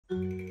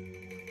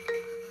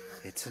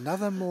It's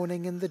another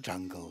morning in the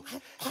jungle.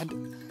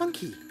 And,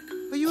 Monkey,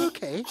 are you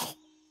okay?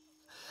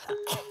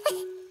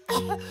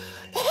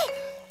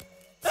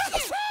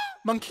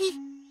 Monkey?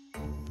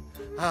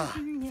 Ah,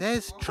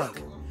 there's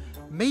Trunk.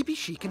 Maybe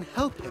she can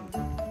help him.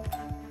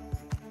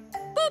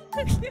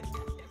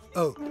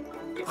 Oh,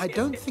 I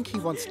don't think he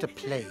wants to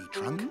play,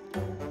 Trunk.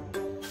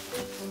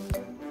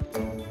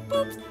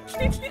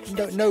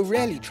 No,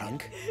 really,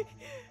 Trunk.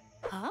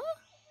 Huh?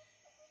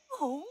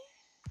 Oh.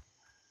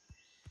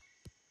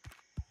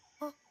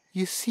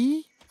 You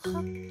see?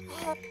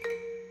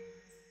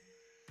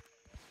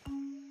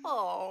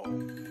 Oh.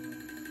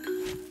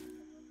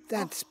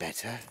 That's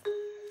better.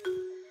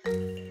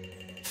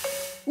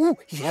 Ooh,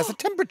 he has a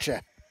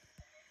temperature.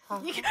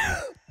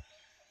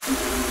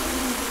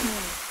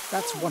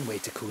 That's one way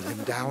to cool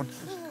him down.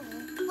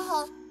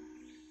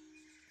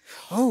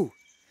 Oh,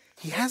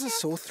 he has a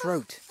sore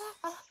throat.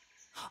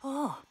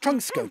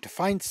 Trunk's going to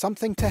find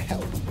something to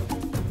help.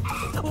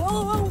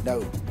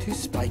 No, too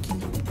spiky.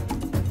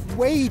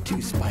 Way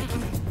too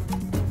spiky.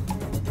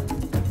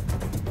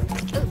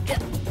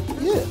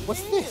 Yeah,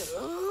 what's this?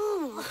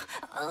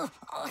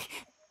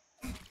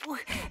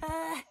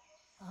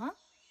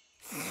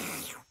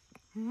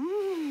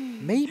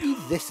 Maybe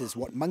this is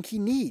what Monkey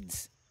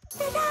needs.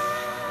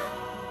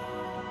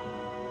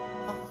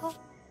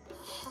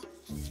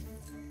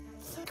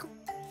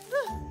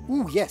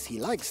 Ooh, yes, he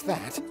likes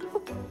that.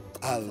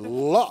 A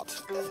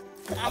lot.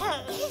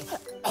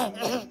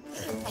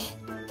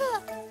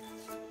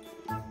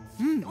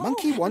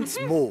 Monkey wants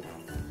more.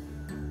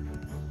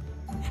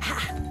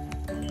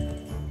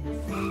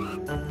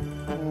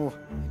 Oh,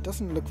 it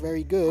doesn't look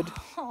very good.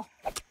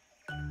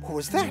 What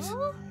was that?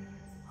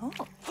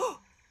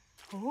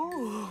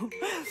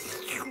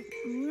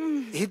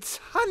 It's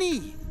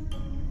honey.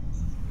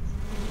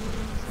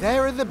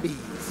 There are the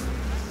bees.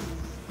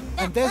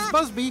 And there's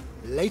Busby,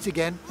 late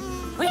again.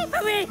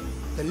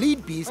 The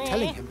lead bee's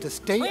telling him to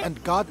stay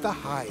and guard the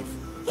hive.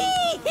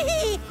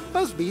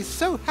 Busby's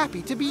so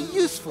happy to be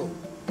useful.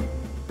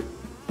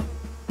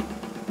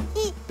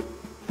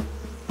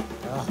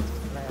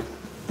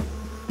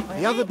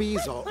 The other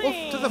bees are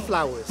off to the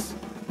flowers.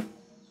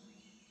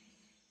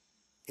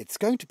 It's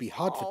going to be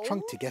hard for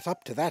Trunk to get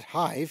up to that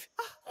hive,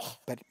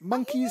 but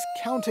Monkey's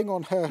counting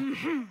on her.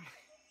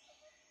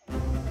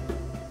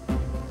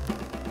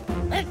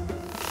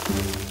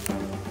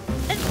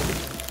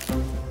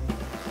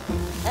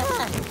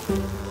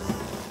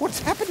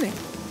 What's happening?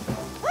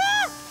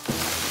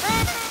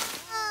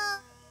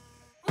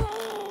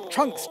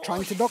 Trunk's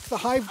trying to knock the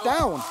hive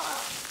down.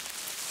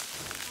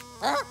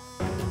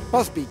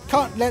 Busby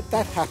can't let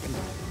that happen.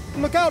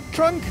 Look out,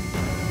 Trunk!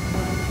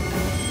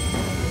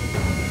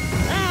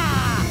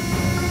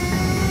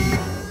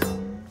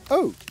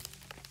 Oh!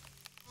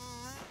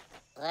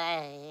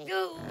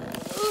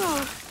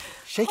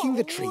 Shaking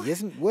the tree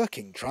isn't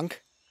working,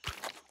 Trunk.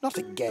 Not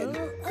again.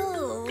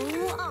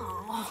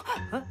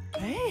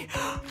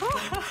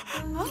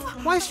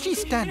 Why is she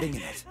standing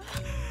in it?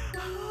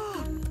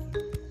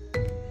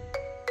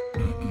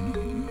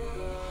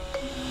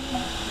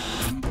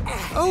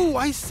 Oh,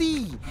 I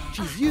see.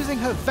 She's using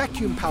her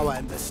vacuum power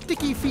and the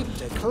sticky feet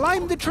to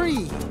climb the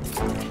tree.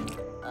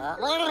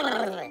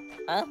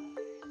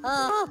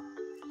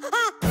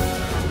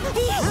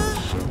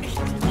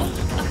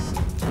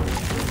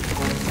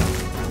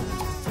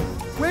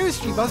 Where is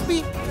she,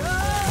 Busby?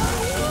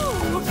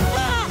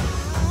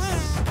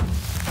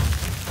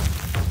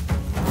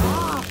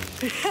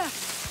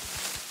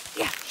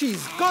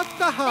 She's got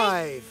the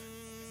hive.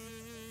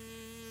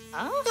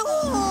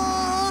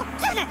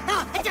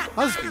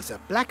 Busby's a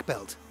black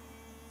belt.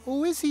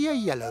 Or is he a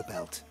yellow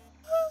belt?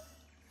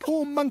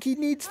 Poor Monkey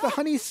needs the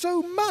honey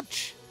so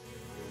much.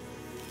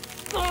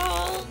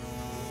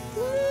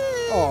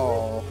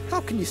 Oh,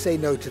 how can you say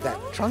no to that,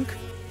 Trunk?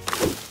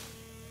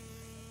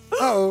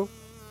 Uh-oh.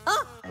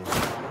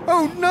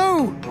 Oh,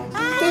 no!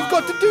 They've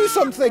got to do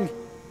something!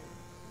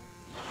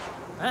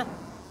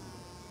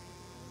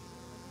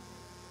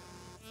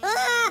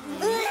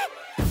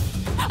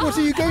 What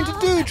are you going to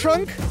do,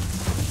 Trunk?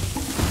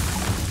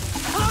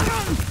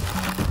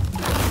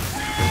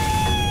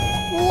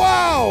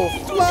 Wow!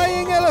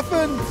 Flying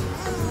elephant!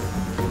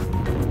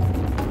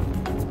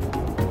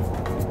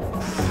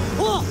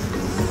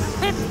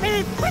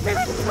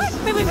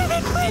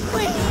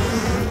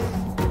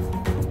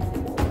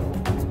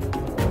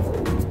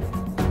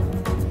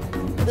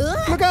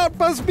 Look out,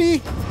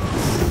 Busby!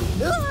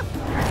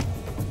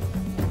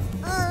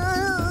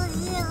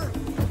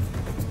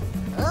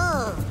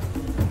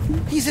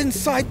 He's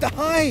inside the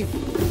hive!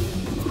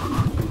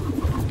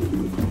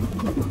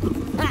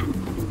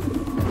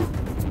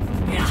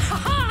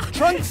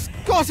 Trunk's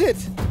got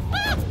it!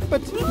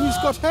 But who's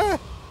got her?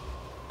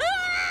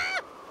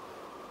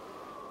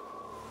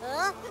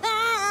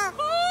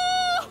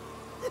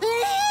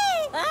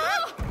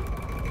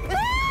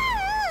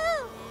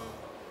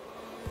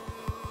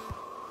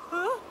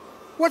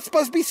 What's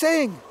Busby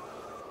saying?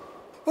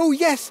 Oh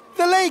yes,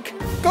 the lake!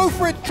 Go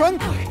for it,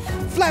 Trunk!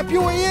 Flap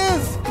your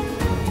ears!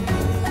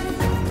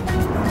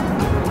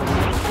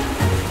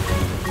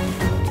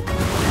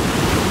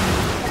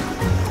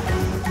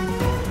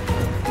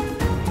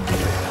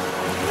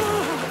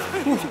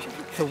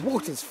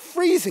 water's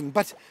freezing,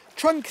 but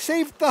Trunk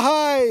saved the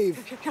hive.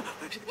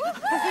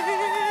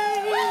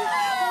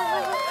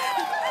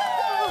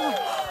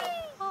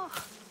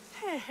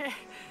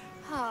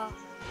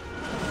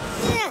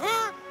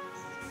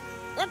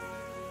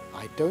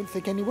 I don't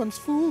think anyone's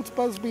fooled,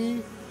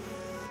 Busby.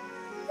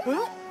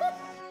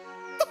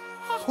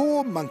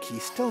 Poor monkey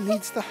still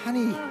needs the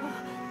honey.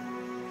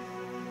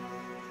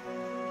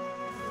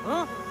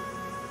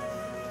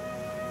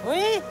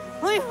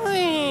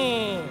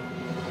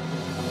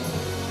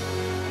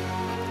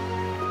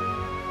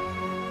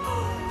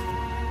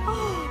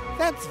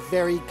 That's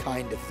very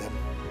kind of them.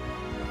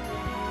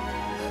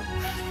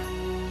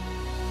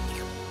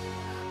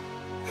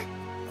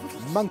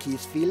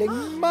 Monkey's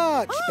feeling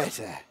much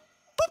better.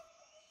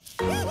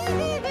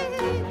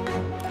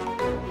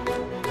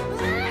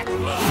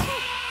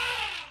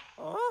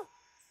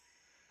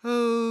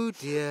 Oh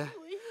dear,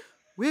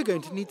 we're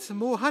going to need some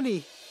more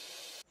honey.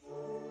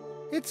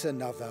 It's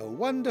another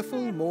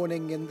wonderful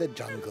morning in the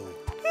jungle.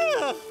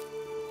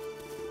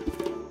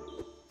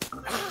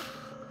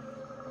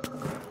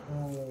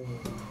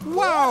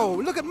 Wow,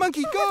 look at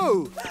Monkey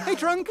go! Hey,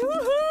 Trunk!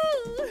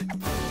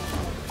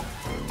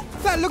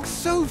 That looks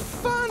so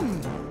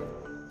fun!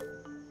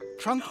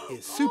 Trunk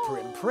is super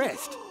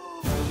impressed.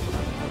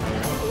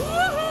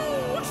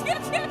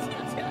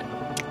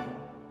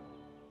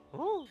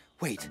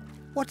 Wait,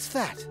 what's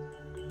that?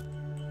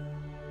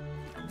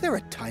 There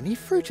are tiny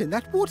fruit in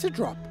that water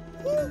drop.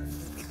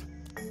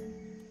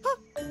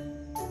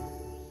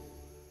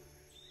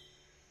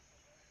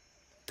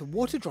 The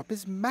water drop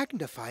is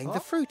magnifying the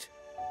fruit.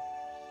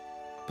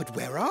 But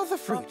where are the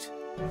fruit?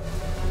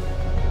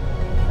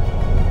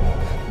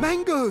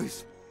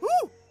 Mangoes!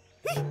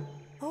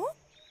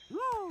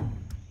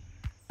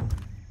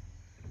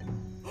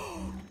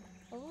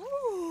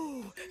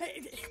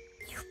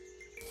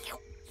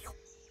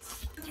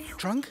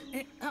 Trunk?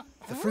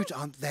 The fruit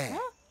aren't there.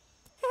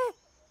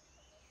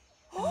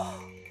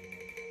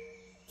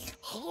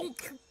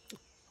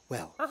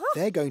 Well,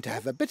 they're going to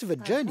have a bit of a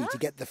journey to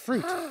get the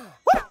fruit.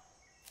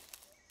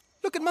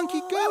 Look at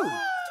Monkey go!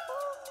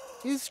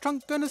 Is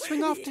Trunk going to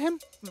swing after him?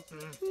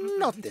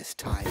 Not this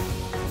time.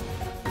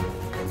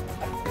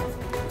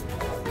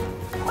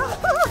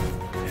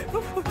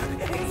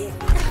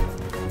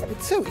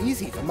 It's so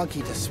easy for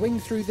Monkey to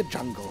swing through the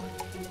jungle.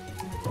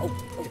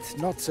 It's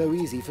not so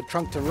easy for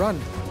Trunk to run.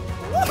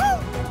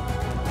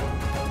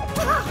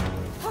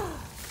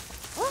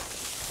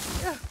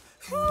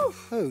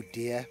 Oh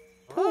dear,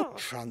 poor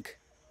Trunk.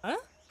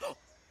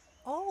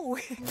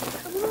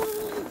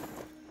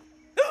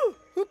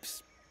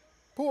 Oops,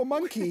 poor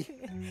Monkey.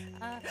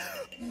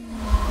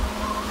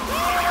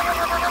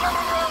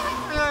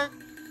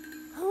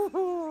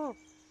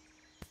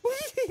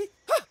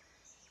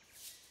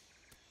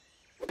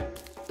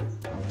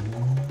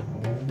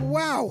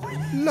 Wow,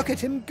 look at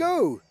him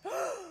go.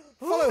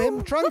 Follow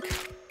him, Trunk.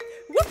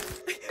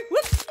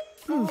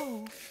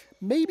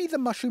 Maybe the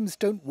mushrooms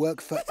don't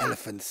work for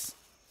elephants.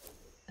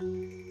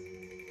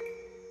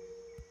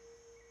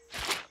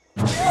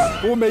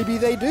 Or maybe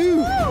they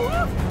do.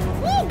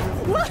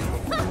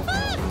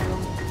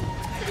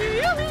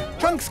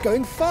 Trunk's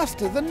going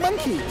faster than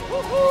Monkey.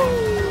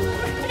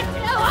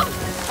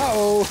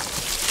 Uh-oh.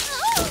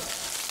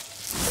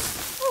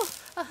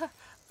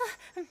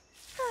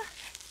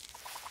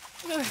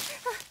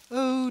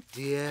 Oh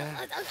dear.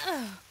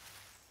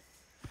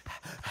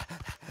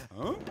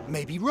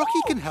 Maybe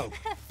Rocky can help.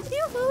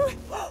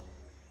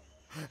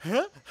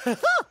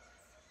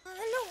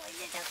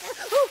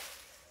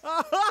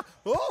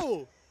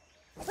 Oh!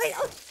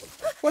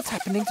 What's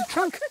happening to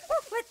Trunk?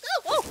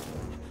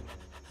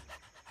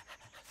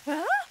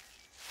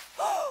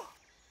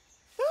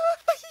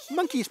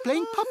 Monkey's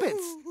playing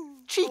puppets.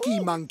 Cheeky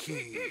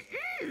monkey.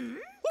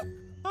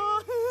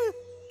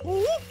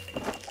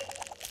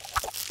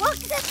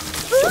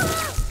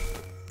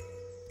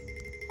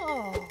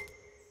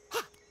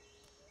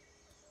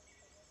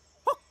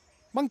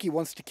 Monkey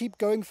wants to keep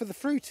going for the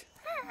fruit.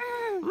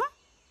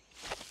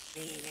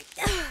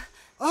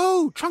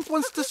 Oh, Trunk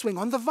wants to swing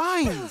on the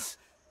vines.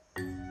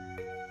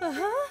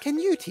 Can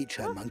you teach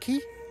her,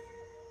 Monkey?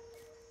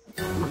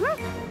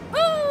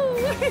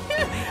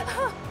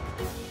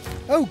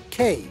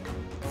 Okay,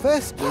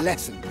 first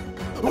lesson.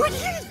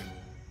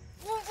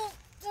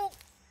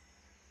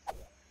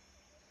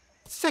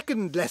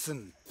 Second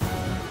lesson.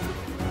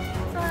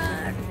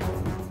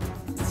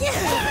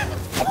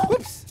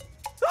 Whoops.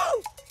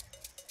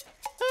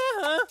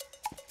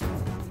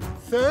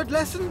 Third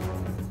lesson.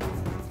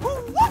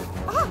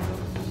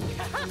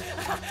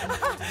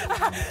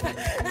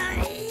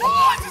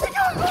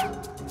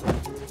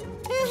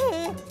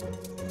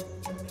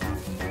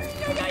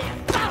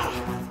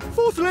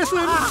 Fourth lesson.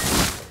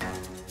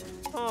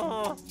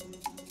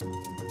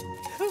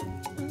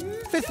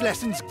 Fifth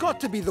lesson's got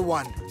to be the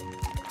one.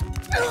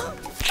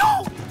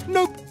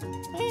 Nope.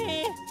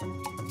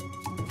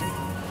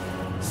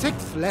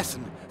 Sixth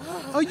lesson.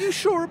 Are you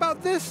sure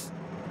about this?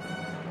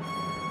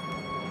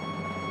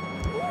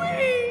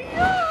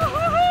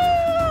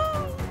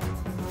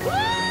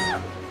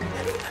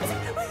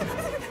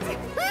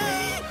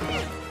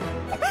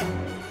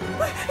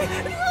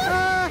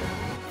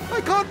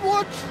 I can't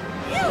watch.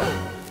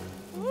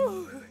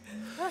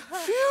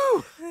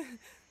 Phew!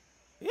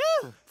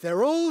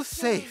 They're all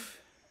safe.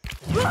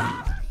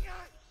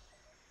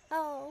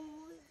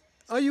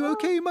 Are you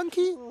okay,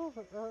 Monkey?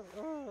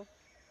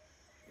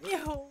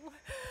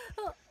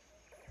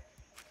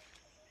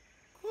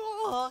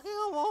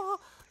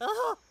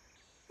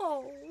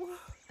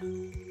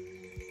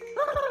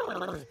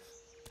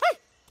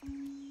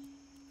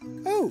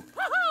 Oh,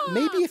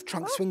 maybe if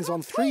Trunk swings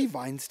on 3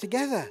 vines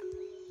together.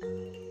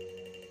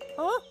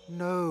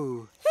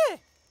 No.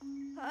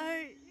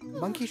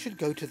 Monkey should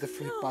go to the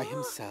fruit by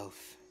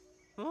himself.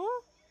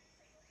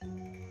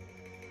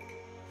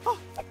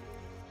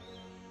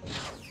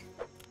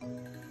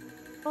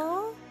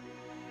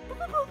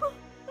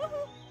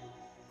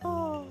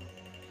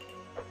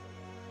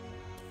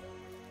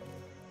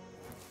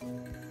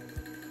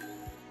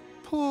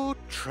 Poor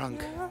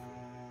Trunk.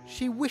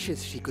 She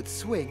wishes she could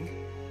swing.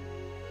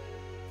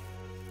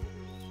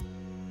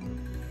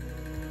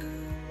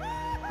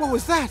 What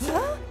was that?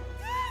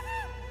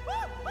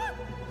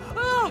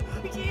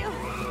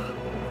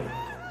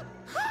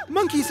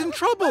 Monkey's in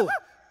trouble!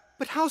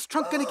 But how's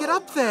Trunk going to get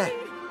up there?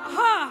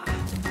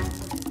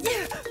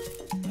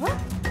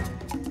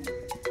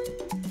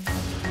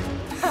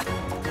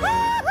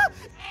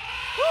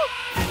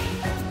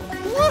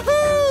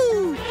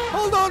 Woohoo!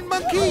 Hold on,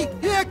 Monkey!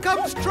 Here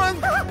comes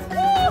Trunk!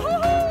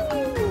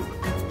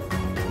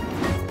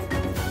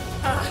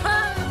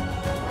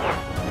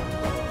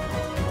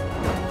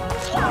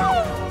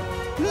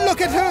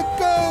 Look at her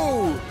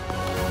go!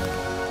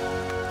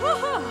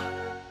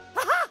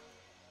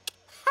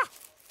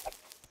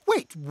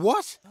 Wait,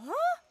 what?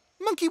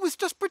 Monkey was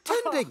just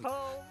pretending.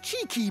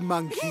 Cheeky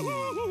Monkey.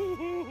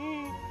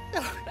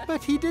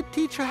 But he did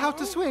teach her how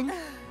to swing.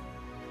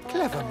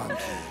 Clever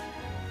Monkey.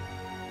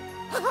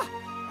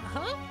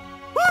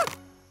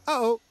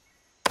 Uh-oh.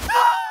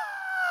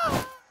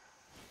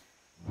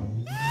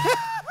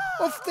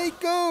 Off they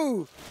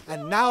go.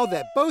 And now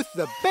they're both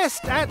the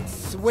best at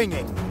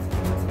swinging.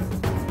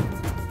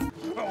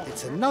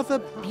 It's another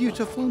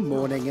beautiful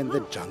morning in the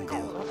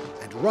jungle,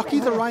 and Rocky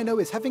the Rhino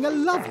is having a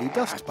lovely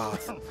dust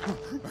bath.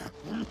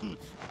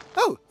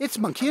 Oh, it's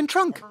Monkey and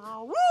Trunk.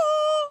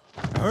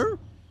 Huh?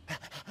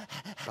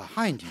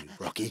 Behind you,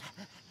 Rocky.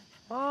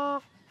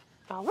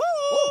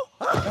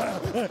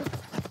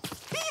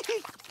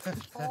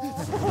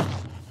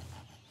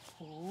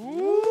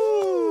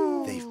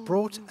 They've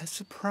brought a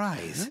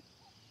surprise.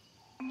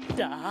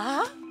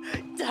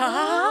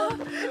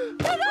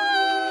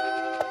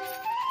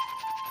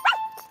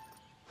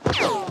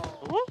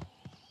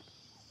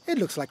 It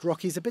looks like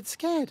Rocky's a bit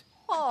scared.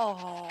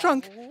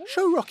 Trunk,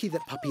 show Rocky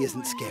that Puppy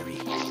isn't scary.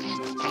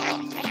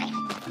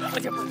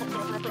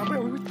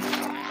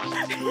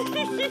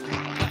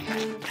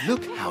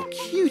 Look how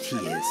cute he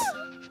is.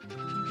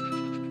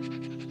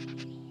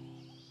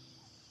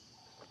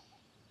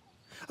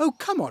 Oh,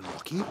 come on,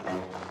 Rocky.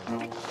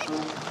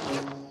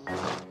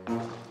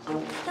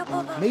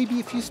 Maybe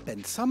if you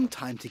spend some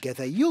time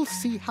together, you'll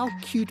see how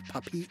cute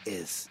Puppy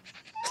is.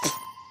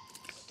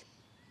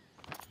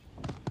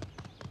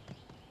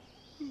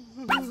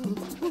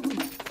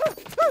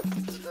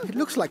 It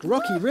looks like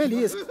Rocky really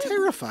is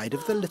terrified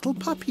of the little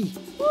puppy.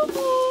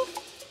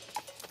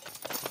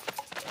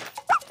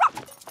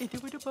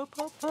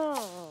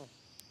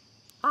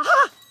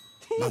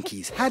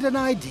 Monkey's had an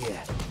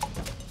idea.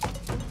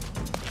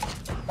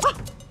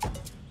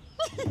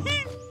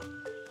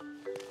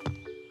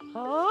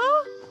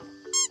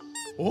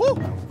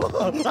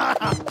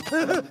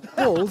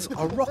 Balls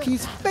are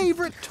Rocky's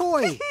favourite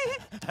toy.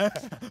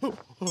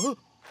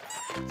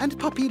 And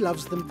Puppy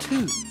loves them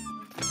too.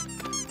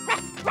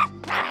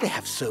 They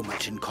have so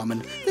much in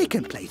common. They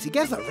can play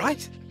together,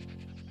 right?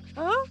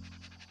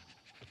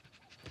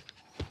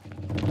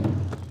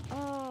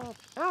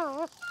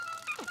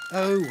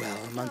 Oh well,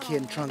 Monkey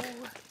and Trunk,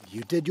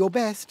 you did your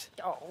best.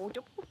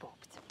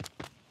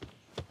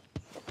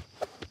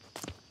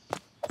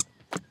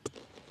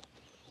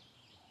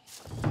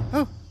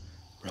 Oh,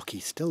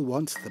 Rocky still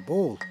wants the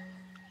ball.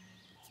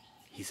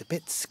 He's a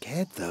bit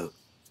scared, though.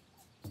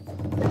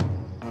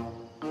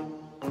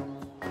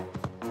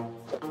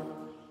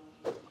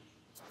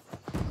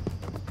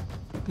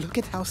 Look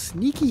at how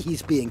sneaky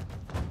he's being.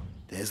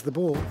 There's the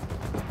ball.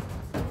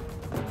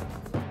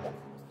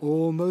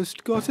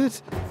 Almost got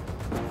it.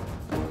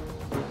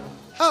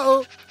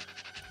 Uh-oh.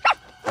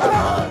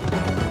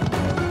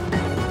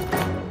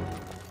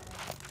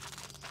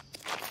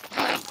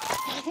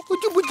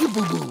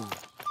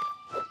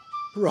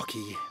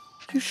 Rocky,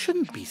 you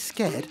shouldn't be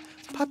scared.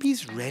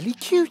 Puppy's really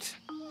cute.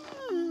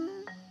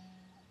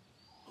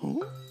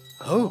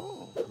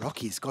 Oh,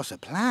 Rocky's got a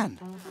plan.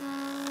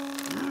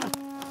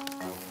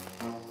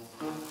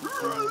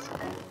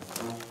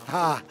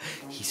 Ah,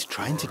 he's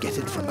trying to get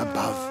it from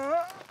above.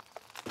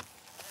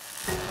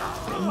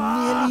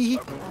 Nearly.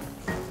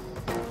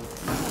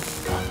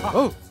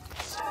 Oh.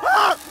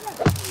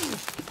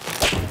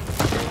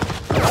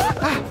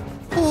 Ah,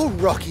 poor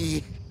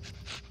Rocky.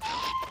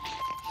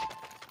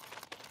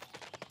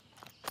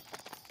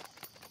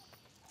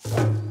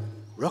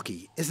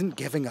 Rocky isn't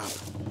giving up.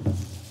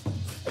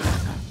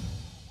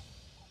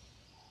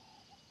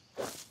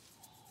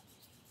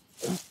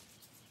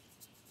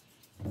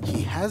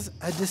 He has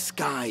a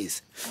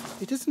disguise.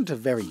 It isn't a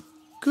very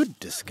good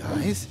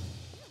disguise.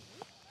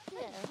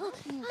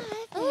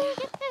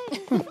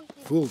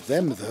 Fooled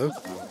them, though.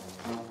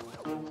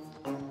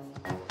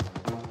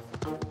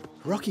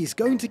 Rocky's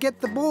going to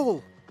get the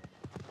ball.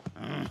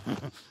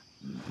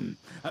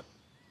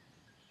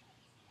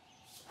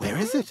 Where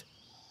is it?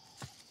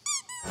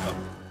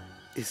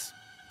 Is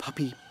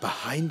Puppy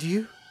behind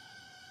you?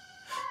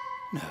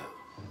 No.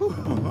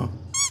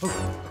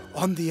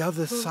 On the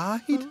other side?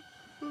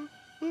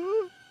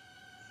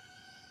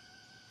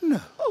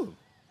 No.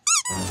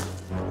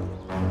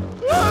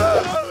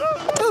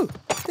 Oh,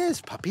 there's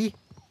Puppy.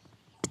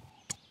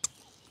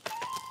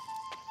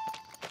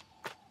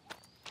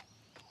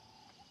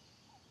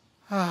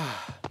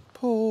 Ah,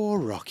 poor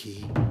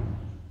Rocky.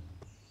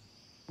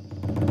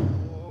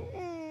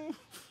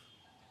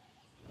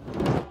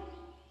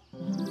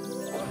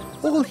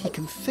 All he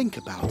can think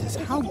about is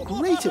how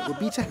great it would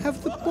be to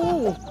have the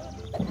ball.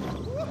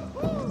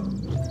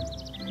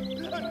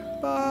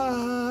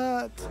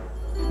 But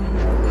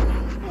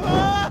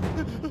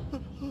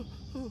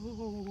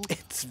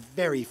it's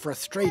very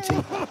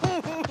frustrating.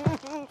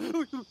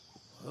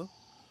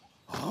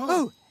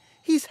 Oh,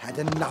 he's had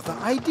another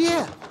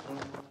idea.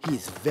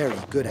 He's very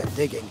good at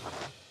digging.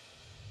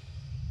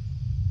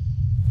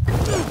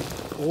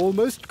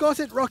 Almost got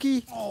it,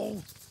 Rocky.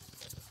 Oh.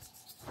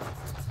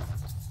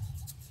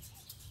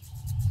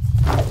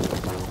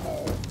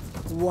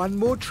 One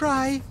more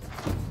try.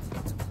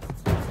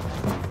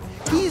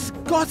 He's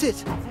got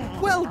it.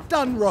 Well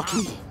done,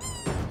 Rocky.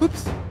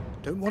 Oops,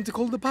 don't want to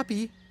call the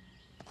puppy.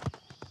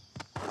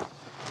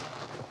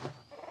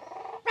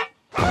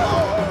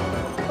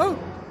 Oh,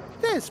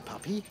 there's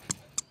Puppy.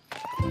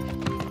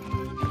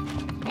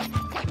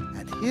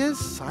 And here's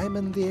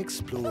Simon the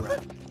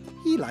Explorer.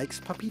 He likes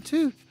Puppy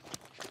too.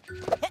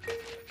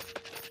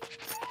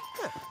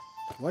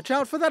 Watch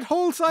out for that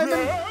hole,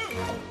 Simon.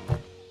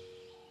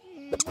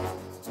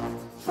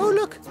 Oh,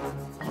 look!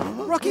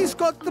 Rocky's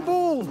got the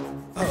ball.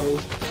 Uh-oh.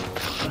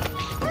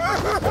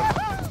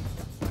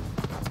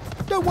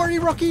 Don't worry,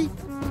 Rocky.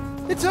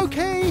 It's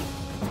okay.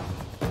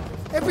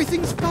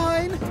 Everything's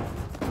fine.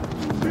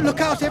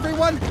 Look out,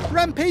 everyone!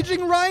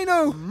 Rampaging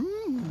rhino!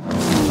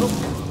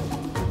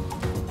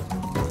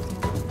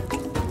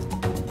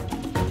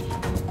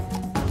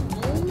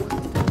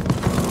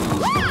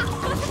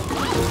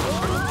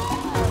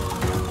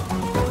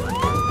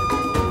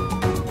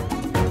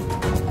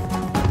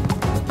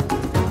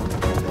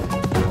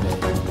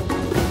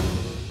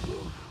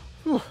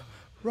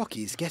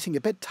 Rocky's getting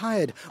a bit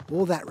tired.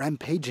 All that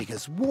rampaging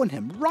has worn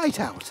him right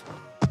out.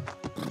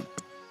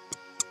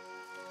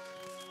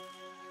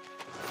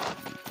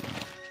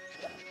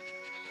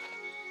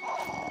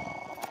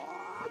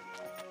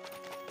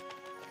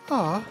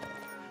 Ah,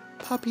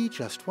 Puppy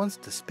just wants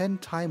to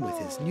spend time with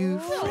his new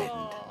friend.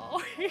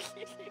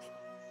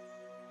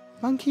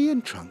 Monkey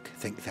and Trunk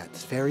think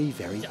that's very,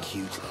 very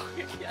cute.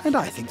 And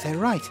I think they're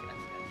right.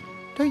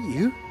 Don't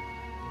you?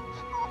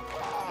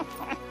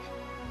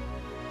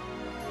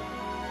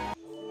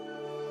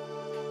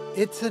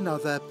 It's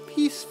another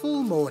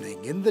peaceful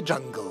morning in the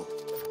jungle.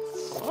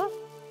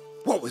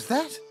 What was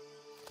that?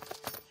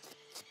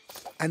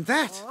 And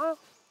that?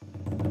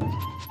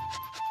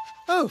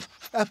 Oh,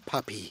 a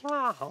puppy.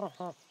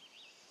 A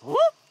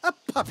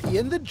puppy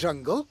in the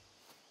jungle?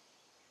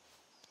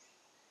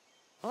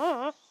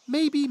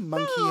 Maybe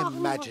Monkey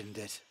imagined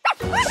it.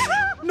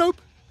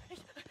 Nope.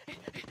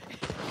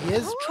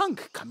 Here's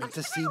Trunk coming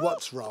to see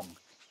what's wrong.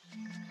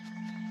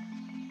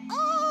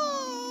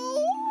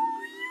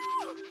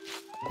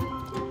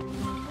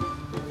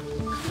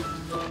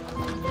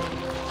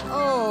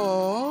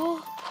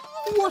 Oh,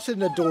 what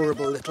an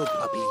adorable little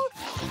puppy.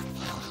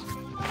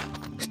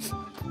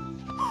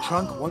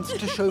 Trunk wants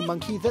to show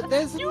Monkey that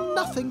there's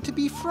nothing to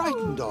be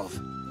frightened of.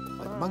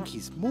 But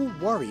Monkey's more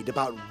worried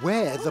about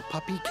where the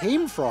puppy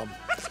came from.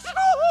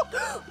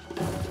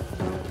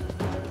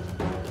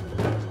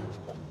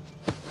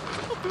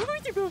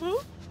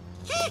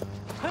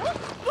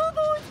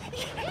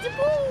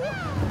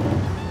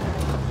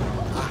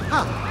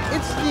 Aha!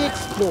 It's the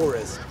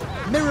explorers.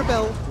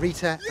 Mirabelle,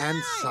 Rita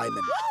and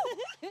Simon.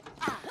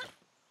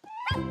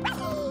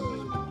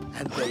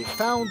 And they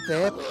found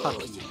their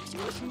puppy.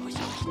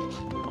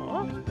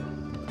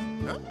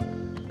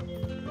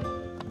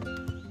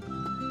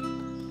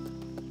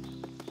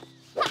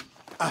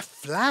 A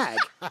flag?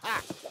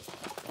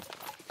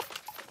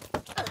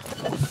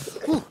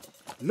 Ooh,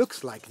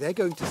 looks like they're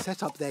going to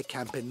set up their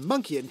camp in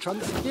Monkey and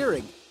Trunk's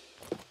clearing.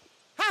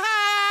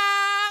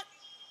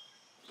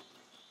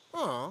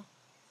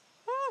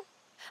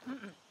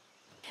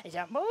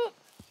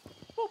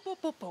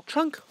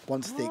 Trunk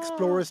wants the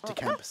explorers to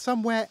camp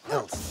somewhere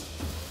else.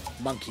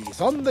 Monkey's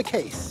on the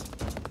case.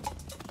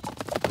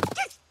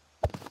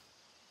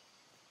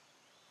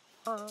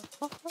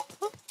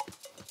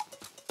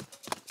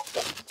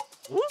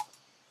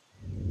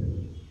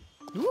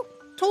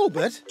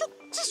 Talbot?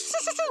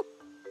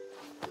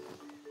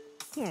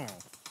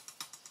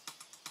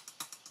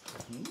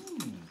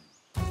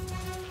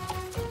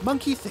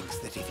 Munki thinks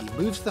that if he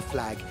moves the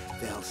flag,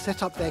 they'll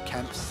set up their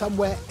camp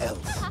somewhere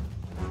else.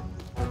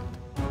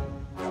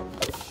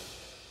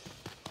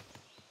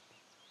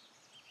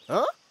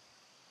 Huh?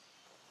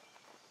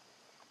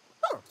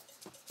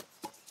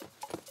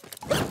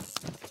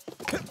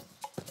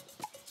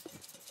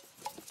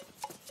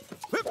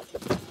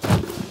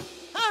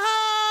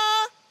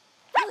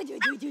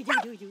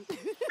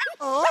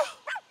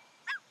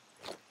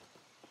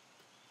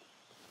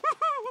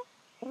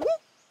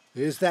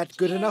 Is that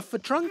good enough for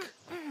Trunk?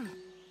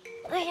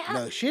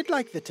 No, she'd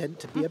like the tent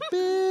to be a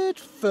bit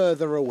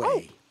further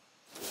away.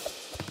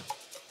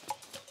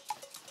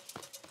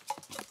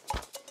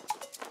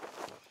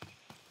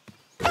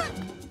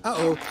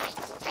 Uh-oh.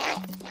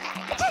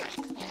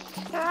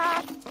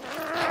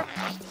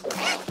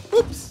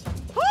 Oops!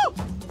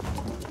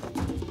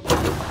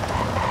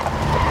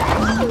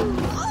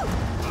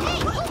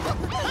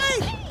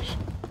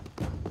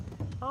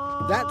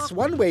 That's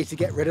one way to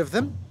get rid of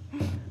them.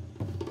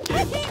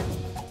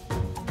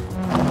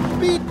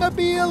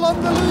 Beatmobile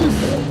on the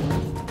loose!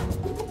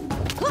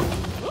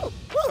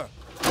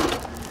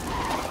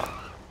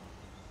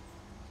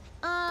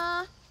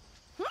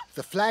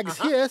 The flag's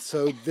here,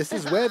 so this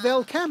is where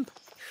they'll camp.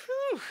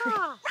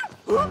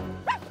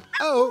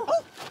 Oh!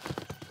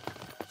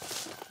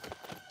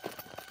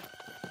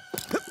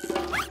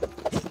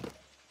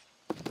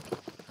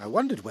 I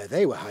wondered where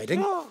they were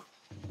hiding.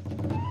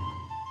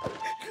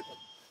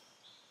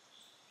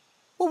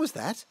 What was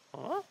that?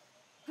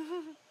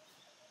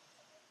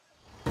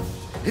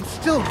 It's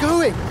still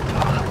going!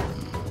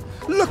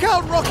 Look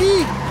out,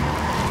 Rocky!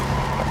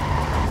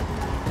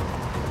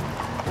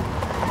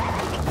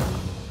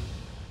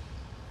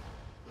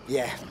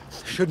 Yeah,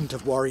 shouldn't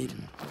have worried.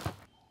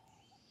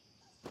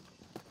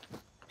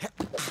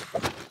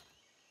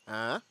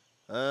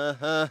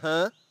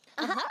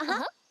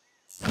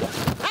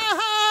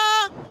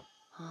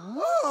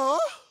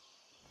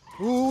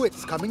 Ooh,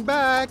 it's coming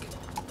back.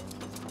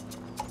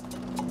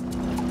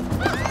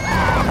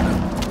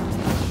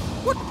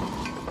 What?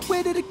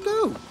 Where did it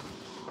go?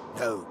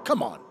 No,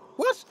 come on.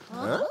 What?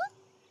 Huh?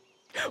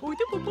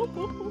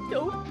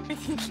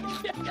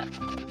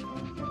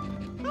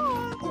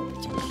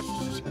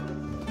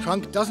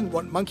 Trunk doesn't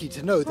want Munki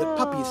to know that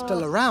Puppy's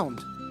still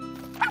around.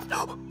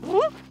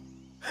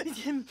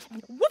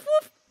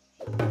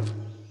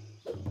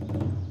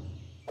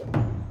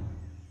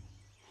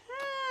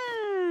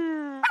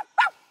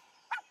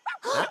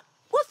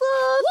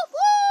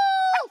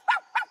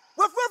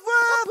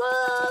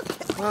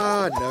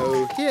 Ah,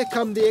 no. Here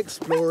come the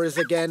explorers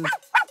again.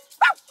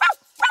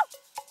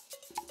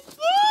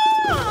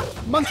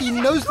 Munki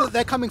knows that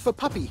they're coming for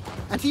Puppy,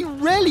 and he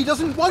really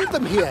doesn't want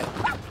them here.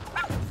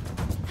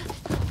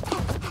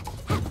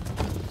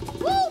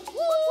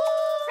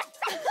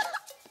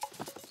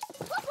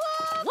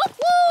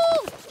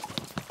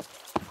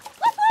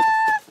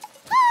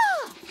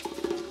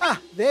 Ah,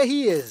 there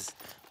he is.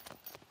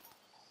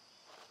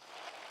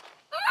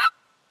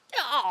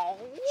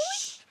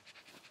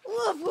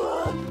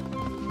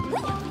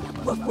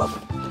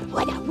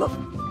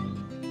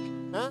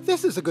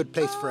 This is a good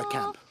place for a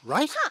camp,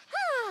 right?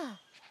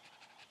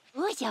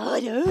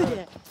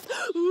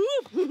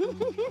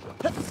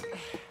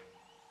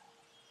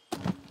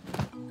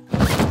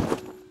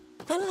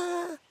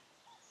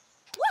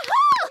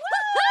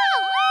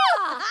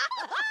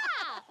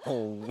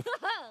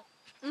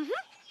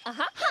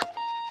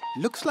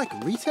 Looks like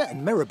Rita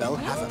and Mirabelle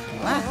have a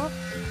plan.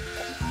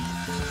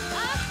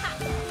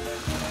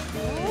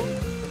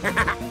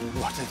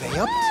 What are they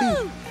up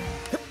to?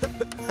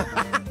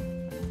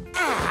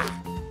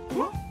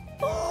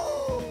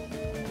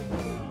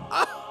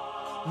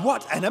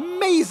 What an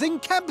amazing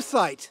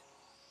campsite!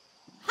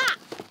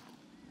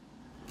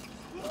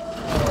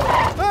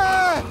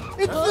 Ah!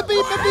 It's the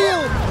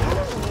Beatmobile!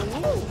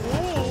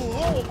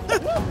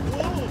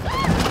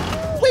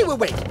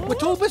 Wait! We're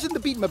Talbot and the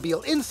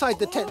Beatmobile inside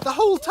the tent the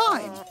whole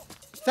time!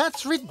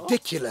 That's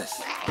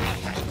ridiculous!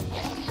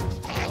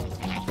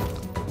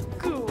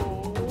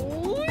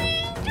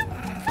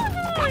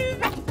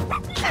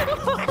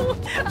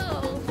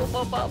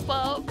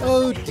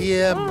 Oh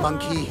dear,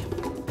 Munki.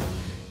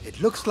 It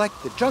looks like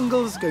the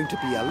jungle's going to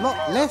be a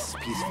lot less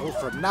peaceful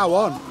from now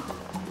on.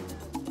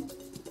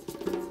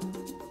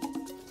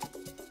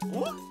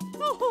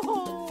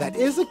 That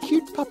is a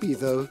cute puppy,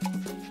 though.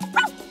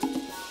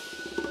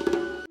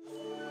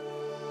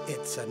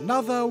 It's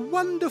another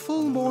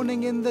wonderful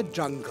morning in the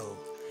jungle,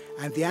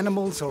 and the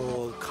animals are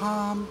all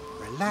calm,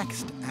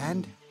 relaxed,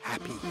 and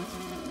happy.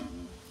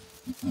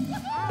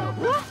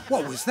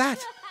 What was that?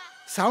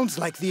 Sounds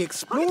like the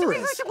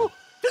explorers.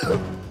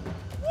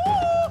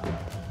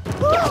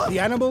 The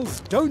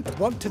animals don't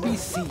want to be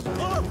seen.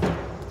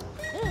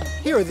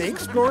 Here are the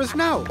explorers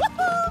now.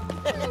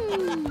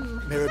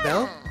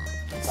 Mirabelle,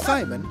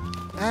 Simon,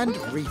 and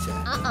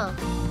Rita.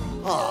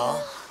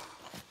 Aw,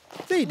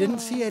 they didn't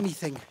see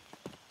anything.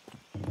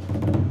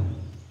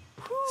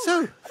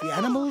 So, the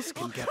animals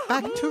can get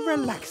back to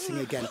relaxing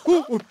again.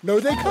 Oh, no,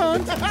 they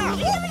can't.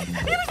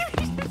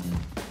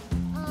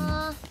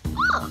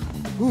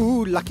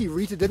 Ooh, lucky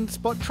Rita didn't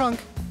spot Trunk.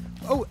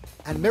 Oh,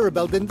 and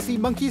Mirabelle didn't see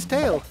Monkey's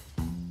tail.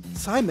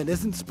 Simon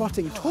isn't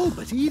spotting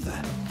Talbot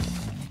either.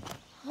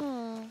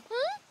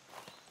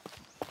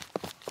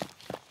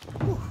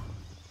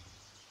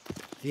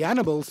 The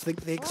animals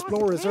think the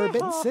explorers are a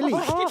bit silly.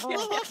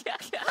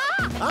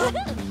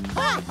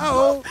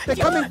 Uh-oh, they're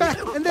coming back,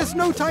 and there's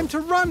no time to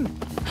run.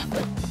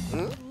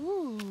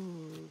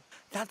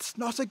 That's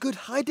not a good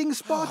hiding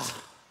spot.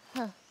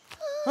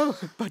 Oh,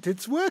 but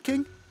it's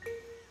working.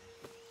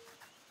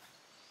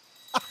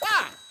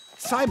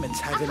 Simon's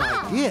had an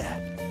idea.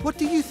 What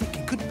do you think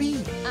it could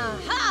be?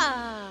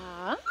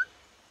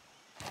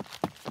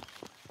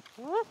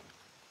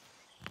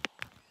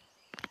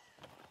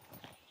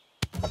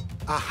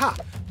 Aha!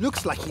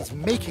 Looks like he's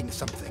making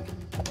something.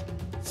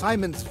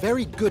 Simon's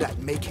very good at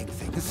making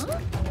things.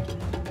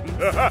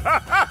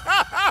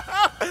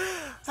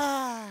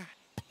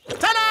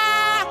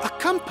 Ta-da! A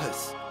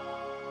compass!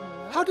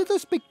 How did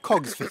those big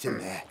cogs fit in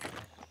there?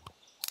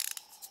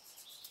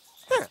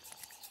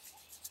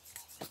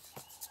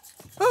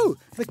 Oh,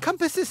 the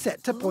compass is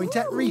set to point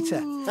at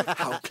Rita.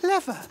 How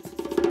clever!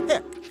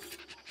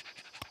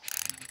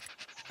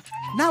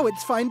 Now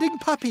it's finding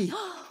Puppy.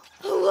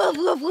 Woof,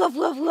 woof, woof,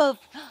 woof, woof.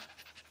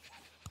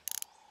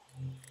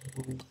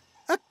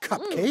 A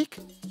cupcake?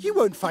 You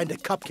won't find a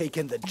cupcake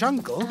in the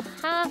jungle.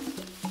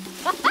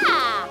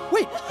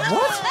 Wait,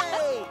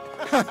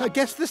 what? I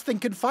guess this thing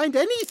can find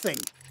anything.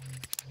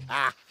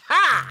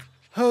 Aha!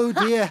 Oh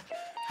dear,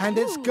 and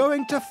it's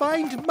going to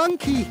find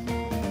Munki.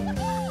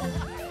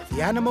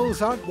 The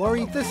animals aren't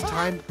worried this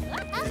time.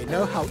 They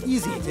know how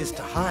easy it is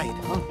to hide.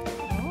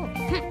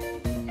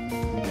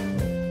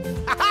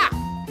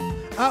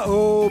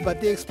 Uh-oh,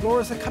 but the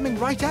explorers are coming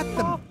right at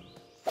them.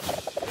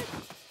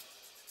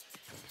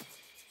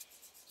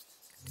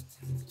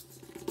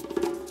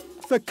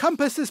 The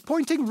compass is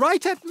pointing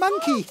right at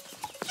Munki.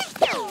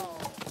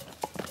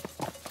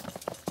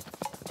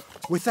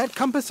 With that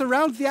compass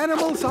around, the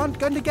animals aren't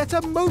going to get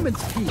a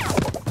moment's peace.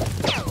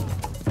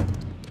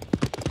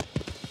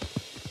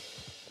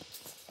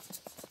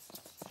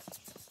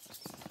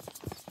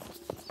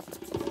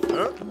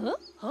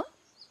 Huh?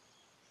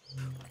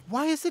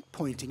 Why is it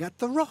pointing at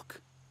the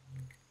rock?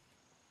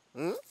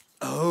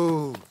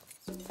 Oh.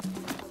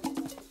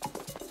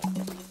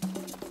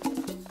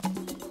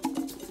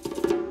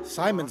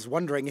 Simon's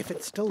wondering if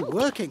it's still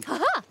working.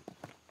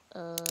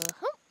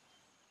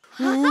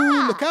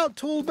 Ooh, look out,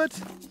 Talbot.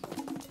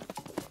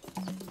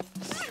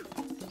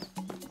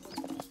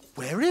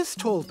 Where is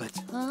Talbot?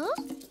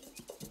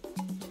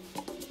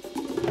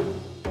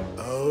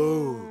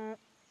 Oh.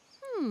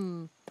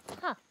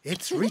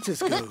 It's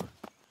Rita's go.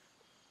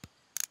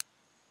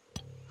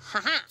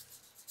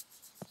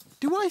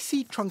 Do I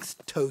see Trunk's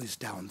toes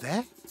down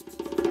there?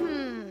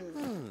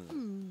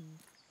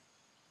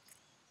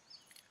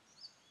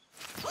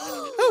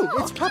 Oh,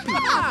 it's Puppy.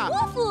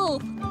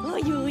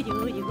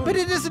 But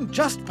it isn't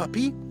just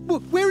Puppy.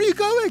 Where are you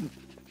going?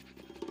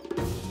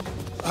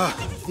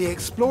 The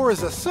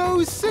explorers are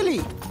so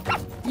silly.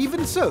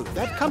 Even so,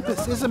 that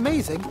compass is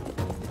amazing.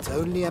 It's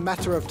only a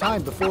matter of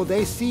time before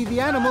they see the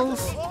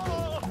animals.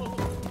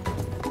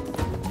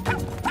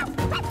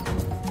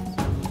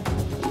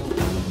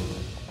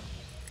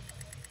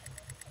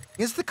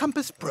 Is the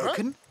compass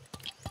broken?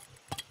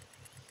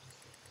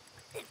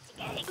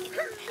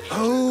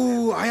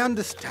 Oh, I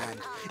understand.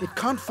 It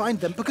can't find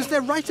them because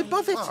they're right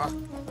above it.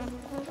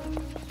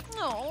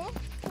 No.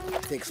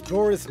 The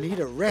explorers need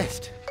a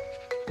rest.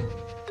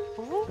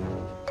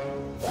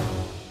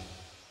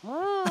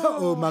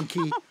 Uh-oh,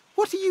 Monkey.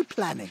 What are you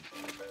planning?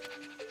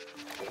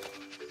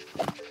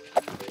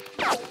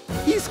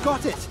 He's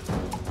got it.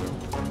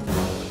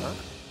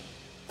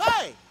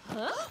 Hey!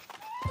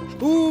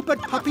 Ooh,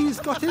 but Puppy's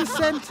got his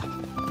scent.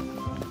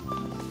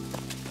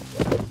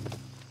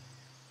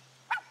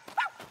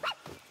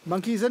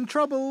 Monkey's in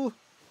trouble.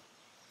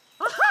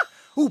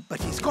 Ooh,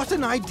 but he's got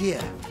an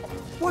idea.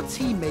 What's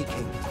he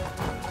making?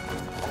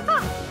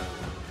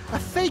 A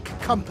fake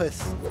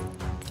compass.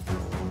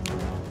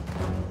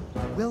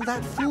 Will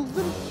that fool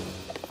them?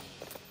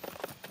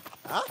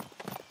 Huh?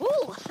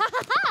 Ooh, ha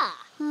ha ha!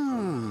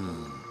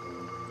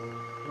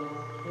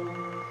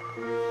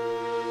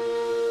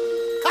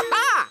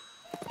 Ha-ha!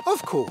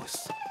 Of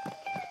course.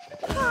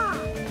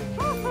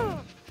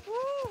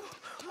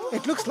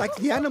 It looks like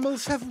the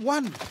animals have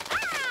won.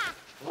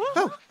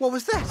 Oh, what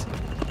was that?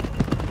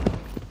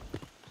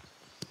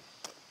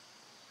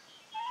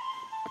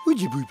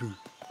 Oojie-boo-boo.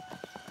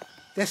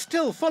 They're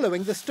still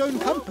following the stone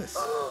compass.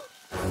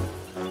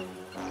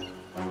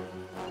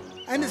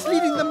 And it's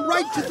leading them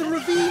right to the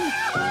ravine.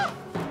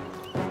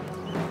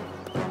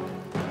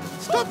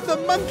 Stop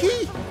them,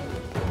 Monkey!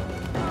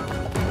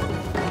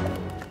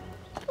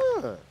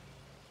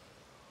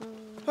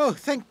 Oh,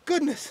 thank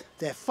goodness.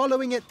 They're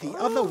following it the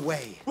other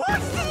way.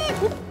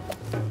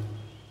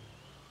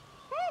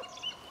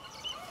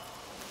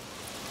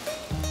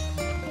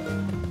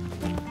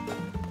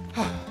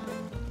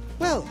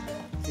 Well,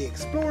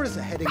 explorers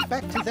are heading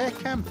back to their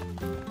camp.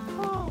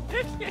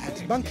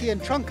 And Monkey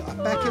and Trunk are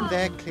back in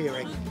their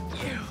clearing.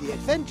 The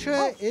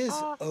adventure is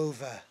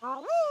over.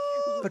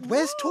 But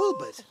where's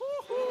Talbot?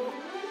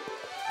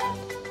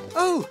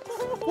 Oh,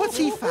 what's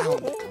he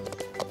found?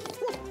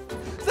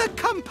 The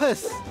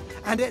compass!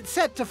 And it's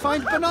set to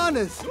find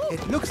bananas.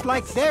 It looks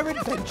like their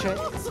adventure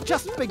is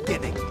just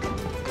beginning.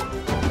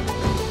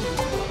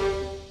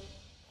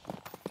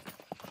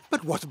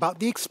 But what about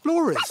the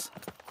explorers?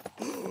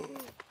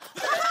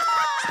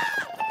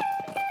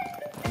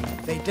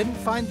 They didn't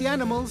find the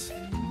animals,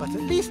 but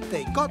at least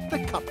they got the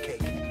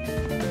cupcake.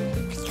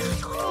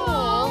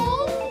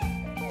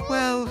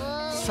 Well,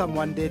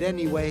 someone did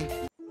anyway.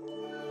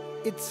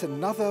 It's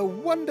another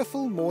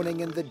wonderful morning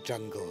in the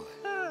jungle.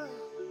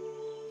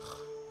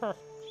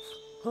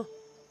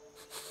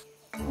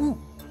 Ooh,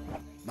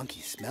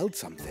 Monkey smelled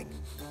something.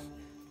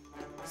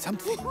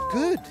 Something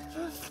good.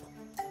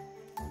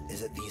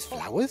 Is it these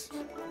flowers?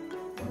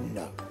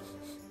 No.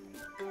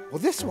 Or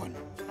this one?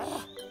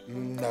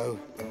 No.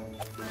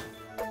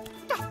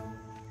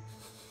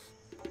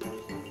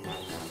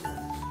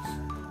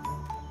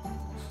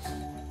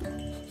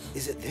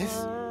 Is it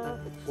this?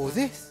 Or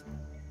this?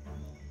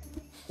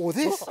 Or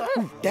this?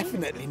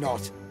 Definitely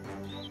not.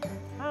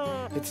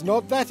 It's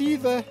not that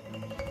either.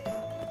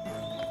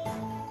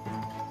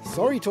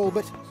 Sorry,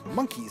 Talbot.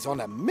 Monkey's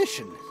on a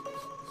mission.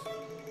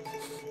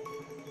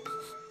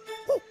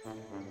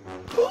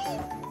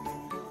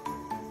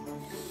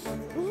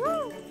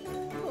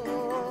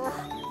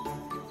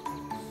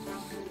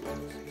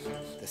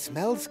 The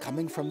smell's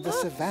coming from the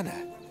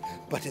savannah.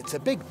 But it's a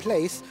big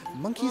place.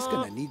 Monkey's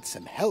gonna need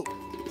some help.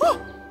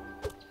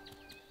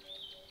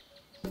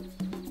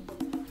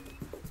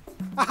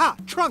 Aha!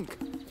 Trunk!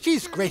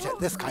 She's great at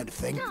this kind of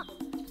thing.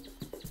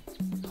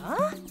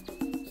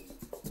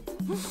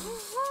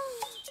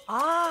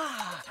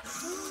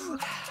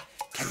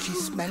 Can she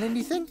smell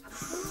anything?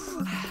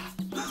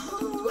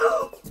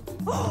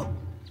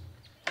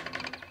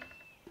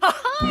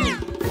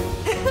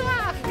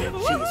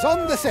 She's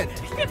on the scent.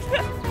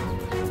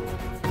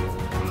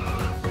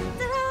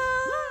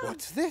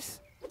 What's this?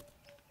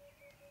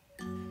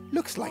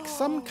 Looks like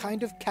some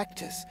kind of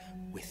cactus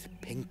with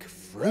pink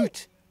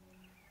fruit.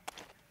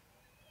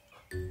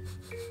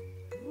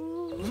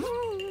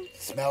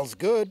 Smells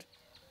good.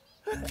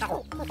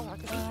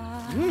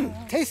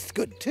 Tastes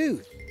good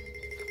too.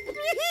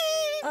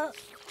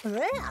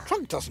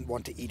 Trunk doesn't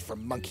want to eat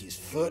from Monkey's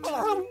foot.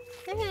 But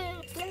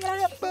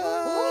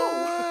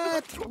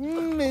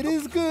it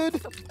is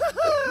good.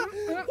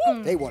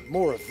 They want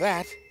more of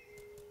that.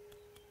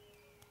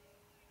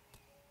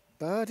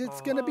 But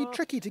it's going to be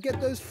tricky to get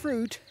those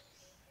fruit.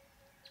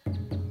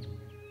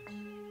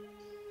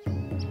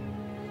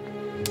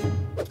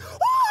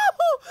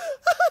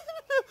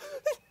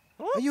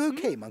 Are you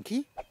okay,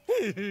 Monkey?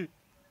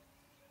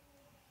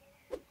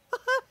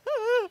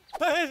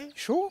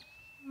 Sure?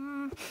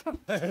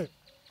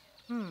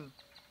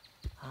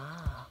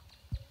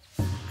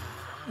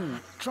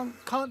 Trunk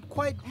can't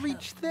quite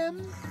reach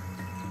them.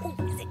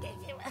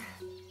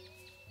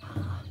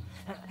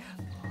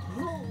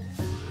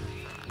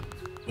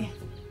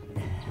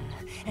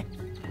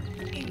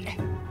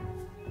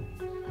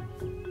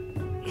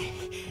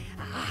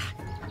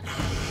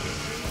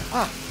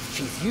 Ah,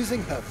 she's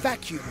using her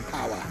vacuum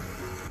power.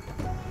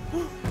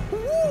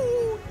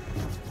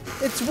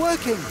 It's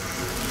working.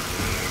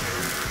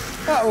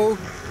 Uh-oh.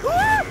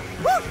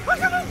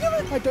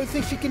 I don't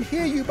think she can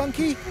hear you,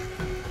 Monkey.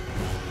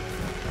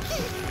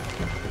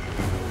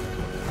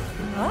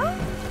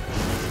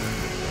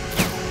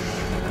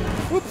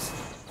 Oops.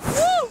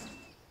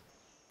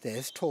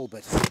 There's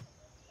Talbot.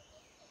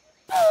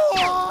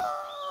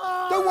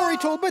 Don't worry,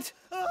 Talbot.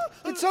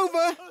 It's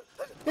over.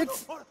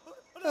 It's...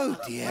 Oh,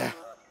 dear.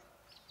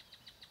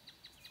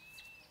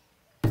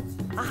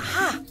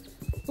 Aha!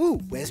 Ooh,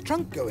 where's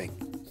Trunk going?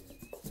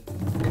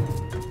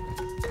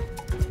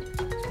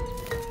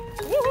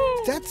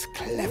 That's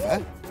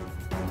clever.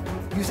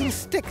 Using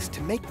sticks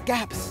to make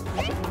gaps.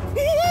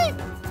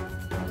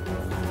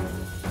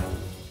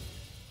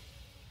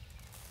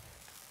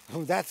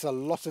 Oh, that's a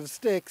lot of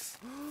sticks.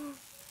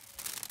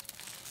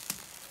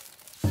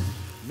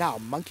 Now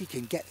Monkey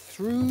can get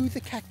through the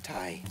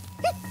cacti.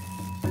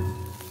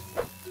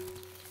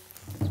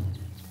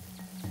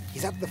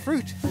 He's at the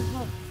fruit.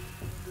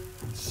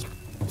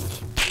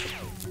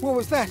 What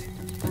was that?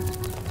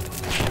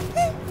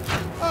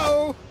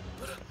 Uh-oh!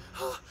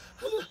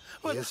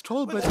 Here's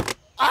Talbot.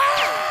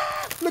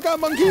 Ah! Look out,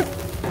 Monkey!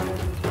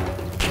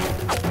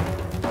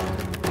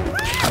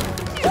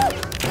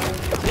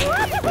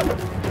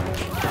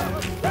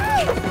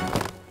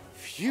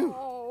 Phew!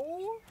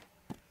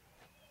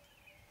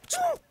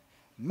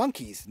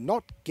 Monkey's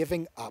not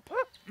giving up.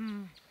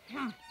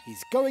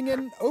 He's going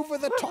in over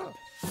the top.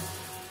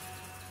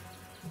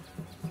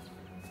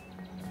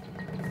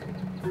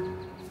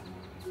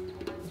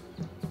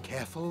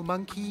 Careful,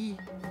 Monkey.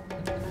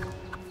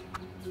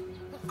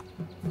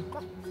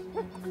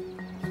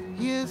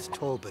 Here's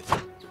Talbot.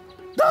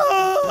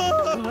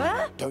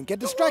 Don't get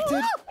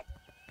distracted.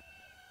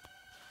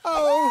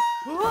 Oh!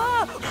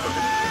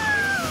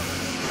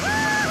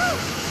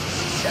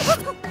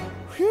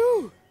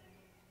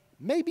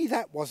 maybe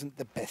that wasn't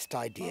the best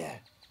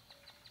idea.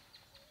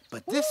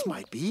 But this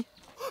might be.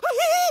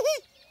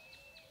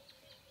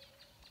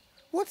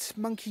 What's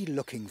Munki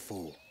looking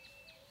for?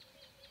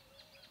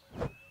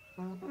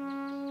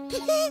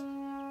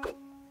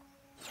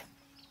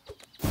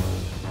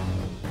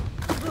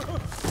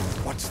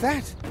 What's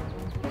that?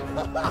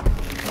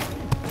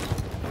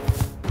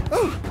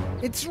 Oh,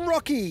 it's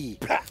Rocky!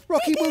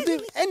 Rocky will do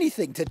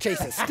anything to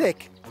chase a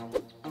stick.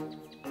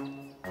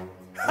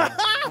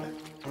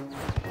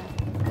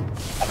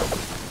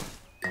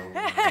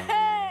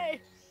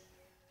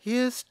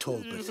 Here's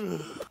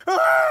Talbot.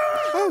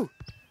 Oh,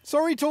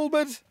 sorry,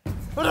 Talbot.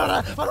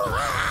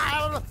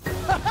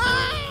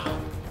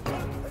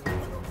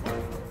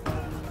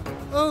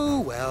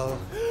 Oh, well.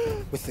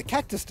 With the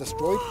cactus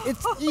destroyed,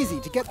 it's easy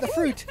to get the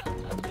fruit.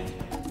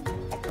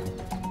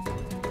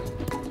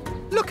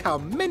 Look how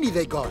many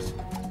they got.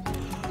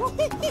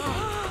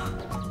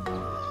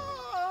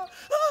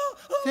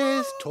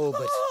 There's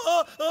Talbot.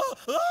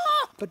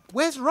 But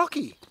where's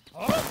Rocky?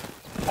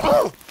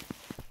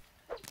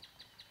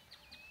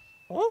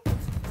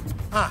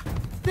 Ah,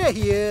 there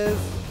he is.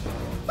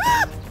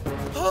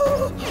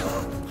 Oh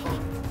no!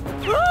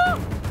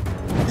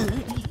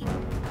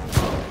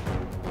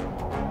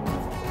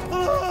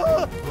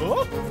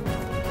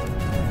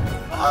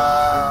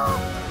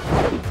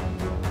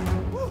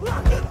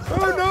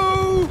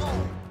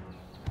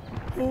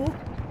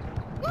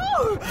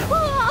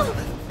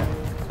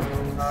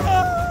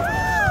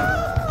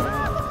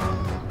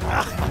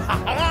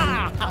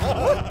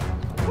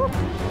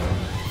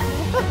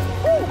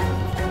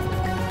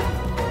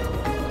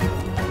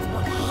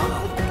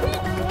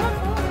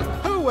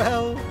 Oh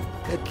well,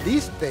 at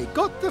least they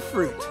got the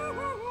fruit.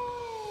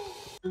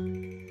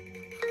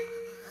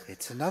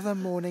 It's another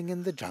morning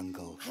in the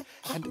jungle.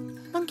 And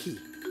Munki,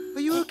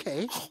 are you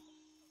okay?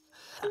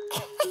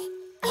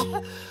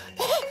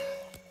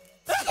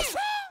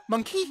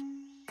 Munki?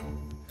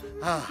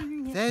 Ah,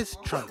 there's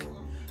Trunk.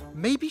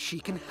 Maybe she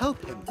can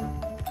help him.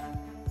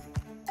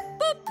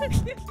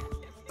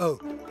 Oh,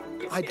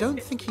 I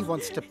don't think he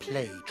wants to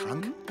play,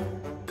 Trunk.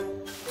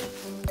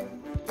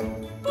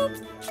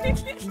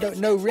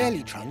 No,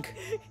 really, Trunk.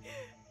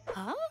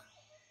 Huh?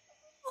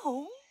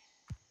 Oh.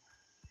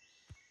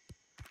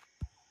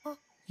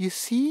 You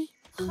see?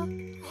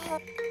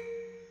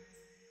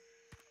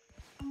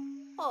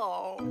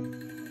 Oh.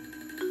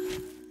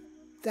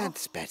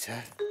 That's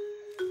better.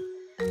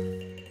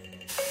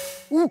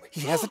 Ooh,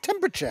 he has a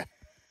temperature.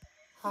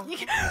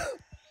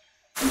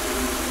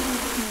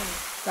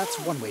 That's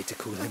one way to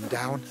cool him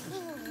down.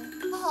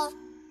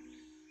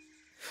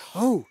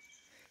 Oh,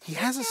 he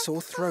has a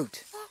sore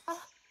throat.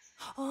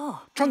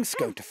 Trunk's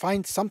going to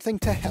find something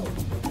to help.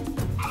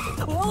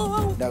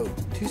 No,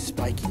 too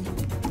spiky.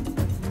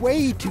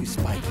 Way too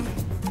spiky.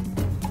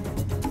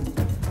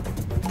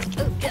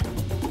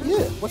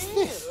 Yeah, what's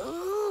this?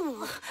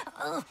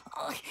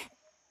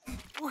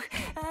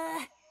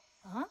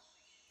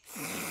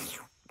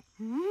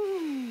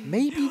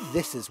 Maybe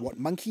this is what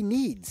Munki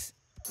needs.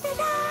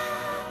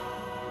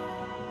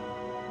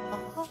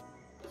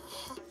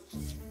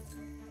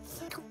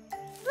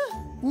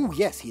 Ooh,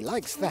 yes, he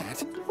likes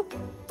that.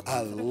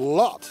 A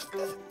lot.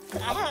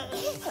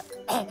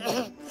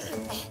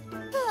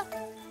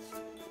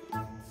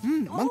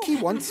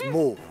 Munki wants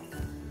more.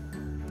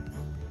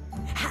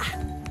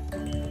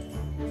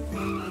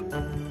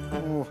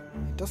 Oh,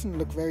 it doesn't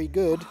look very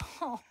good.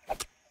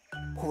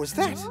 What was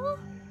that?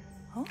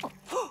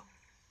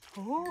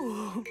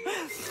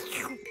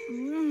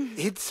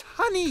 It's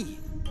honey.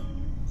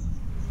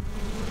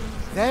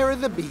 There are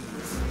the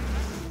bees.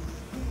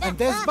 And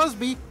there's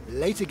Busby,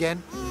 late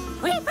again.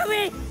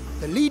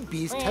 The lead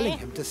bee's telling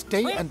him to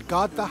stay and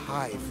guard the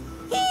hive.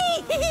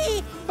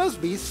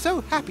 Busby's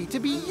so happy to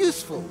be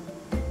useful.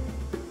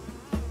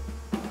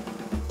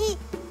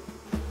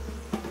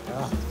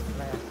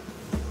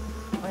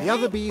 The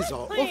other bees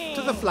are off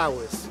to the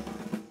flowers.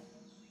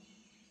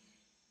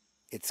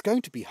 It's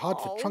going to be hard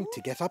for Trunk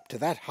to get up to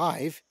that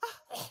hive,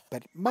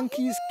 but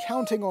Munki's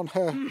counting on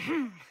her.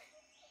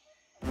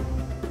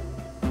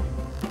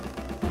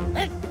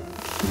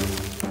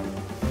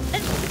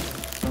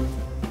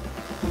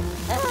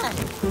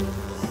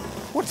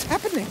 What's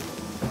happening?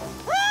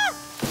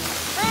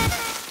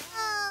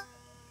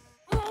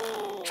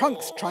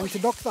 Trunk's trying to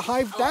knock the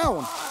hive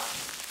down.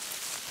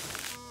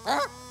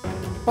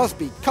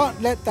 Busby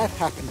can't let that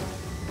happen.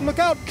 Look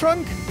out,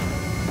 Trunk!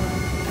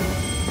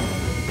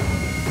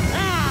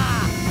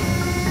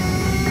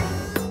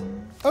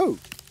 Oh!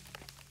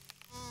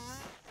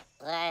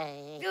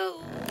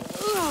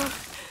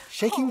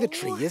 Shaking the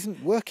tree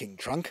isn't working,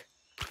 Trunk.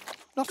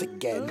 Not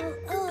again.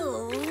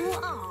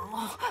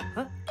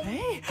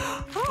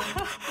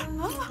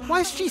 Why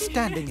is she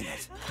standing in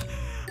it?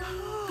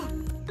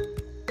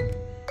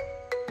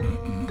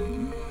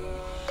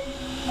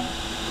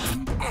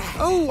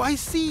 Oh, I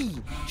see.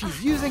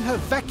 She's using her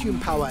vacuum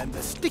power and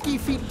the sticky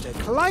feet to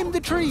climb the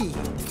tree.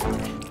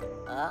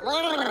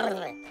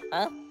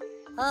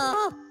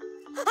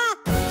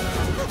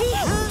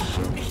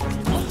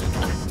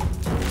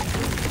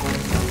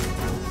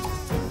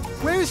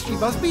 Where is she,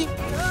 Busby?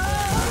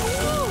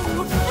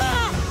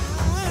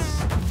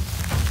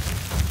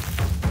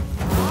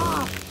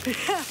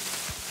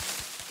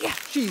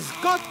 She's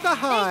got the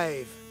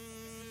hive.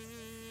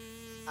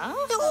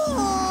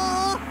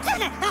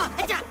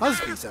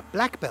 Busby's a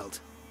black belt.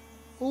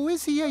 Or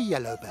is he a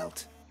yellow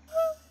belt?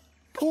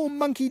 Poor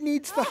monkey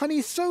needs the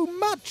honey so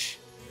much.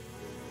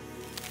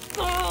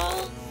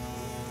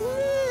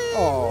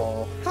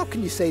 Oh, how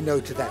can you say no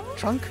to that,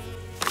 Trunk?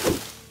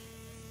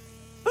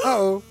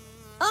 Uh-oh.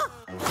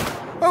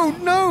 Oh,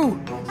 no!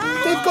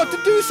 They've got to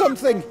do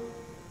something!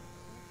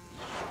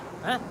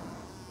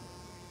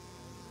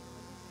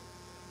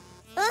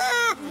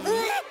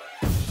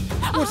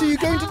 What are you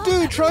going to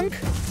do, Trunk?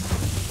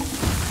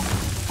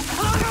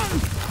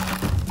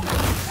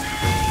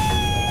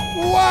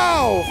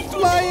 Wow!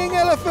 Flying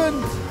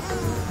elephant!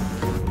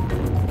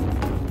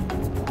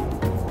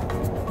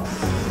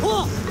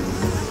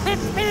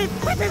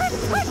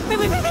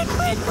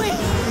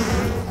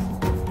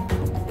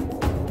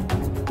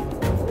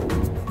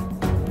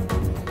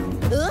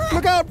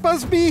 Look out,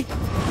 Busby!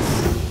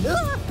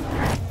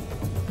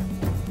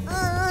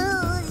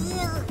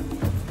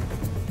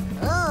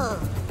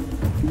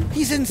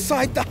 He's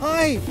inside the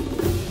hive!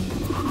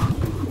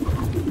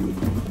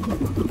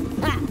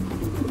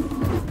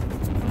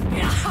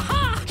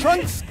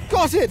 Trunk's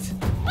got it!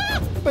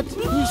 But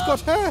who's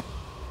got her?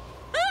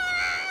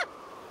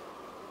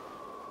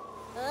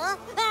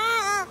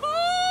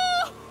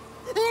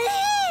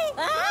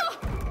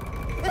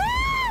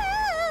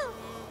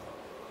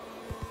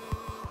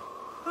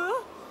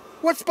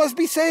 What's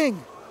Busby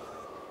saying?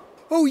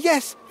 Oh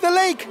yes, the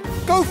lake!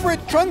 Go for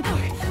it, Trunk!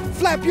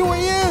 Flap your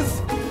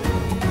ears!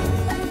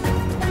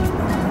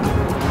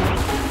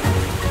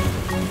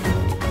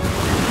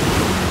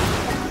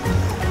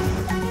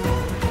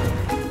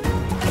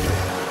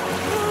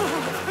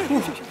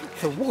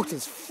 The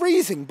water's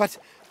freezing, but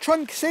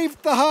Trunk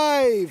saved the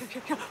hive!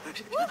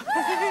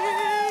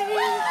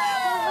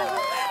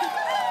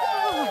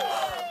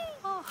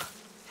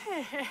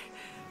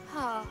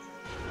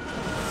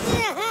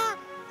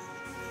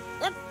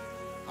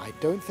 I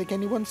don't think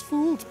anyone's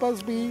fooled,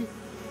 Busby.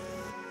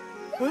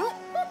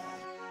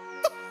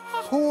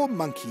 Poor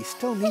monkey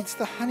still needs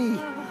the honey.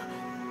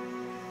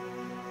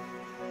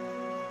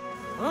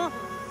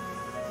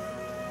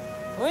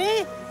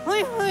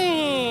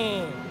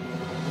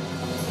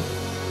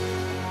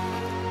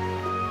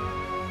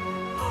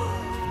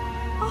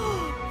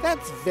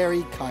 That's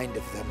very kind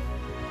of them.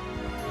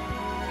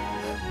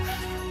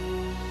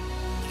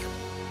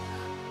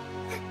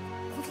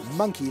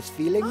 Monkey's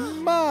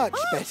feeling much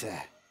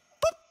better.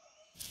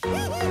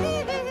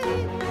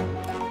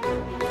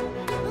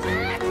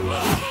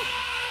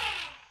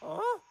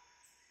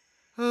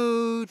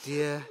 Oh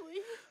dear,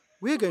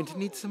 we're going to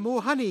need some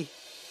more honey.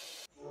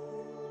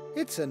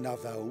 It's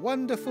another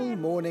wonderful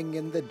morning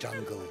in the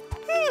jungle.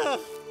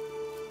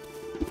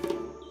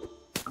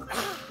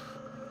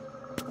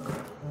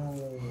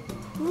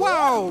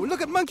 Wow,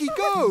 look at Monkey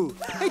go!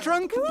 Hey,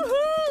 Trunk!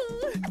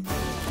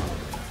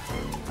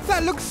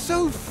 That looks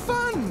so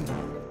fun!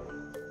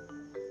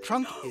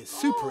 Trunk is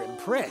super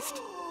impressed.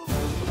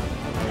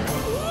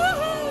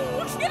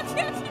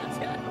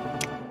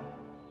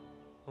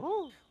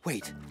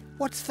 Wait,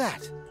 what's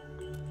that?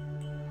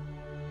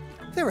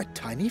 There are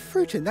tiny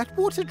fruit in that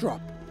water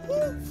drop.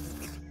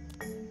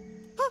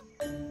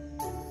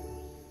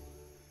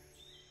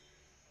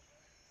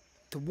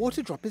 The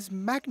water drop is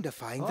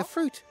magnifying the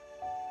fruit.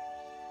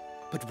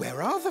 But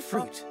where are the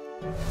fruit?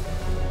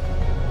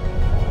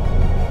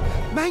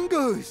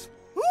 Mangoes!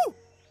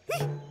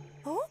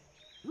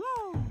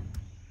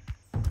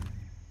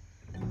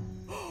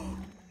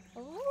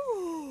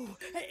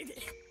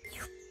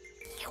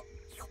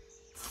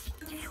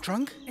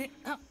 Trunk?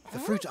 The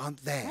fruit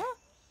aren't there.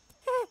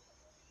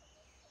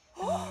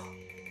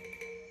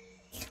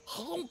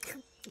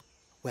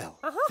 Well,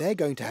 they're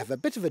going to have a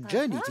bit of a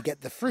journey to get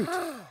the fruit.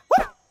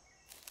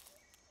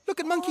 Look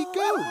at Monkey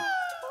go!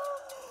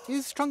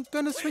 Is Trunk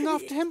going to swing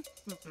after him?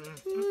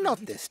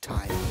 Not this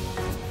time.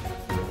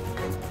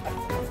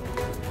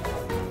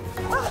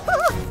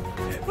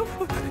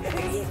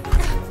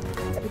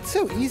 It's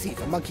so easy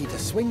for Monkey to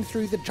swing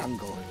through the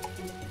jungle.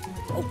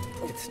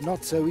 It's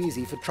not so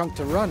easy for Trunk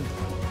to run.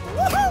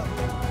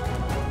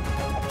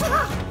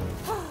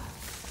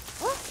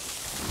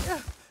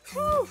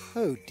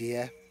 Oh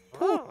dear,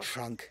 poor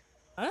Trunk.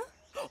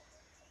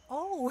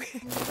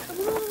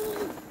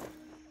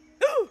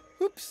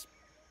 Oops,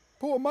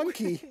 poor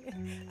Monkey.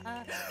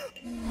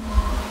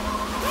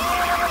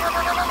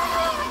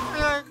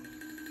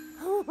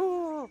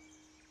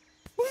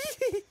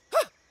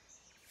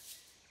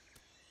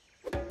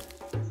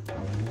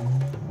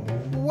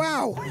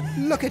 Wow,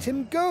 look at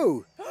him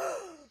go.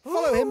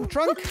 Follow him,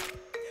 Trunk.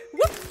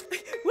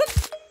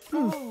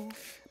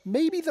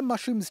 Maybe the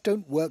mushrooms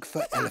don't work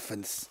for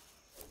elephants.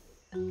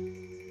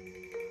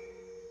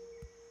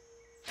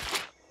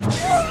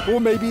 Or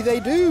maybe they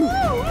do.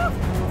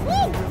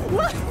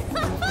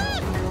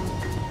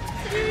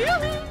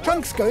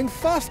 Trunk's going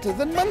faster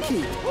than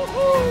Monkey.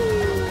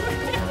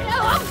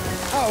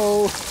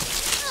 Uh-oh.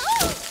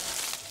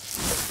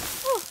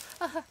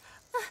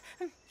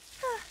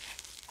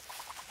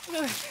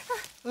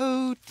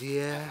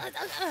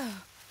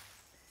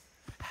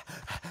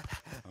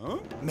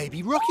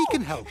 Maybe Rocky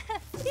can help.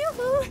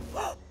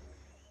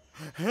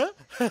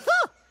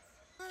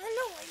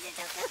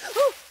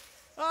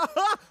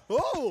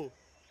 Oh!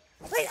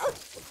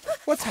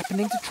 What's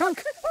happening to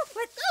Trunk?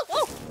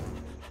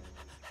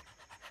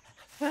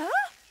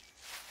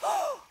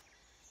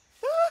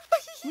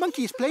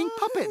 Monkey's playing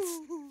puppets.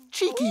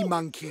 Cheeky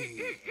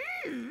monkey.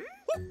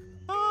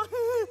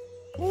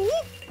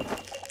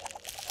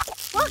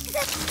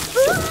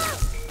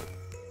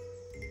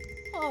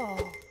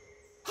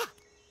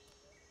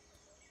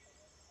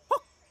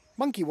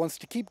 Monkey wants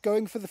to keep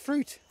going for the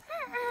fruit.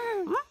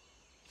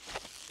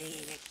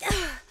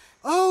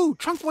 Oh,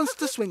 Trunk wants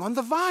to swing on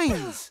the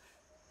vines.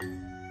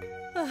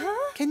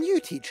 Can you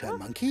teach her,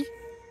 Monkey?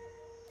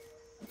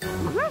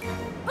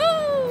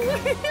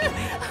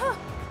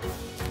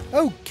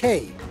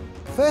 Okay,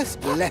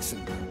 first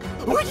lesson.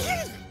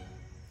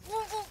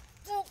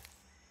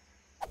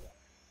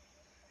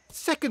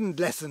 Second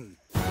lesson.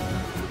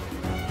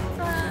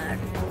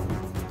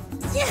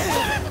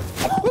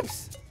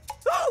 Whoops.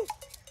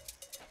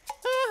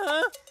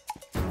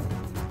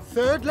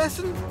 Third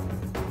lesson.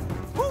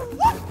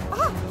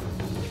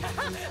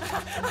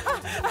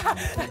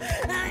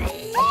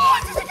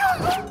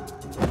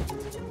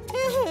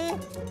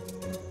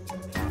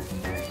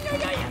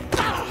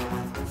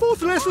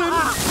 Fourth lesson.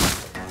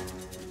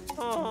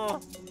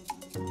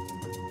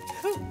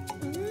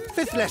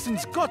 Fifth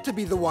lesson's got to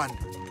be the one.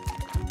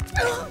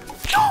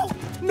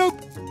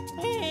 Nope.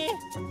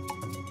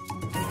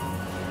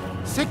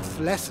 Sixth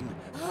lesson.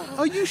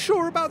 Are you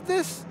sure about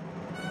this?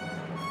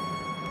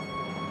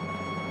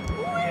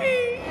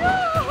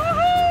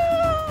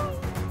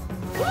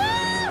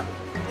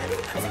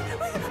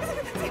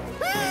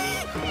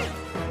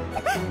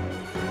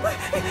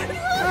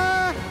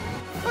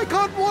 I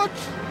can't watch.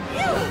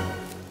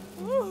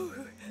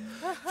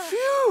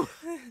 Phew.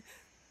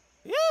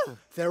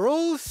 They're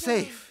all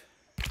safe.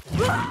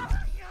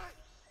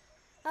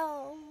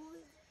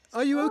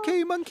 Are you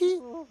okay, Monkey?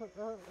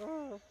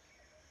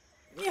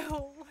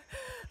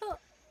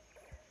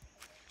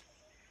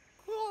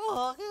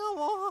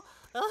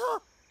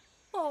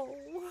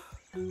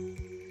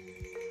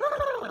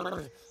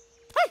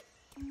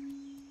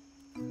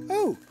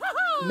 Oh,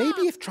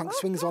 maybe if Trunk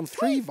swings on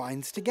 3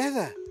 vines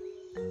together.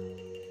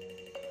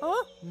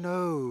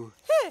 No.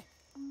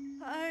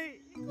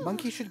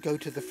 Monkey should go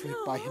to the fruit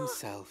by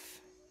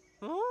himself.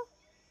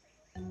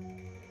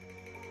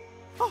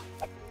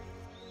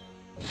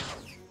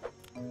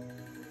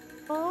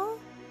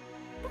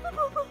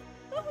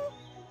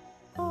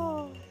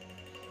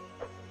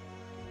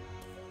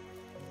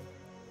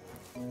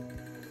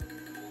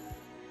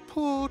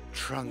 Poor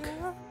Trunk.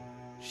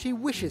 She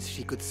wishes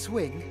she could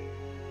swing.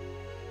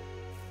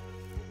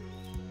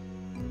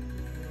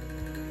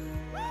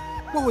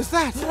 What was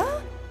that?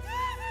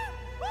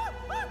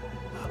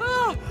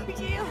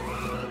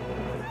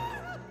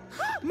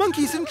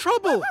 Monkey's in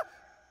trouble!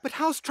 But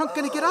how's Trunk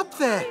gonna get up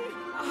there?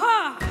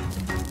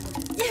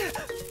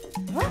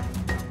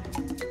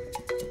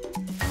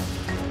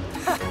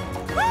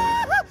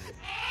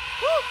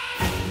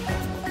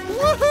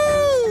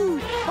 Woohoo!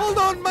 Hold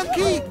on,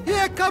 Monkey!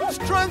 Here comes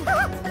Trunk!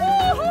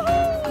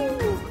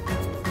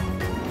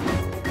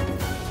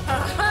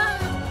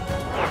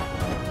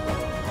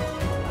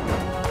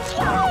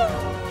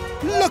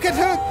 Look at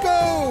her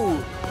go!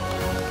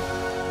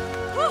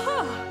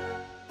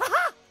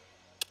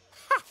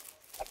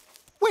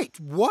 Wait,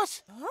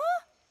 what?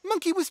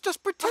 Monkey was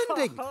just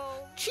pretending.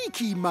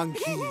 Cheeky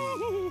monkey.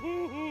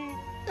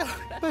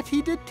 But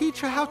he did teach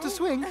her how to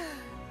swing.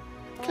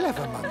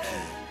 Clever monkey.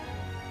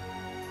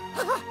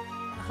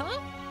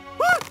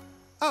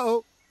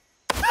 Uh-oh.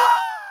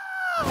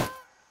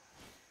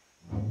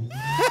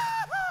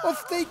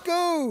 Off they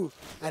go.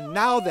 And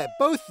now they're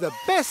both the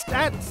best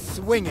at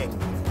swinging.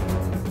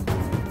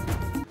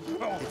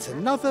 It's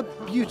another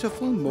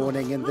beautiful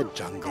morning in the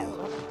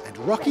jungle, and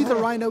Rocky the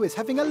Rhino is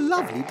having a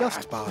lovely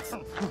dust bath.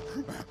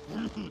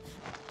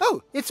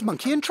 Oh, it's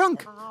Monkey and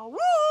Trunk.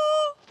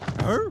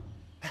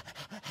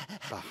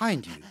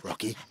 Behind you,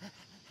 Rocky.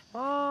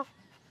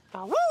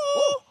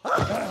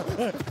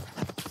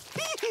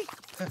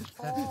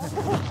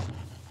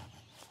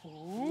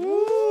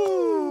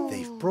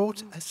 They've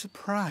brought a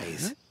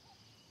surprise.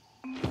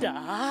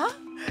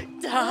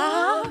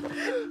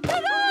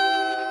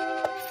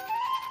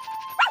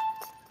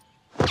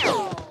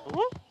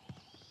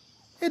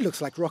 It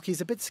looks like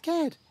Rocky's a bit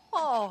scared.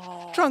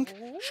 Trunk,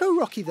 show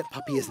Rocky that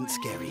Puppy isn't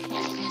scary.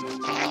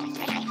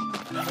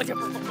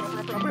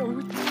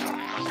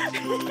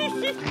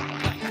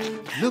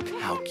 Look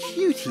how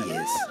cute he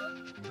is.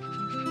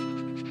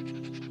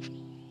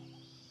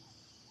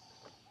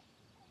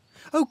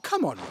 Oh,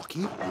 come on,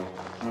 Rocky.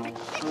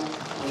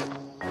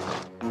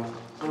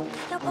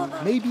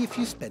 Maybe if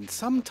you spend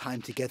some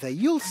time together,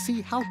 you'll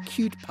see how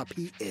cute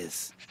Puppy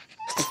is.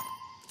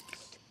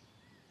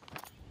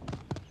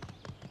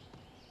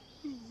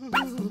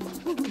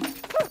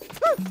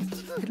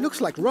 It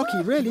looks like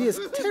Rocky really is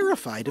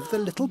terrified of the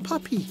little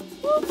puppy.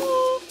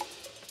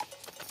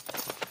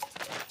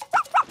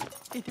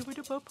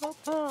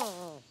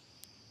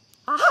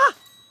 Aha!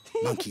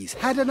 Monkey's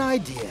had an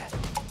idea.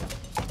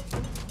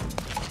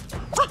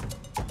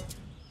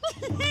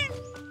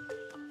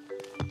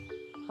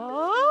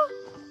 Oh!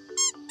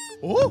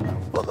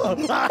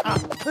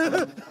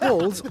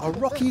 Balls are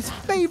Rocky's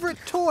favourite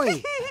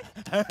toy.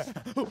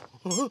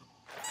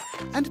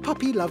 And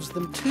Puppy loves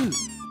them too.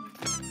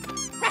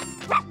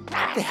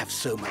 They have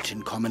so much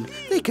in common,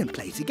 they can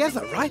play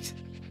together, right?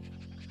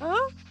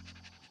 Huh?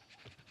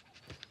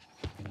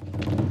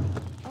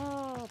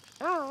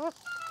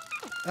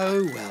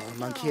 Oh well,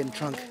 Monkey and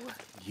Trunk,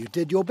 you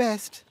did your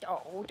best.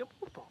 Oh,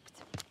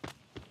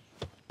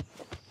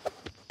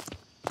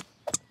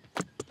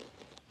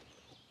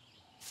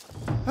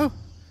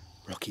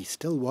 Rocky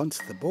still wants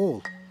the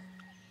ball.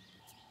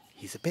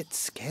 He's a bit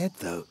scared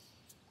though.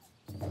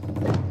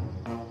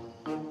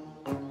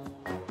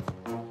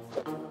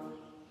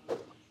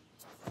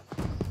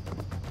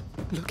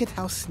 Look at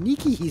how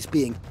sneaky he's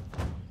being.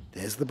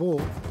 There's the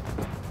ball.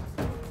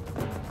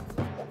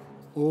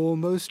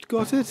 Almost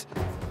got it.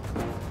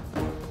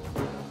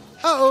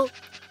 Uh-oh!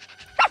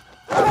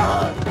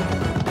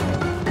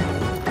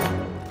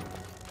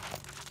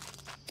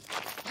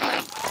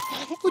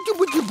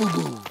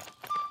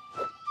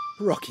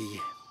 Rocky,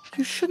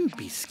 you shouldn't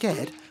be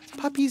scared.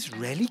 Puppy's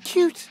really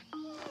cute.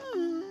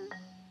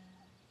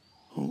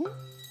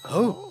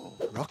 Oh,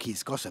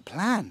 Rocky's got a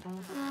plan.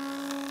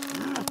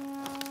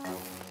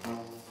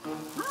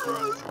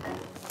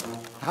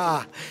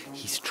 Ah,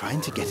 he's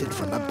trying to get it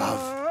from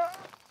above.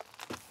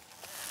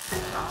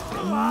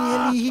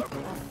 Nearly.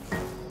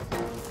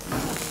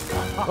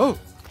 Oh.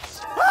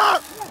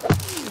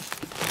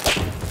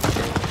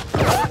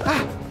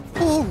 Ah,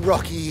 poor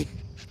Rocky.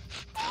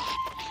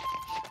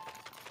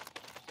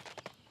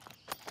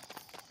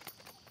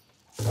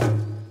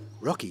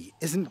 Rocky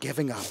isn't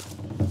giving up.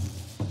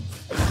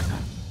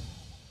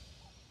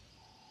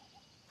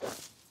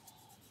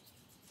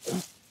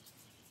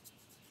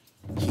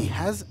 He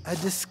has a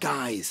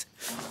disguise.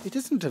 It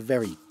isn't a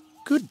very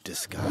good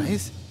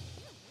disguise.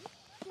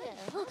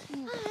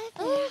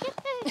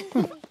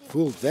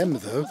 Fooled them,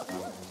 though.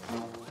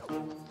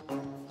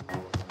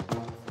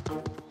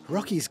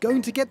 Rocky's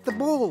going to get the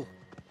ball.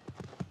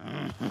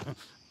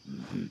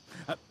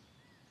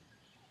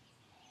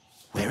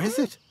 Where is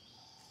it?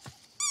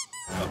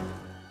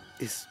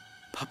 Is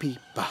Puppy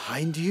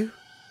behind you?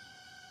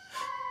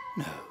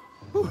 No.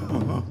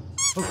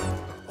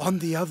 On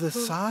the other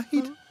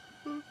side?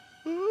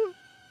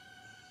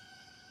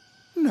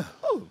 No.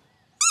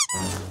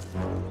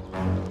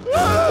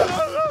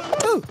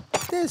 Oh,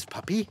 there's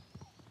Puppy.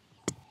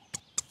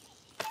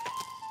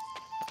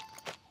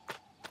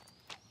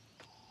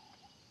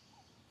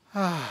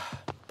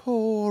 Ah,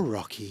 poor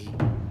Rocky.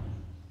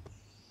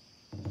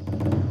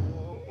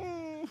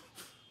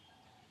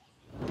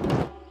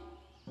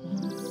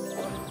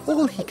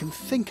 All he can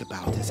think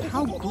about is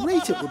how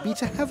great it would be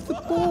to have the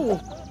ball.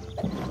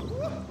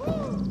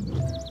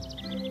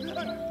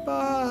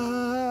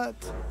 But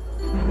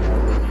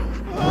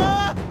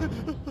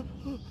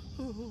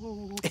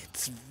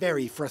it's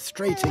very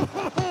frustrating.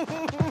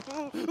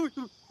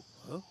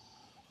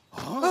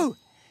 Oh,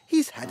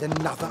 he's had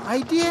another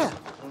idea.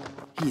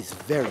 He's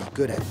very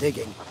good at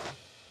digging.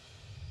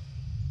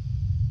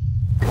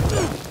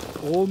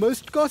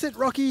 Almost got it,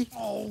 Rocky.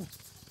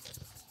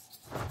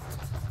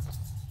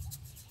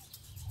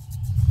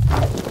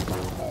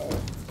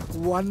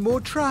 One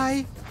more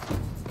try.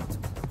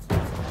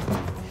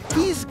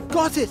 He's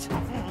got it.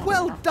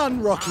 Well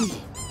done, Rocky.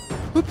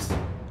 Oops,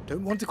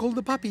 don't want to call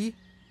the puppy.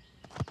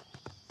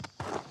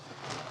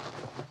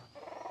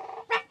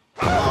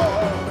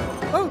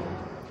 Oh,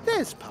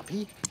 there's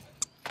Puppy.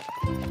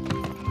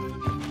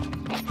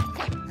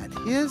 And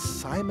here's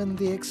Simon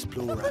the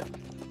Explorer.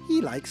 He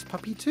likes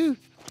Puppy too.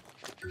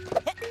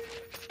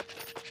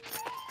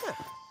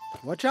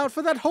 Watch out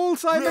for that hole,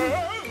 Simon.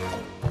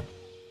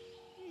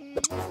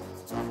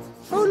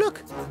 Oh,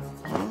 look!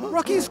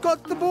 Rocky's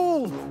got the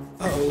ball!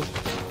 Uh-oh.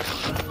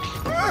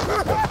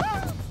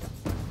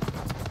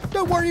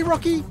 Don't worry,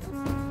 Rocky!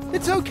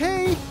 It's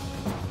okay!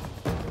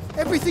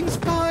 Everything's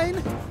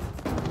fine!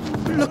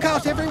 Look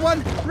out,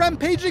 everyone!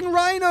 Rampaging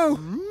rhino!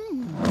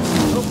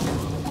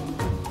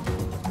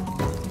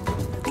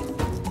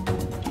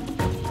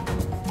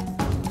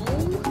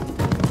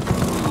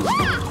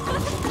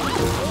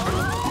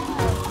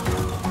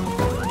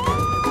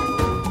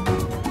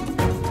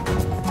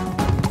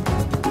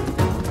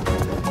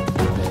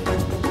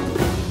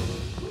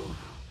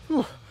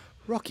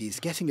 Rocky's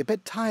getting a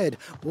bit tired.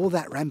 All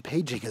that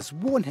rampaging has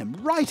worn him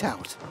right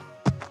out.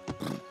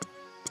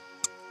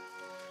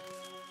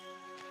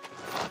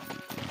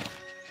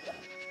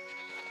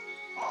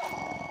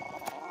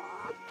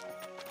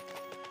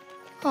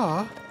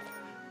 Ah,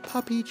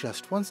 Puppy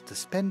just wants to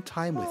spend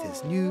time with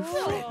his new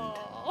friend.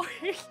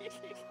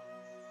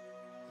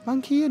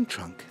 Monkey and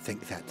Trunk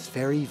think that's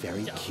very,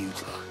 very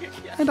cute.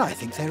 And I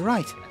think they're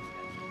right.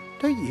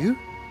 Don't you?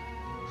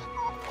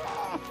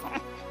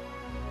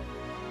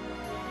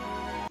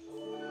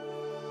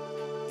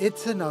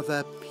 It's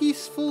another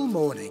peaceful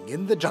morning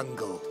in the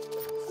jungle.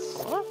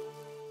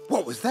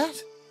 What was was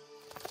that?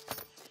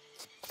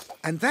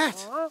 And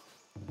that?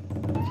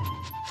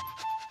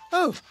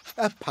 Oh,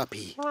 a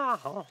puppy.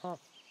 A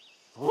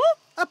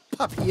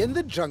puppy in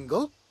the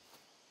jungle?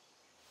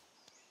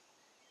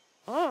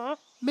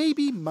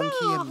 Maybe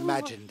Monkey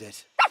imagined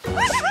it.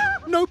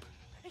 Nope.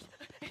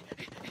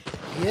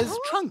 Here's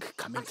Trunk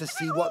coming to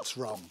see what's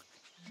wrong.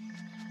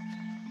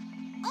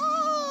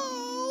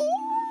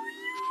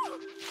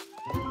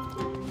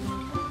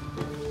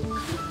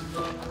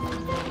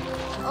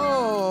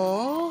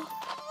 Oh,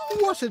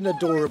 what an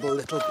adorable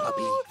little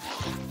puppy.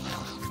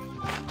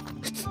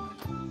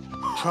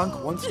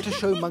 Trunk wants to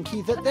show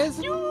Monkey that there's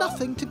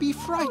nothing to be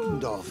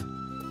frightened of.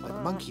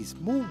 But Monkey's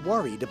more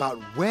worried about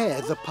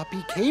where the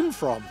puppy came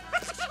from.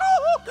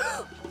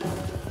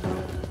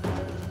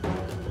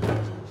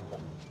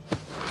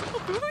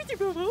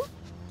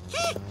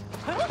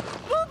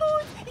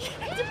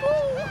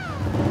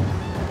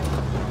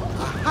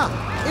 Aha!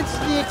 It's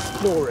the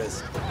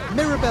explorers,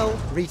 Mirabelle,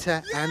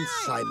 Rita and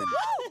Simon.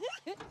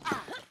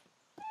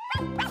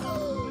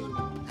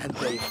 And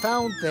they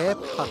found their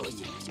puppy.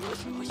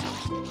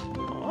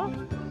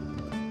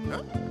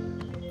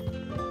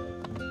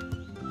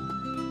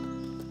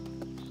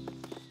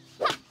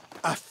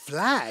 A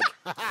flag!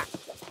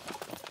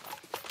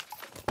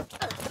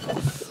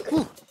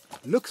 Ooh,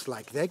 looks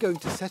like they're going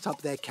to set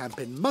up their camp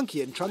in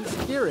Monkey and Trunk's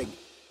clearing.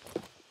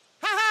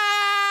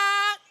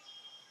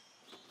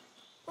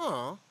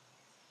 Aw.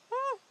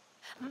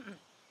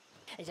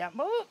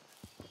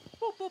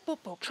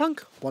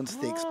 Trunk wants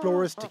the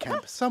explorers to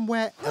camp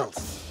somewhere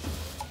else.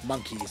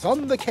 Monkey's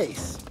on the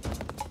case.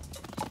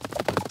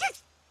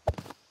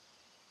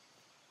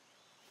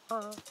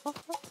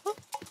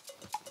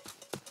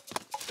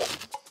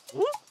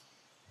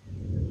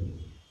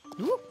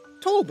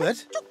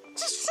 Talbot?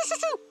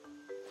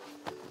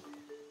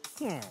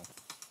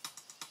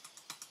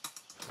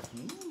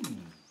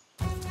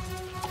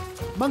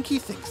 Monkey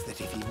thinks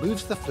that if he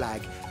moves the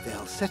flag,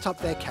 they'll set up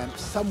their camp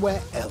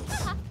somewhere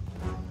else.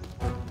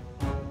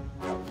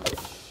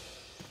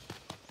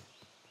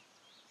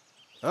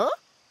 Huh?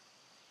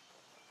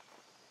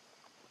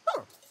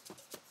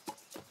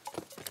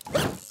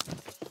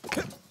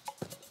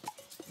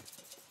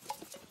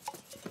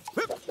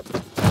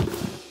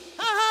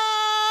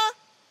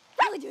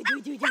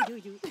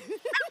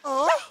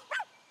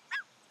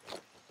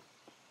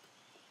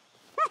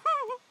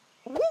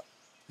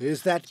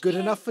 Is that good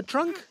enough for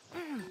Trunk?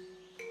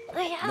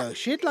 No,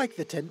 she'd like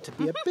the tent to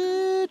be a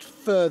bit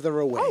further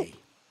away.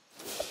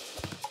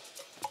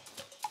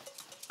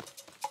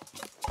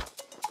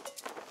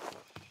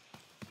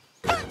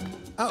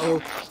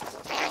 Uh-oh.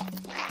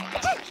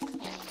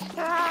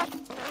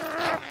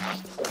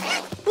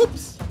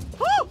 Oops!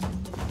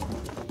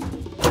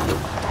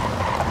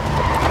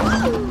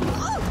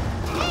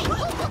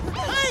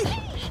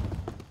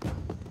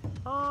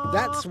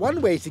 That's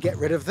one way to get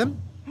rid of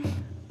them.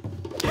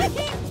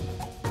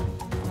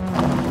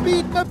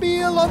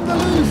 Beat-mobile on the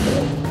loose!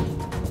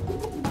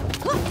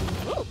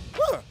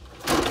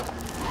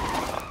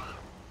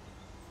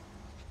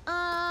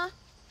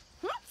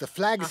 The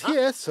flag's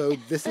here, so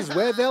this is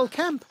where they'll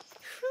camp.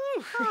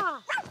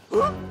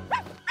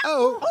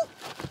 Oh!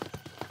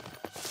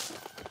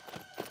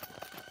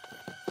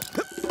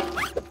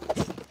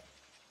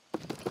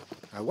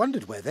 I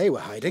wondered where they were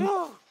hiding.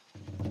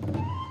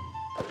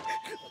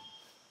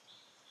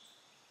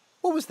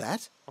 What was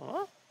that?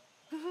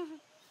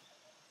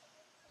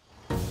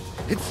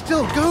 It's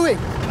still going!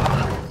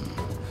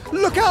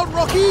 Look out,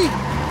 Rocky!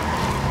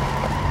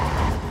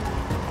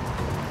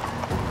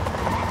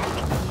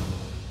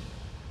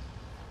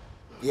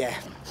 Yeah,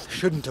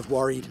 shouldn't have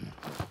worried.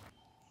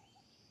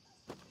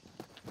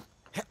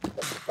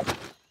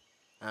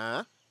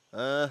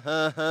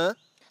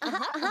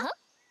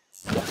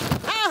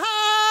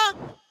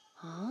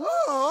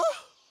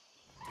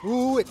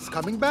 Ooh, it's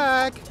coming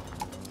back.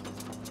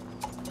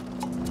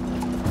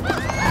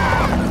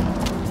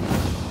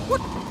 What?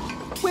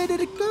 Where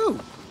did it go?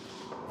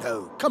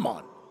 No, come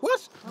on.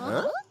 What?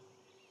 Huh?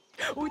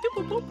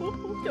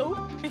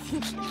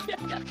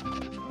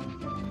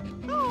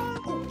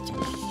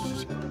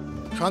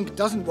 Trunk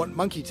doesn't want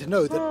Monkey to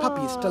know that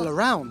Puppy's still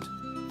around.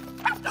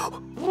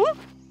 Woof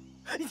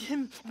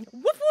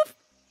woof.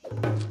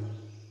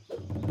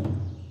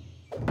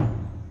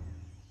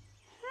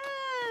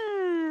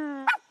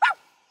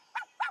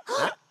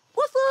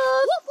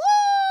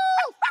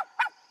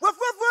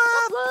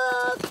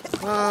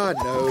 Ah,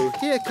 no.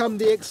 Here come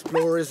the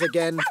explorers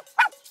again.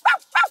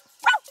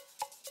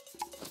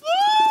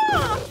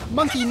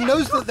 Monkey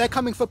knows that they're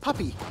coming for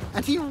Puppy,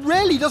 and he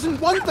really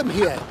doesn't want them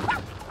here.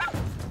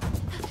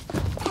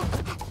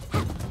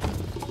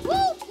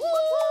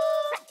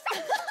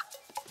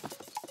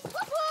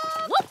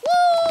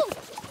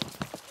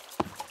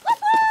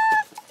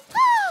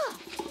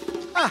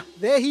 Ah,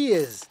 there he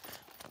is.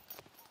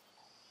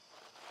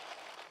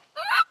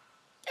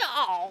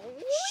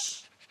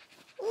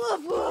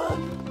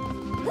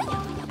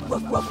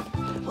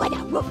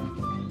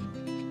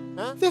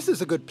 This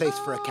is a good place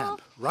for a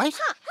camp, right?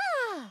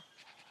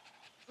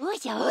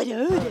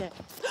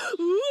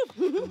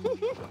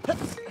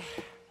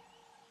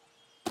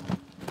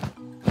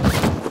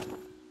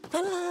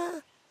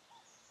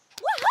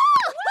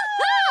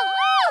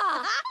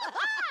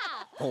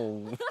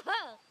 Oh.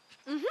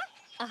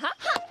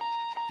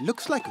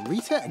 Looks like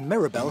Rita and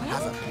Mirabelle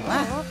have a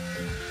plan.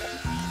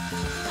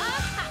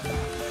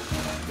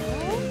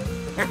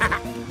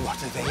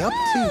 What are they up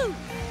to?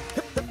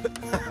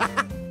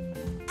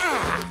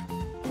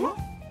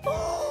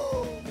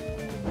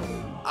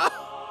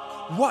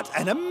 What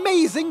an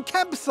amazing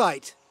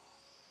campsite!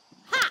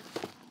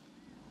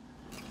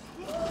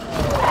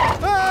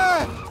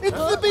 Ah! It's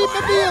the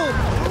Beatmobile!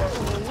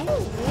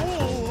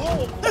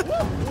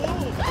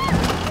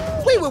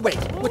 Wait!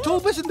 Were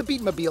Talbot and the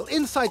Beatmobile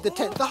inside the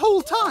tent the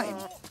whole time?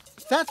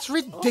 That's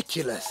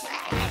ridiculous.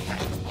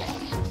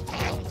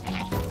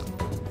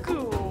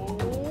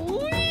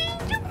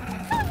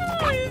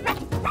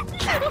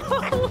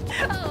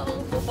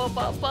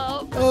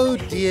 Oh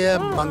dear,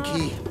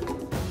 Munki.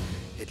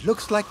 It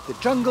looks like the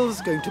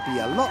jungle's going to be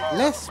a lot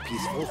less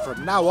peaceful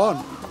from now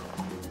on.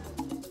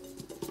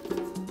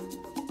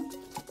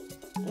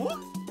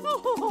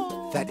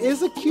 That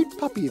is a cute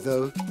puppy,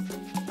 though.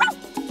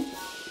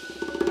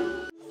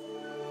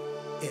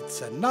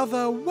 It's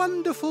another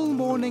wonderful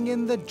morning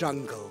in the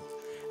jungle,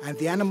 and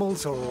the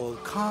animals are all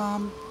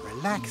calm,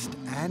 relaxed,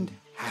 and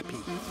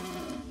happy.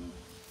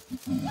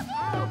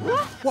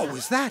 What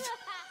was that?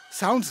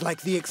 Sounds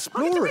like the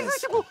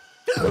explorers.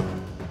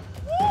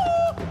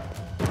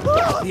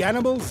 The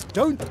animals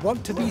don't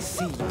want to be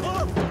seen.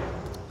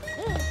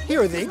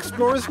 Here are the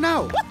explorers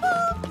now.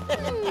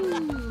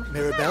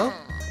 Mirabelle,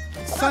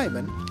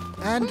 Simon,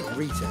 and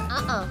Rita.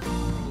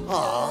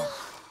 Aww.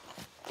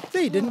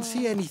 They didn't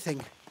see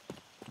anything.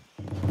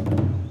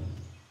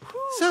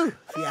 So,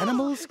 the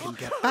animals can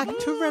get back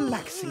to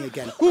relaxing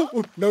again.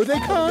 Oh, no, they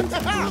can't.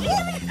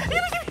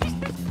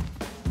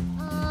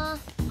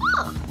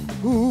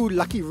 Ooh,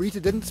 lucky Rita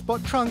didn't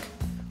spot Trunk.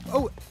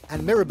 Oh,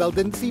 and Mirabelle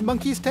didn't see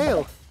Monkey's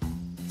tail.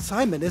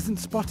 Simon isn't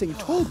spotting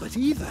Talbot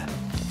either.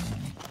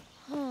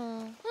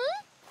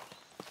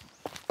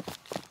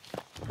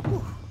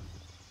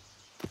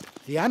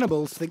 The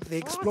animals think the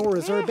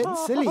explorers are a bit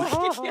silly.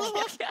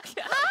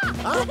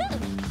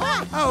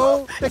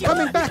 Uh-oh, they're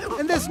coming back,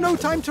 and there's no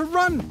time to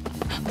run.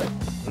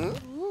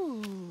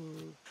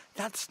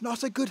 That's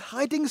not a good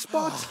hiding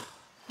spot.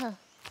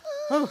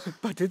 Oh,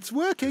 but it's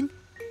working.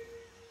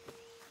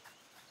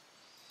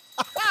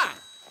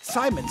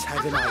 Simon's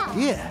had an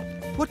idea.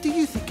 What do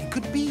you think it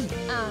could be?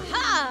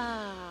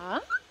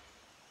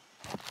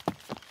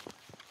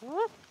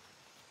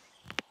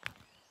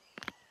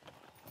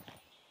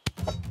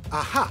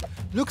 Aha!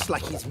 Looks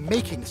like he's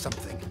making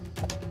something.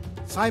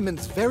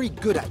 Simon's very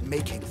good at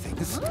making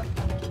things.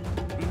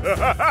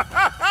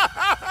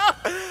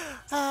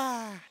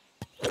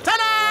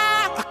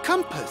 Ta-da! A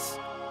compass!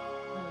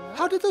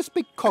 How did those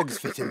big cogs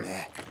fit in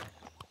there?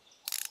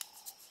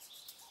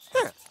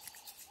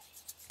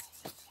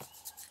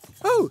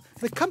 Oh,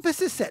 the compass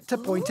is set to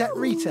point at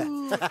Rita.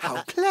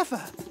 How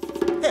clever!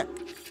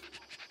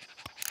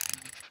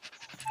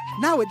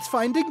 Now it's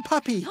finding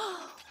Puppy.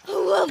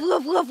 Woof,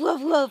 woof, woof,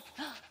 woof, woof.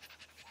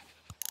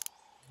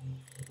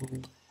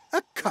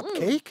 A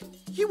cupcake?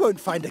 You won't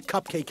find a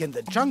cupcake in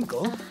the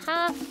jungle.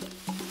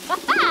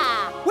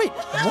 Wait,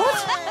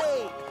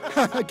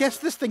 what? I guess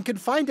this thing can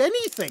find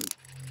anything.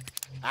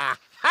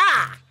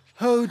 Aha!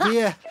 Oh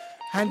dear,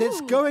 and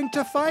it's going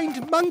to find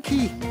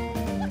Munki.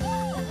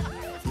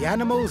 The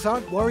animals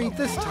aren't worried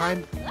this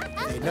time.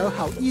 They know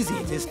how easy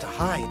it is to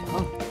hide.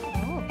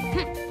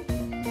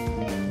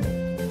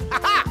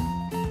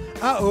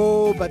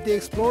 Uh-oh, but the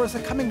explorers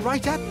are coming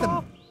right at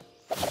them.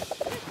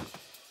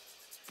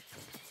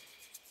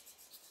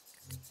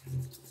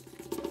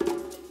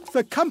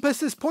 The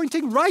compass is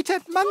pointing right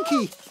at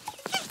Munki.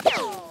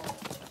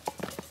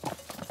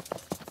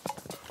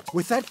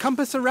 With that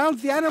compass around,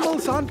 the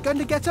animals aren't going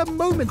to get a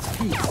moment's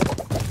peace.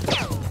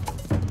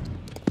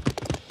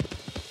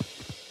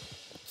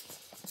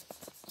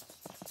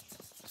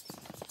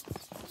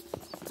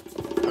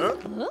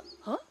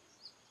 Huh?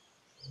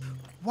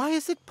 Why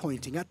is it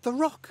pointing at the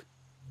rock?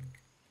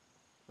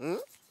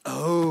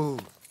 Oh.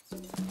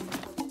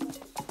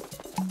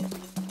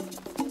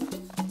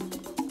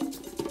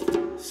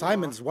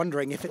 Simon's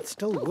wondering if it's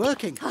still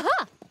working.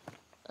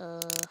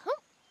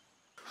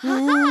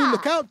 Ooh,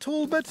 look out,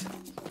 Talbot.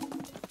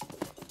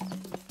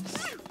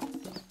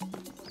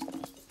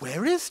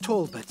 Where is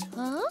Talbot?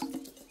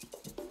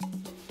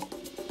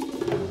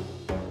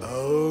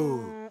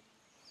 Oh.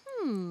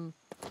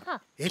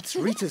 It's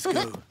Rita's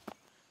go.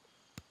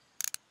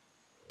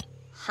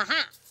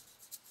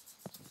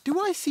 Do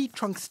I see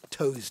Trunk's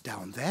toes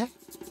down there?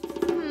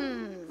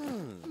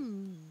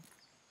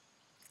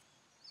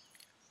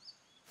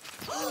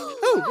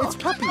 Oh, it's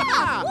Puppy.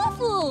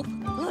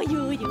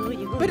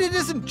 But it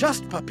isn't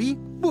just Puppy.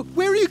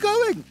 Where are you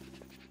going?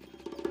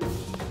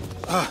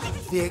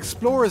 The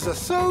explorers are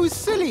so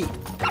silly.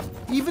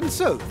 Even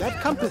so,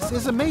 that compass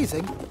is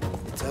amazing.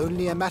 It's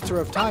only a matter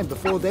of time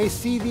before they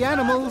see the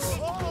animals.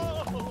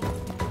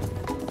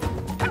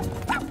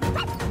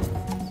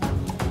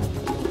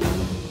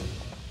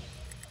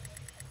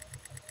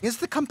 Is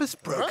the compass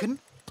broken?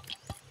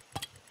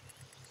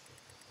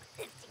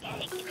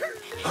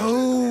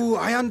 Oh,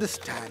 I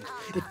understand.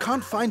 It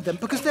can't find them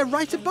because they're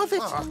right above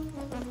it.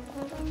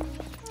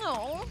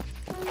 Oh.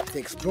 The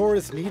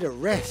explorers need a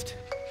rest.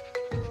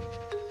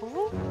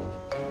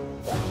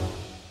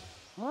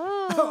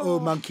 Uh-oh,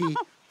 Monkey.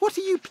 What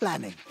are you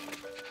planning?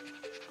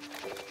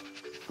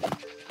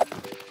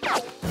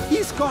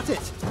 He's got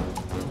it.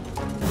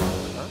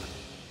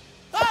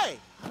 Hey!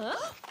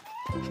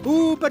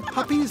 Ooh, but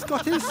Puppy's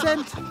got his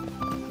scent.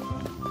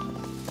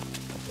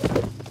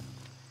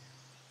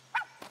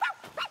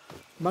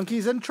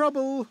 Monkey's in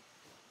trouble.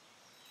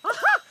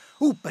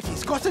 Ooh, but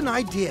he's got an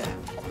idea.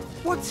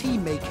 What's he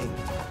making?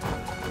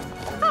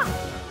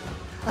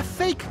 A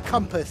fake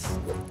compass.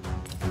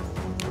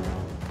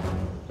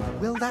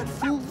 Will that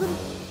fool them?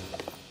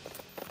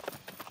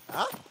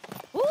 Huh?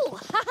 Ooh,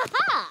 ha ha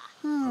ha!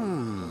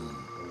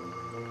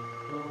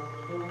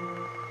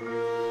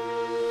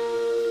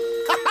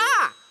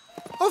 Ha-ha!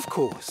 Of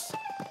course.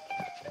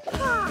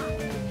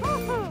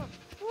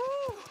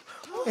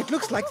 It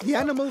looks like the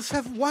animals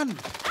have won.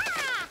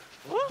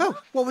 Oh,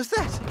 what was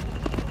that?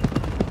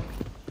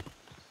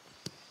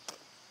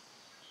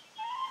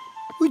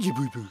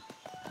 Oojie-boo-boo.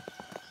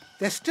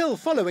 They're still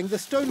following the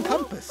stone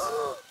compass.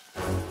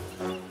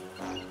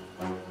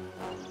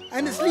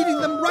 And it's leading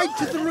them right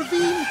to the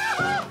ravine.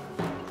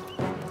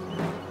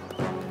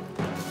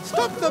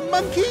 Stop them,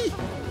 Monkey!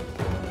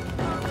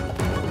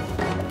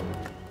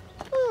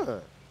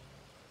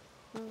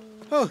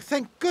 Oh,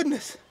 thank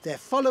goodness. They're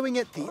following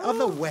it the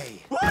other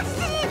way.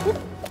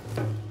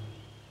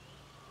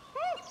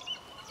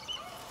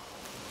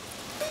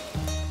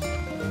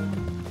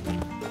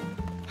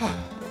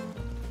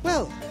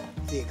 Well,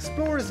 the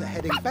explorers are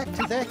heading back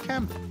to their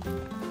camp.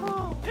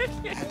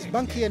 And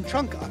Monkey and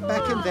Trunk are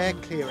back in their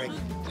clearing.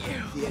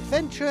 The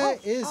adventure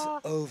is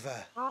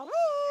over.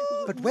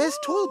 But where's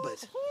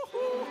Talbot?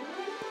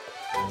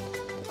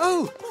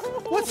 Oh,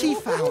 what's he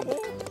found?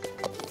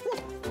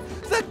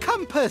 The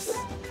compass!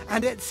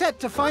 And it's set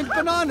to find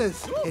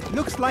bananas. It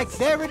looks like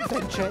their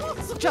adventure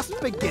is just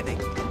beginning.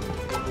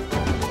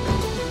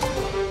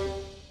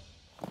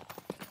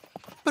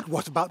 But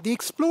what about the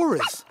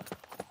explorers?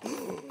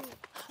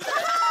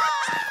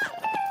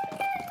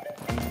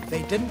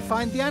 They didn't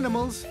find the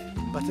animals,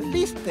 but at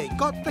least they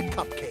got the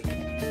cupcake.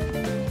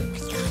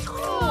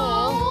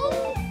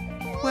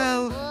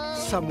 Well,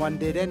 someone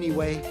did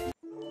anyway.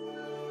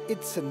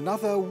 It's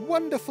another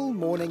wonderful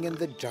morning in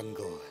the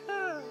jungle.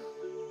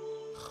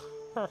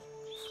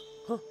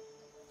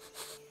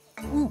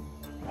 Ooh,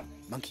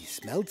 Monkey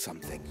smelled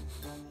something.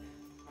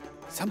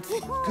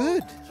 Something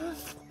good.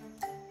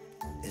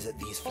 Is it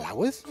these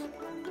flowers?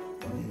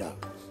 No.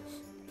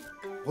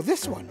 Or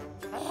this one?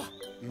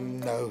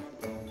 No.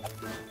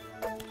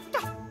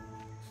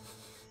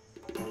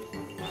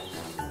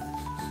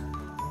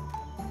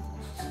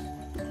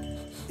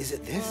 Is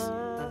it this?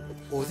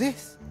 Or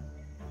this?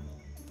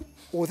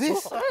 Or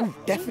this?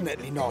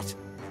 Definitely not.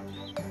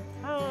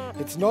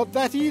 It's not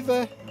that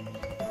either.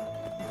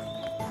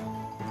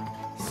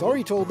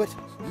 Sorry, Talbot.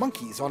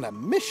 Monkey's on a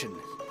mission.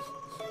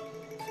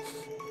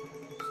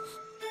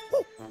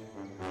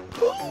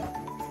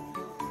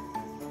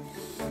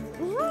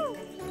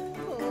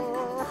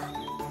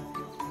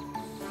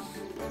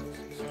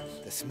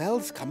 The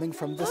smell's coming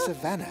from the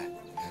savannah.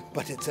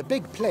 But it's a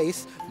big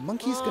place.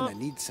 Monkey's gonna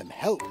need some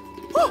help.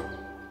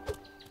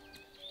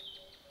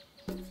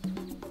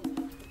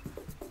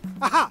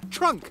 Aha!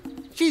 Trunk!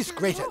 She's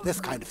great at this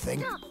kind of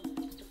thing.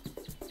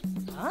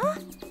 Huh?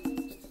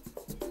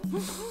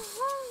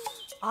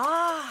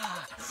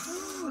 Ah!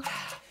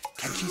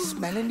 Can she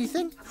smell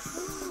anything?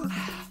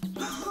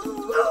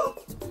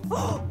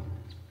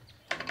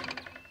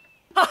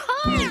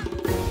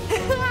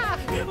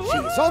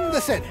 She's on the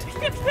scent.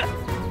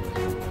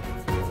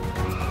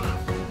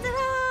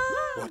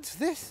 What's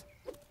this?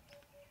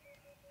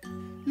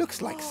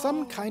 Looks like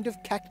some kind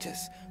of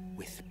cactus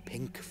with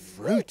pink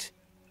fruit.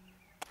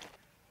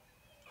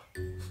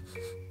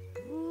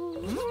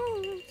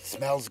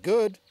 Smells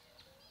good.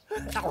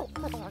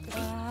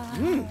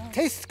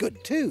 Tastes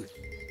good too.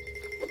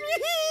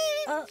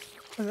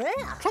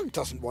 Trunk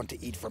doesn't want to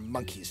eat from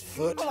Monkey's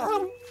foot.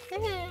 But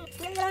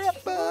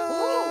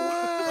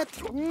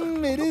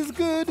it is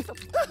good.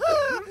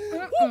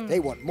 They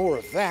want more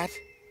of that.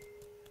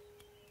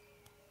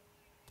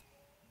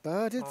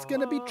 But it's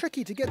going to be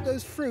tricky to get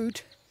those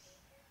fruit.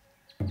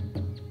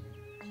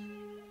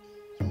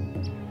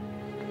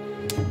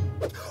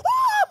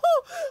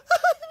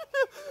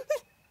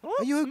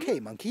 Are you okay,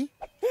 Monkey?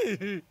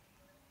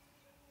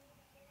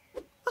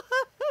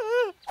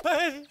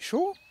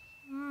 Sure?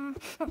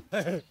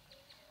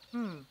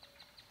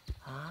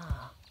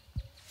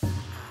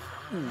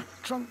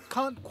 Trunk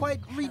can't quite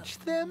reach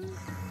them.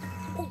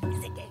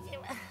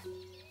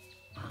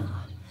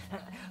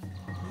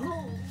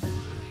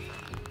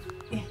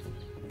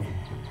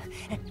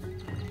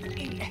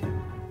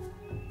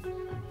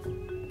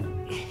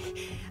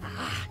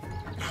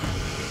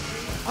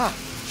 Ah,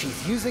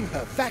 she's using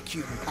her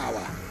vacuum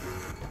power.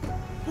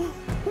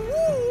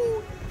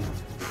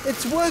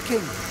 It's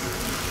working!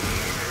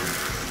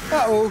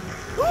 Uh-oh!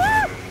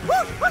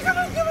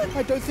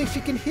 I don't think she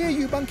can hear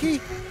you, Munki.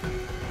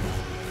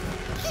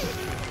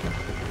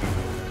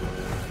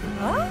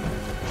 Huh?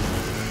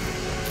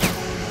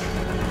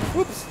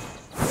 Whoops!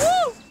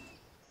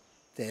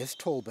 There's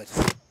Talbot.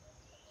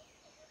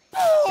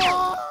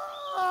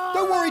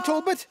 Don't worry,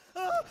 Talbot.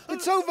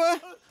 It's over.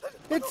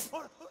 It's...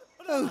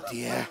 Oh,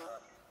 dear.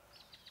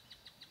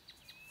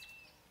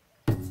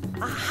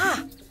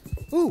 Aha!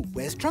 Ooh,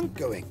 where's Trunk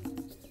going?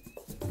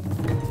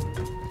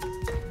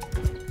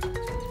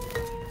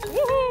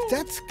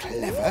 That's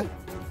clever.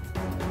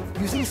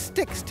 Using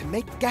sticks to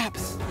make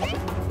gaps.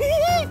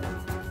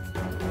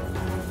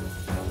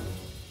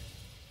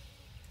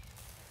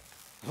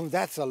 Oh,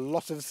 that's a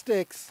lot of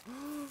sticks.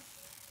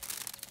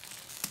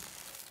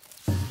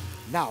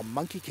 Now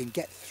Munki can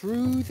get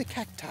through the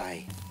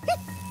cacti.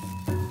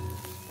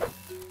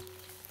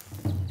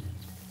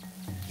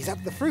 He's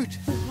up the fruit.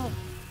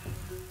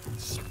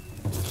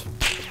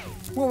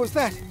 What was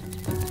that?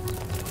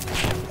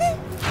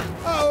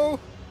 Oh!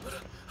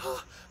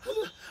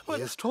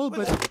 Here's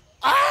Talbot.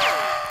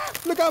 Ah!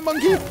 Look out,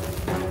 Munki!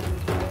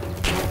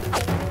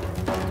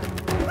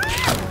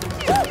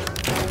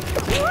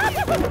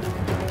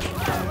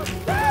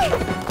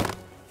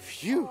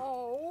 Phew!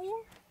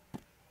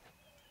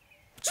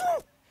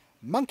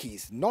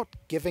 Munki's not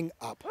giving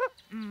up.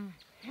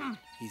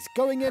 He's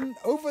going in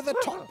over the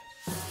top.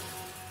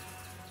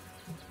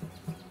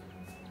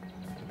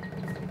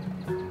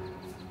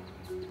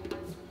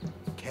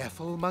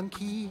 Careful,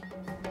 Munki.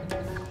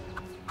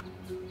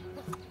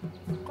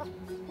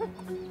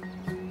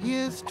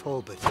 Here's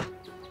Talbot.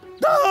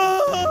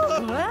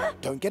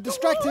 Don't get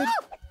distracted.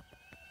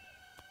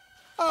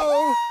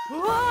 Oh!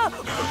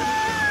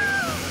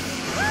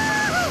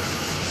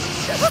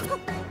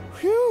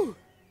 Phew!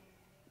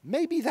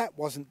 Maybe that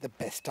wasn't the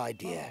best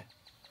idea.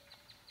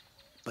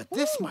 But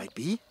this might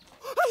be.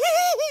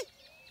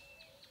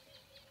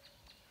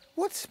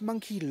 What's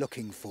Munki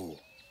looking for?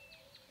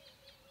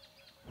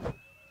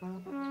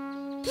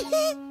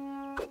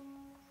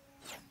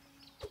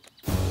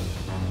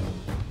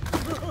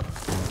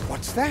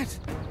 What's that?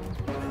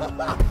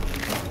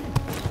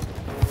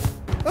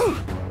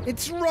 Oh,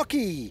 it's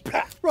Rocky!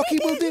 Rocky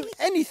will do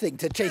anything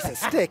to chase a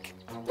stick.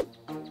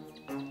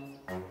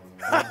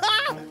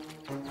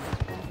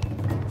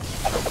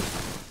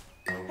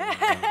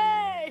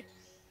 Hey!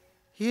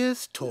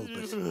 Here's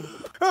Talbot.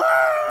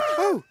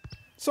 Oh,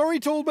 sorry,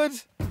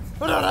 Talbot.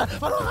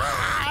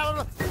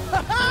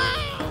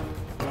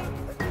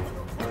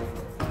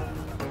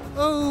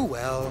 Oh,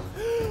 well.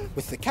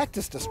 With the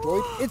cactus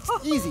destroyed, it's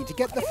easy to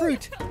get the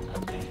fruit.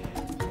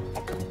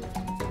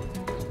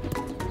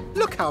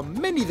 Look how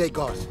many they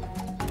got.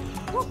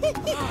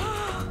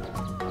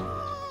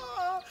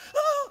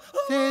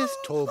 There's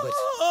Talbot.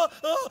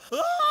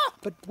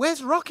 But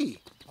where's Rocky?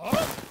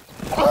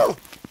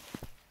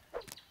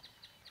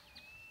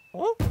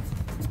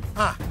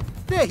 Ah,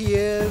 there he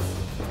is.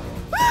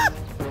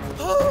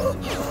 Oh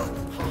no!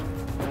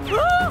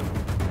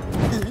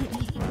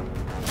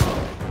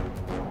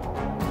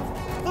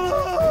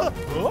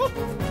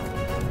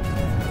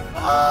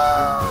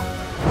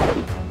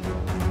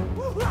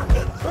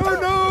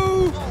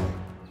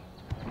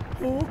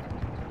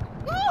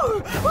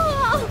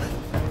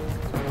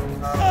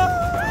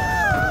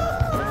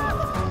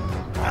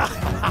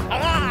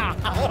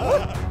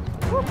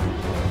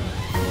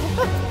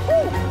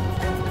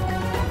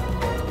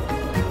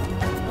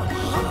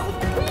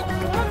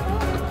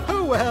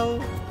 Oh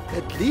well,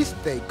 at least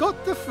they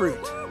got the fruit.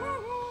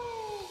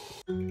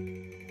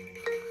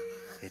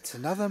 It's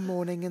another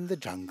morning in the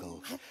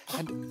jungle.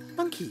 And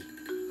Munki,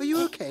 are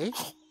you okay?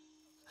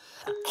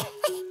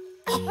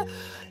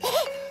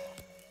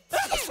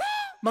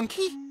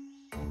 Munki?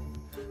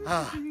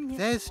 Ah,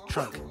 there's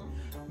Trunk.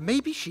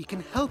 Maybe she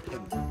can help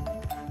him.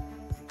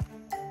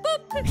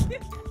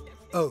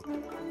 Oh,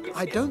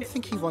 I don't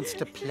think he wants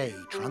to play,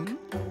 Trunk.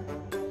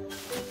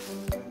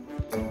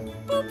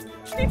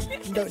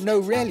 No,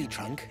 really,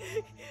 Trunk.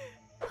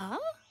 Huh?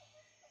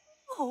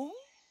 Oh?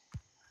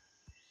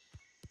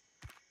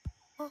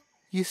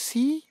 You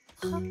see?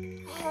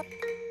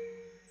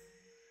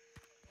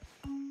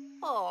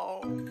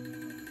 Oh.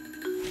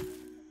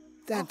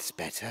 That's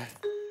better.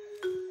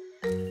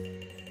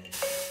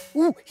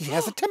 Ooh, he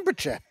has a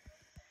temperature.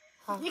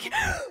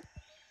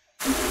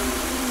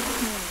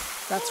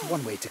 That's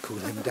one way to cool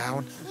him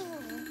down.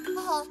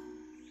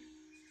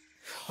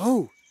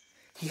 Oh,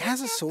 he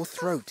has a sore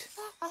throat.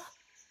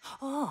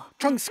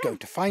 Trunk's going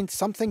to find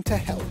something to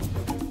help.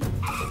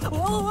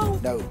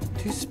 No,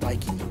 too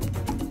spiky.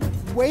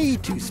 Way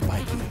too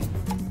spiky.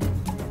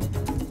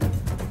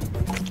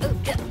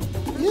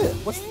 Yeah,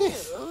 what's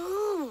this?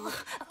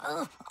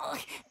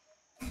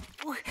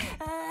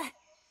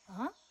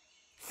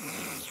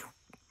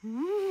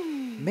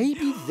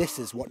 Maybe this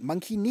is what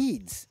Munki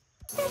needs.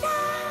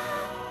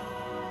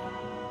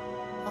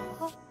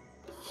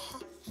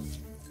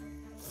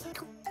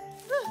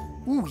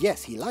 Ooh,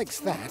 yes, he likes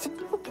that.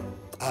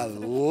 A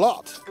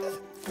lot.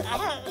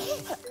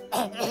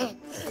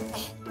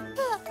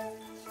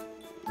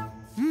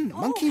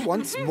 Monkey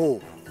wants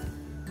more.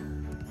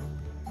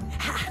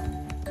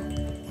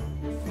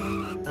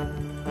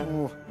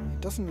 Oh,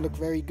 it doesn't look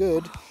very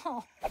good.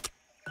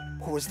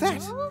 What was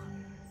that?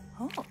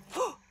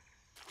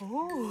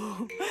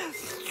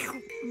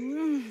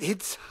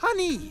 It's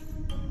honey!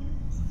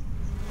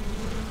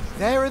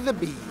 There are the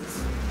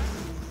bees.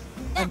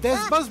 And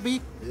there's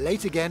Busby,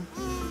 late again.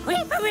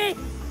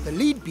 The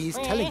lead bee's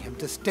telling him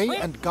to stay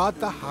and guard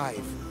the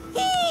hive.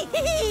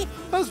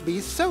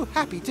 Busby's so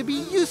happy to be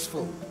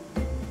useful.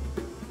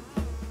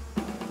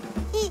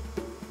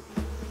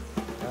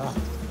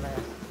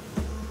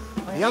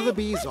 The other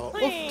bees are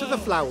off to the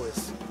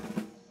flowers.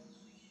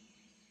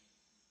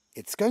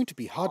 It's going to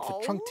be hard for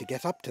Trunk to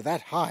get up to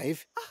that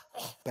hive,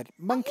 but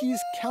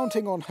Monkey's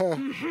counting on her.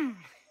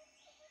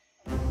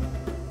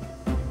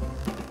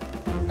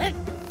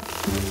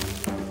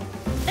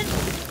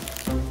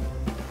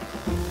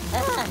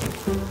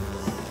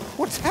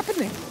 What's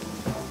happening?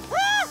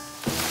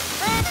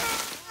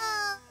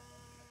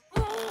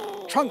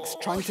 Trunk's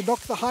trying to knock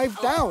the hive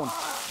down.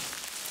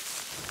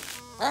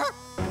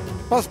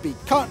 Busby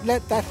can't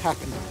let that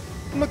happen.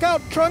 Look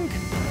out, Trunk!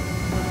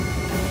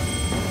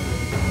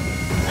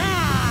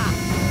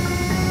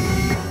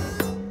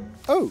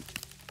 Oh!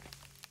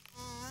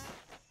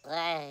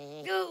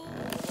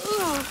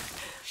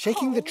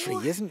 Shaking the tree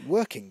isn't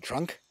working,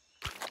 Trunk.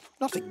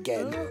 Not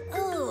again.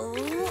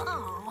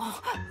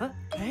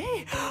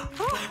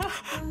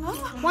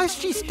 Why is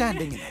she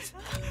standing in it?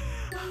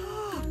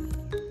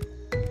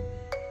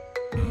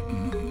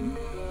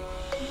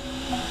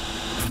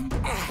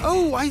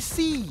 Oh, I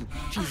see.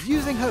 She's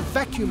using her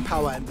vacuum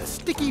power and the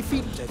sticky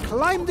feet to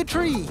climb the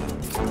tree.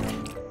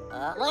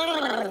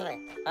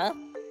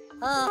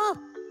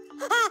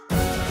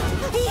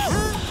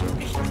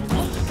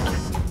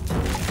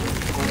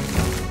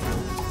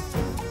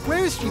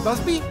 Where is she,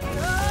 Busby?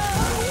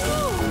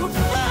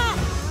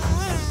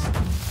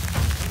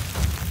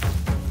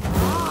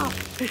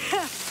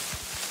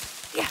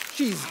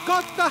 She's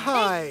got the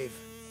hive.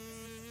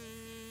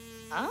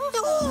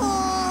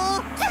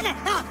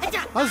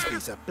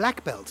 Busby's a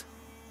black belt.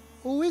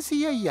 Or is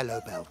he a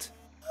yellow belt?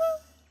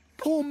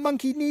 Poor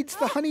Monkey needs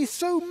the honey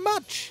so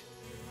much.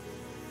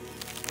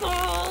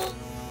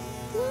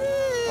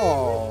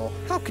 Oh,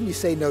 how can you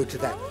say no to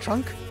that,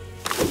 Trunk?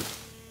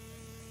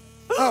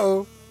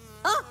 Uh-oh.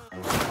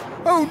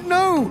 Oh,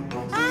 no!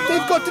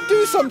 They've got to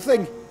do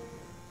something!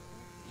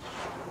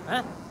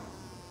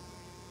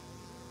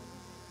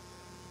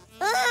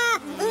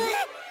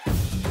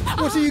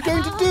 What are you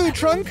going to do,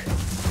 Trunk?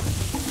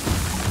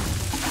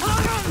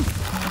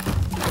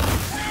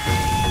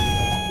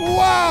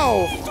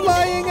 Wow!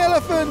 Flying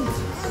elephant!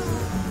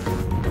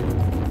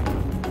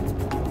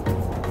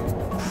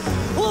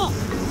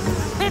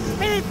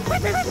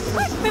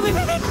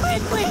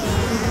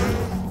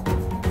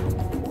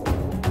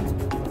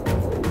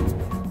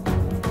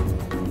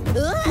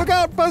 Look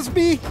out,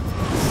 Busby!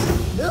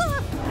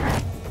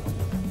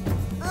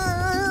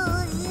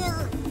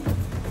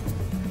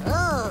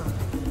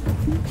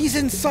 He's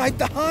inside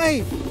the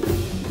hive!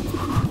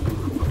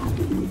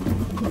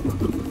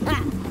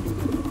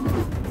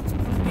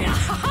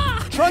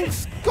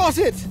 Trunk's got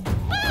it!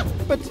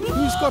 But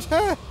who's got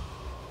her?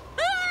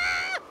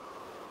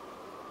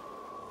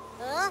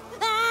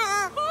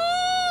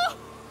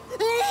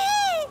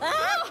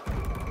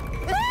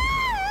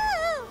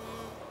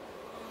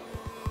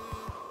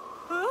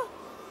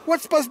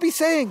 What's Busby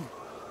saying?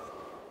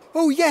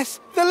 Oh yes,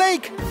 the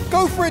lake!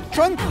 Go for it,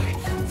 Trunk!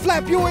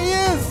 Flap your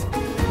ears!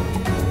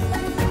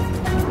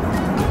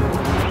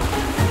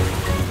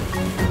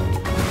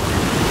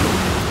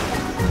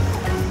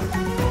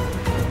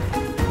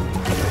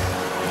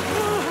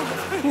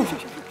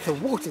 The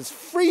water's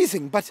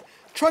freezing, but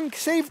Trunk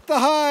saved the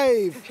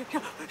hive!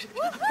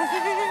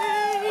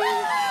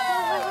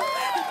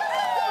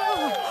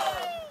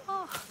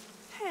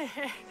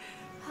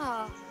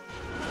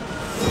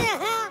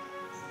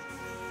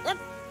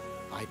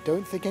 I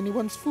don't think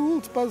anyone's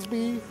fooled,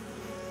 Busby.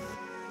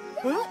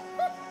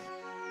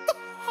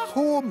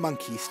 Poor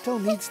Monkey still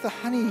needs the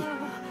honey.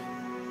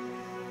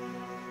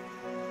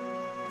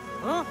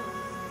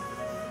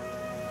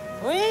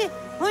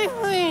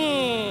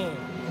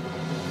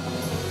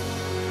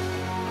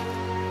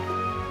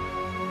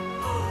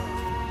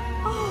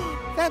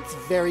 That's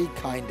very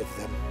kind of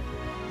them.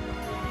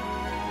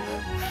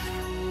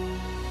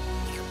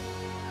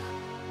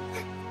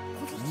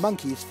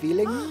 Monkey's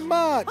feeling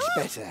much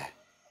better.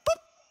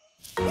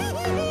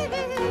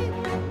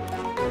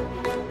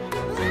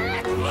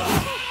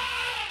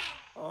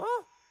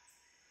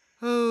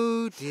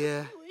 Oh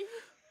dear.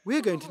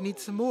 We're going to need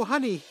some more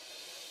honey.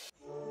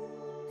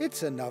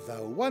 It's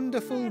another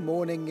wonderful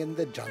morning in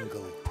the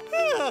jungle.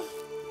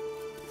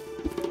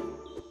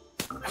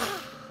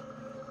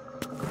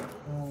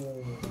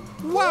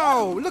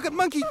 Wow! Look at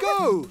Monkey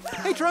go!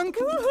 Hey, Trunk!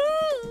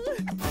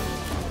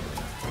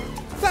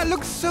 That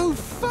looks so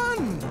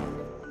fun!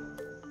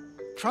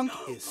 Trunk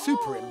is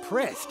super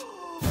impressed.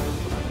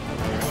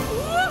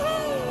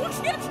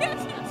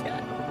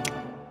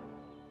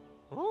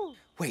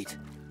 Wait,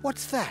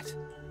 what's that?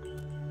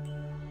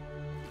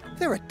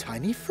 There are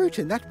tiny fruit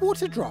in that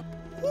water drop.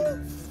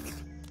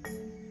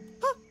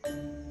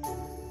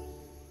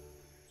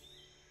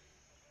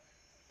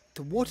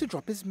 The water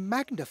drop is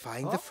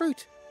magnifying the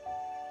fruit.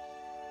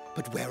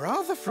 But where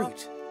are the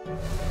fruit?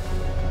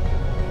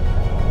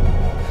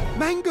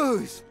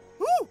 Mangoes!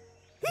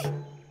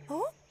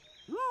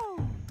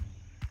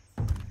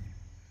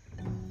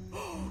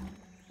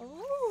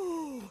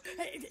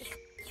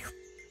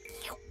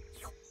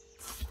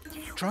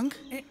 Trunk?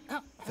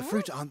 The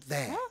fruit aren't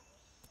there.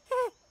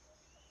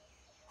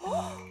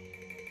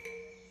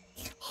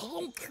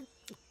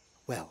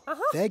 Well,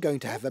 they're going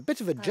to have a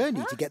bit of a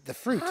journey to get the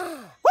fruit.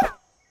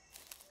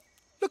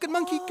 Look at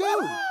Munki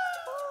go!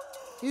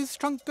 Is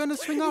Trunk going to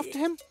swing after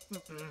him?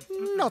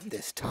 Not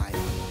this time.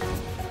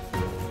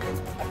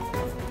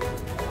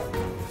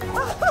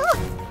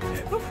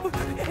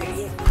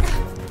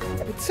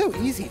 It's so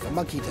easy for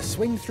Munki to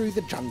swing through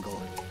the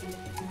jungle.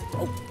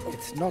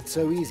 It's not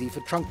so easy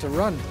for Trunk to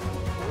run.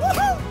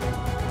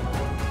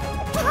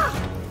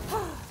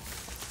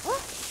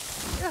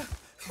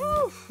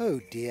 Oh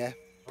dear,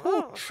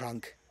 poor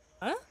Trunk.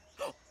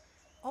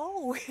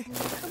 Oh.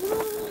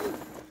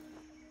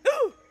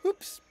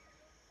 Oops,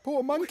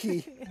 poor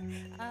Munki.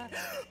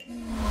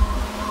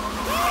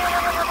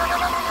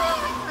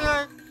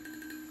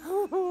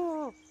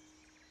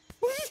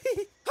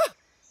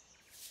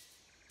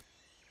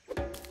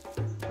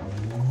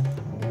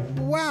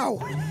 Wow,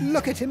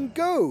 look at him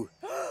go.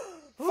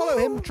 Follow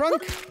him,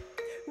 Trunk.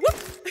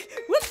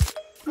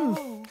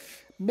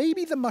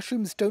 Maybe the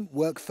mushrooms don't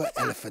work for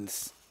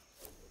elephants.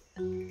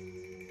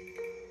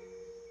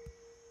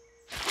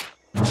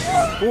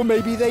 Or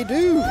maybe they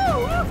do.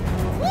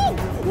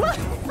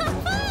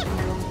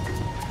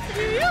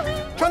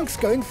 Trunk's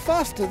going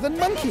faster than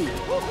Munki.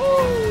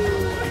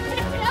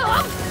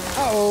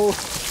 Uh-oh.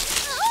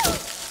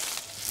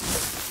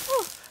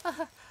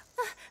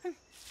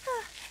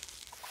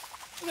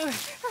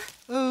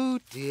 Oh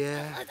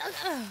dear.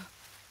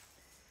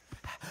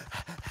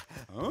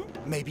 Huh?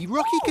 Maybe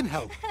Rocky can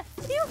help.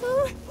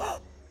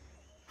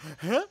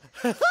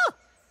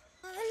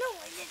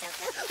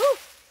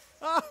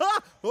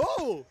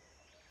 Oh!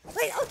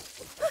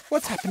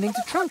 What's happening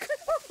to Trunk?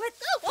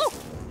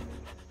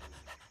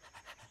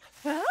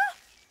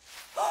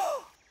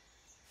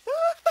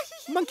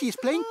 Monkey's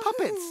playing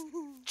puppets.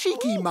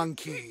 Cheeky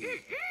monkey.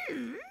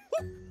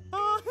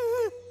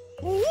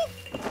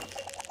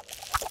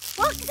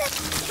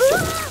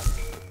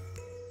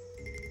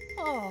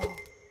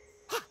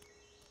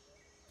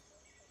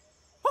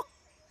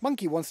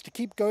 Monkey wants to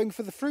keep going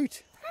for the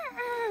fruit.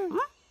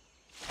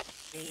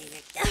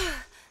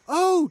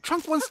 Oh,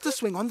 Trunk wants to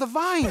swing on the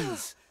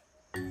vines.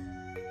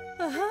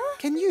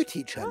 Can you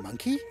teach her,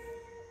 Monkey?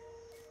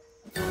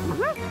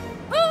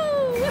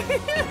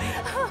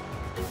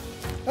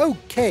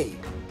 Okay,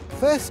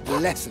 first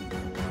lesson.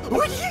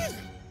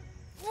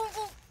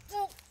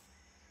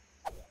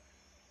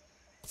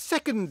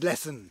 Second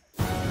lesson.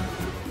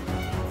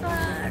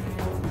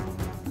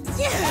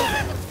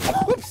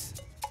 Whoops.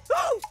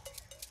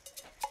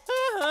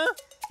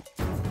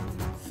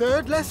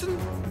 Third lesson.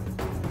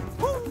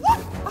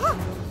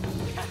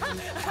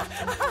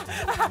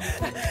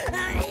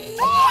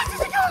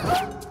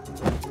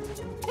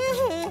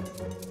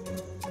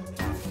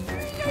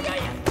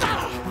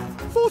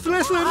 Fourth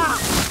lesson.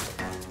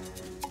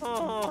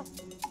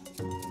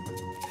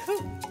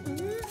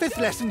 Fifth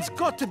lesson's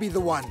got to be the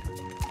one.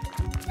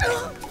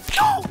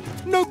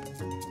 Nope.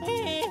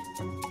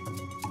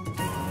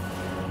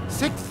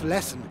 Sixth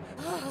lesson.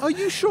 Are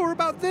you sure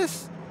about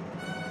this?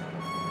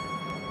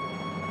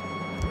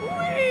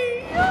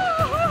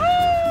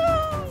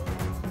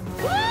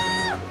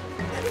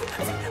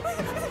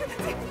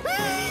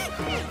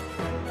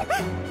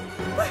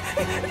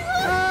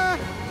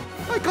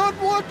 I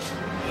can't watch.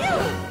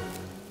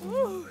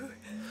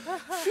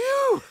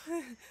 Phew.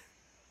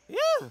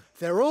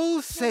 They're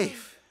all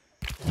safe.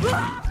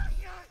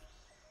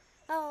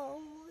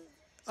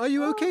 Are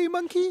you okay,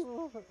 Monkey?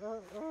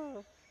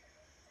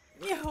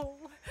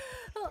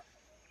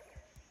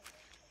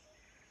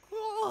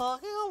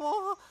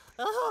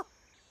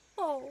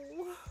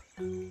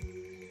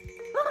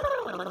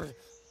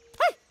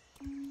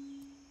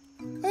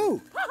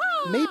 Oh,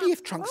 maybe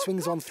if Trunk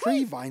swings on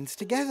 3 vines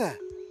together.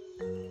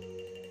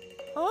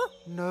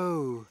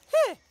 No.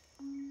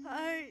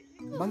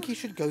 Monkey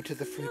should go to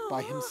the fruit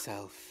by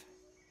himself.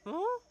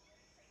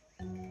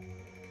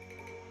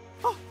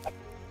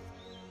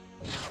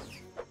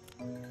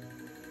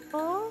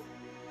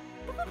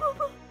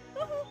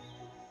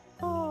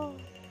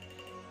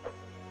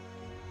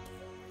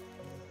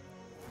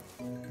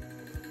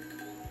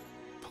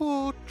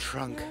 Poor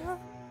Trunk.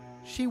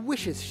 She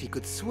wishes she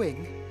could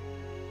swing.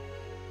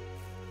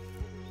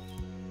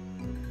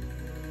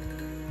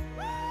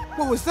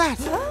 What was that?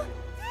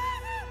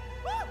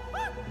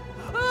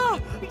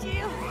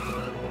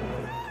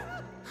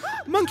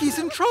 Monkey's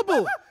in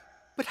trouble.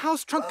 But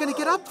how's Trunk going to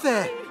get up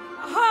there?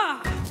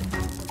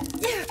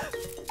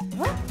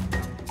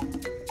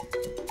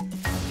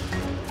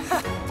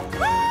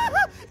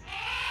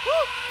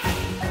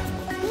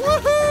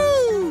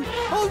 Woohoo!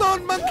 Hold on,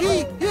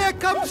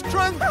 comes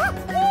Trunk!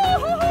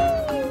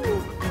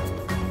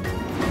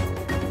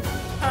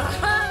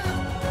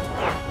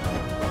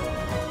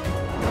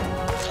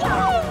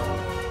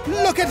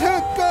 Look at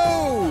her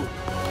go!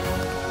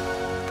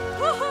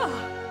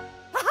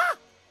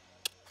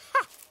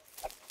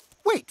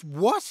 Wait,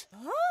 what?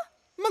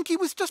 Munki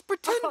was just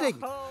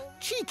pretending.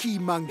 Cheeky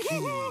Munki.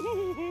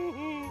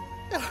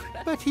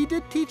 But he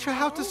did teach her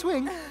how to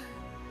swing.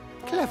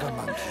 Clever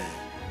Munki.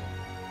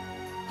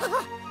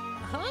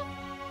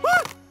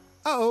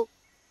 Uh-oh.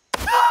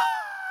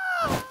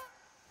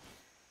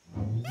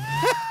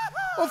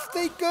 Off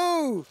they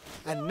go!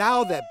 And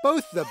now they're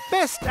both the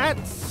best at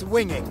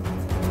swinging.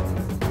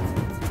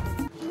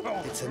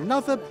 It's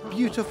another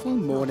beautiful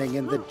morning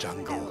in the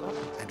jungle,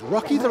 and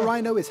Rocky the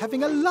Rhino is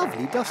having a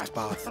lovely dust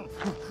bath.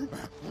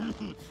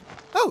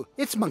 Oh,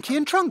 it's Munki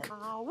and Trunk.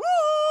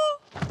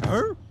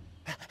 Huh?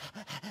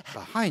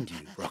 Behind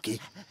you, Rocky.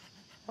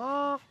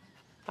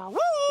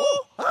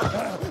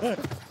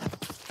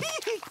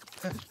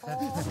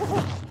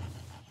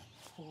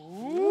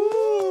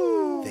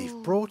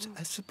 They've brought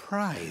a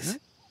surprise.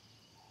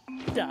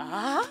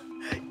 Da,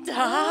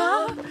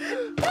 da, da.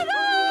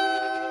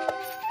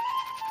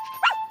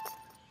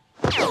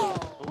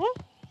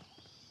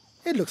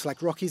 It looks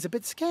like Rocky's a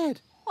bit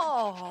scared.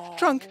 Oh.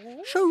 Trunk,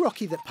 show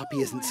Rocky that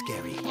Puppy isn't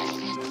scary.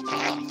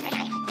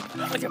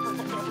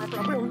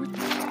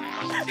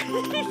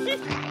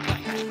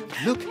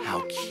 Look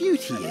how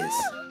cute he is.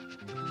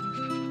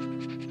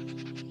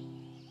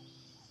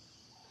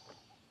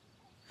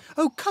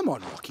 Oh, come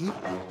on, Rocky.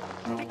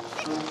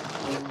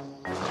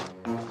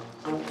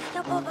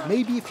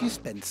 Maybe if you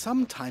spend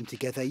some time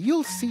together,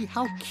 you'll see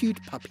how cute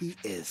Puppy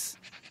is.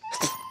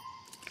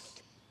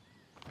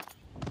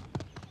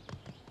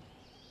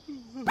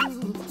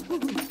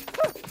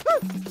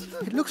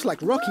 It looks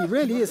like Rocky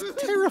really is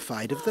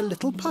terrified of the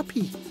little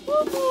puppy.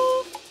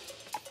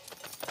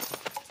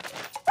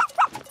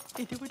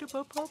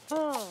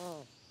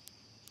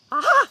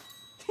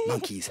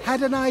 Monkey's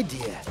had an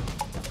idea.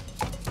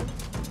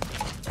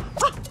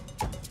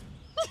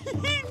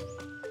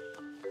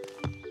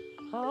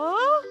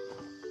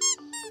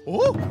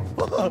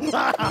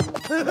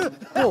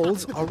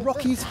 Balls are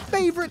Rocky's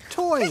favourite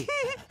toy.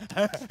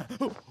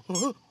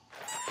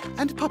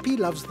 And Puppy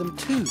loves them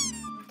too.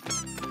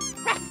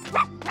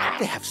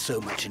 They have so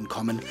much in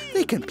common.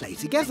 They can play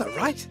together,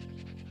 right?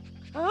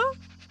 Oh,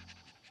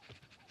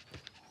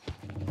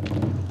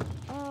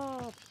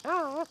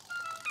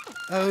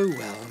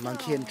 well,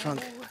 Munki and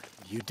Trunk,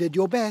 you did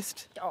your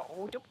best.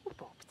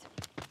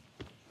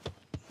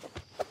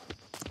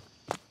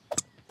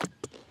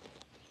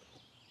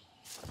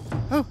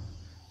 Oh,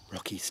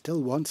 Rocky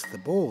still wants the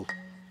ball.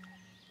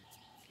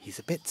 He's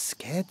a bit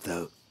scared,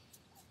 though.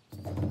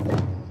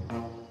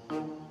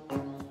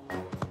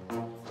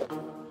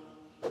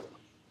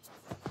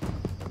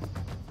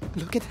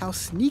 Look at how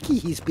sneaky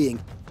he's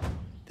being.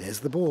 There's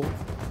the ball.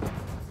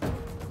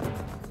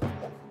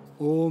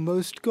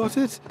 Almost got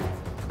it.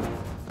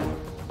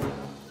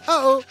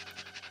 Uh-oh!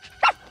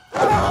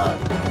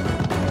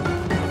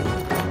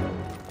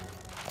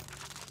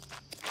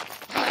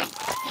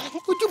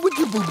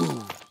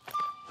 Woody-woody-boo-boo.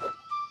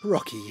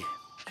 Rocky,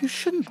 you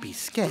shouldn't be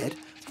scared.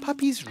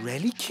 Puppy's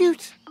really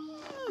cute.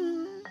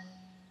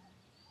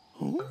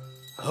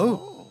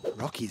 Oh,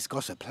 Rocky's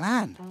got a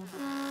plan.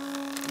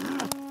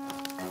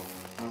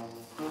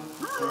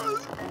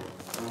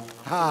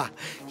 Ah,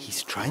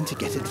 he's trying to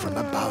get it from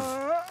above.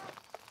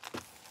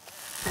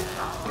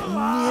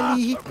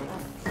 Nearly.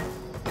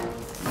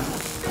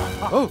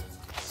 Oh!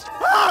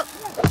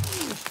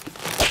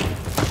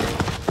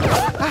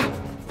 Ah,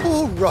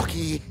 poor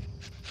Rocky.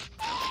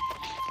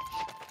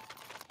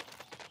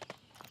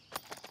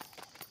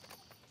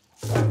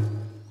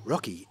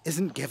 Rocky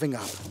isn't giving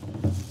up.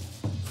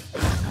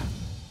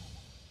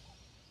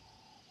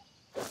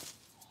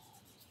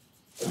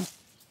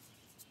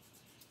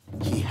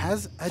 He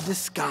has a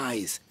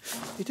disguise.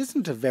 It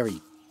isn't a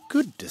very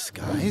good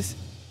disguise.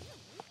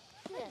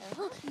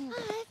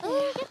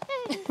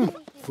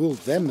 Fooled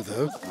them,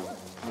 though.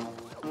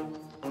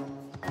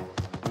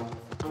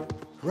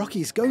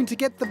 Rocky's going to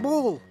get the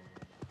ball.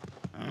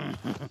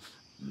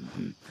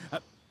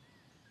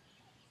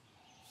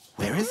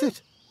 Where is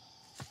it?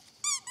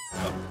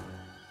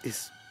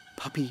 Is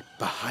Puppy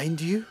behind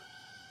you?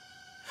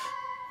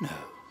 No.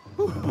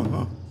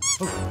 Oh,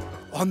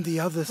 on the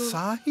other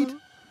side?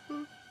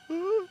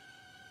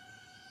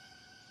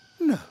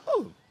 No.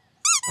 Oh,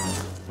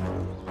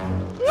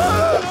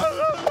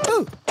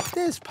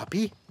 there's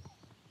Puppy.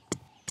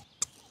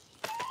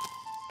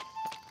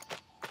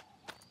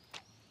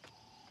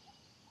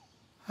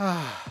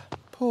 Ah,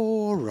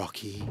 poor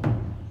Rocky.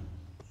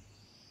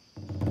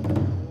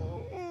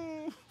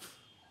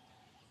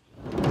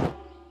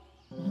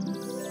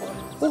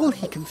 All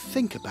he can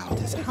think about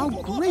is how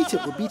great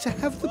it would be to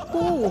have the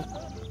ball.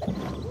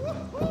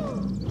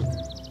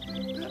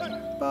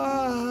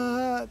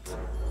 But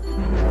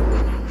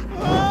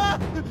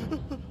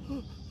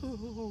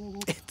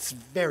it's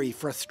very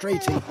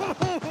frustrating.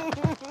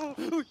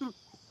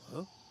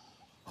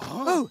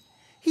 Oh,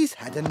 he's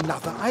had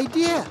another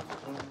idea.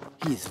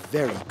 He's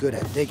very good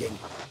at digging.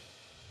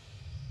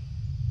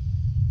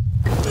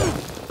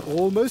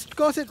 Almost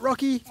got it,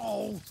 Rocky.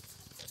 Oh.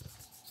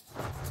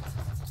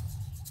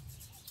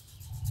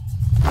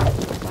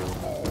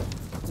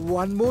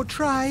 One more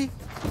try.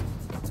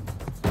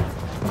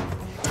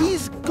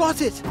 He's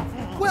got it.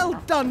 Well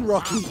done,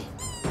 Rocky.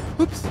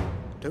 Oops,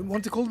 don't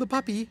want to call the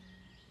puppy.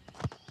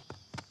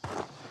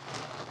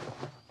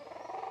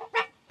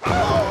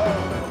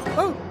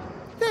 Oh,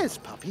 there's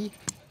Puppy.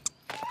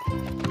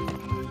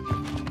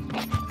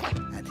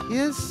 And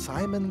here's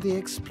Simon the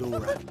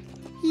Explorer.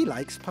 He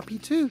likes Puppy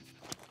too.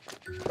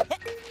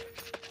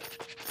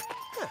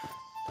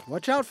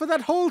 Watch out for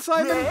that hole,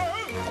 Simon.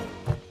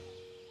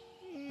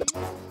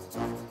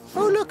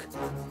 Oh, look.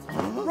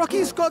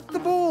 Rocky's got the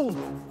ball.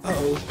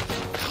 Uh-oh.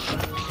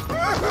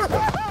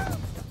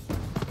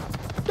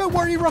 Don't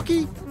worry,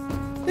 Rocky.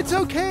 It's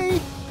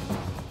okay.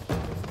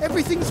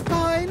 Everything's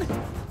fine.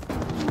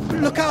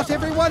 Look out,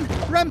 everyone.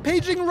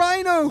 Rampaging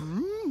rhino.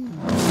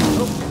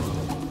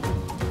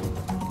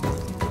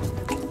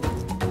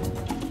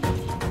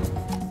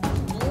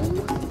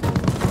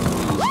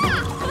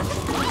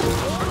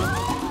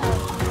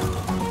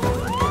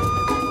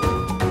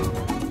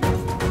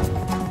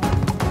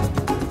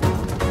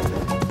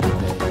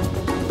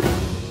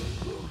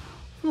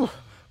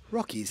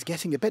 Rocky's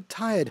getting a bit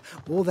tired.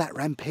 All that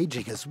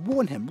rampaging has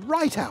worn him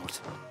right out.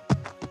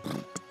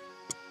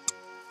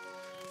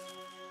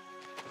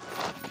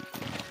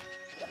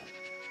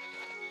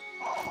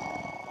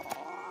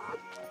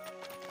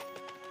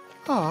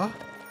 Ah,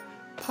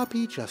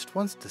 Puppy just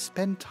wants to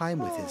spend time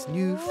with his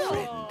new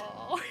friend.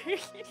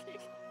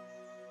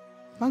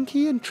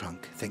 Munki and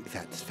Trunk think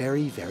that's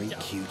very, very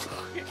cute.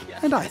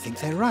 And I think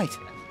they're right.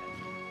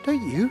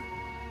 Don't you?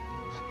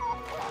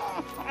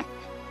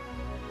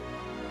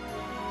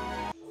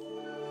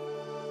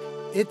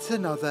 It's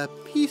another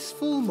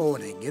peaceful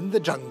morning in the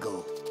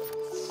jungle.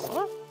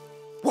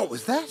 What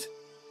was that?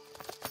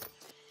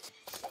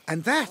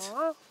 And that?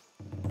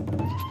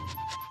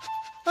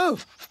 Oh,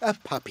 a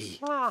puppy.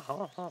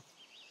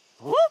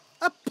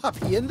 A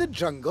puppy in the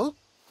jungle?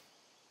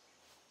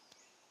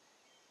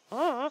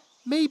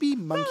 Maybe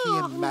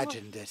Munki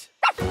imagined it.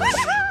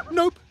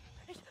 Nope.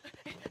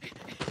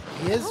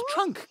 Here's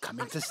Trunk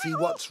coming to see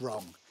what's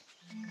wrong.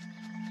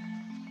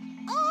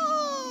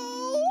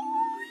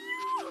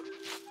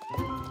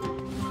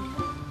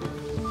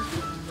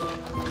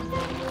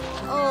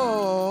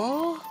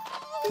 Oh,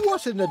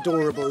 what an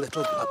adorable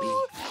little puppy.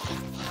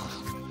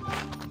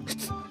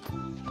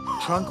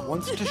 Trunk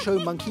wants to show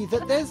Munki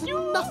that there's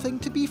nothing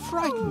to be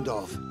frightened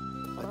of.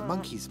 But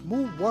Munki's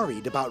more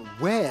worried about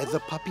where the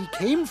puppy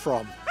came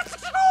from.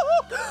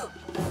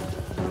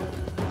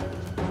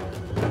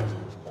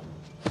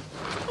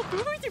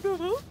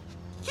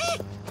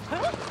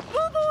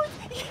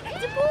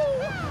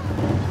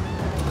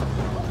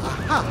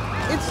 Aha!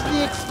 It's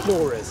the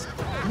explorers.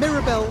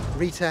 Mirabelle,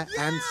 Rita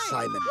and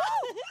Simon.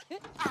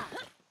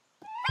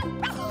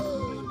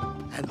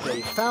 And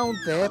they found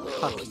their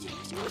puppy.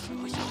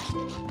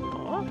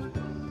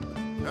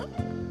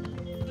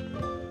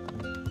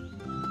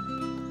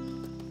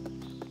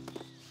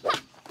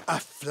 A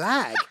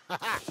flag?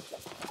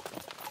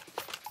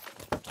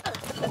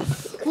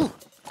 Ooh,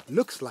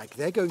 looks like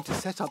they're going to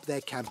set up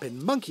their camp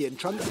in Munki and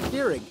Trunk's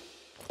clearing.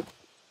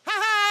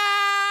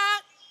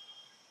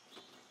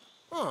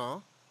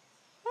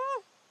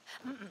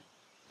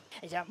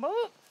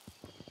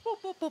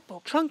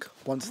 Trunk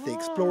wants the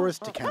explorers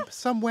to camp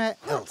somewhere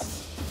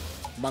else.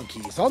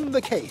 Munki's on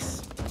the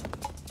case.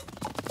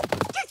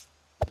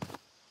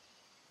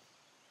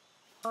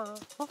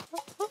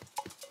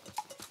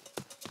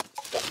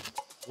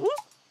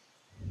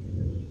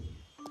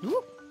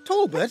 Ooh,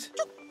 Talbot?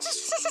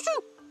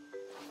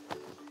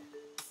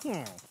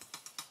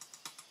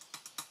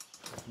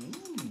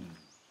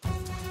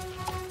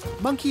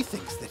 Munki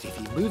thinks that if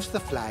he moves the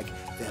flag,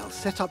 they'll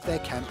set up their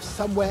camp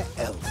somewhere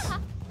else.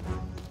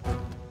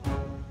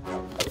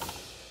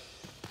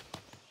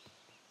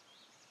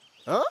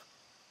 Huh?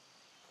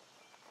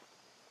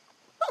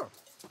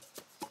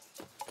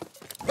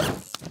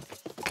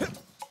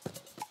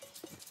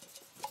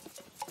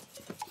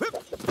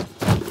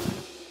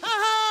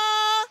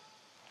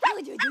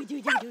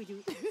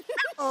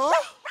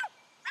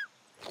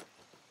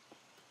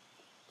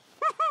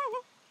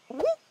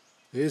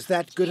 Is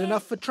that good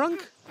enough for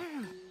Trunk?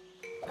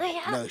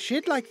 No,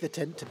 she'd like the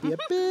tent to be a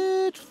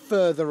bit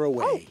further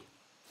away.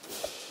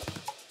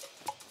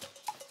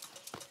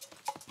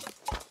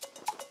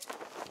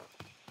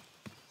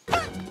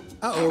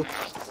 Uh-oh.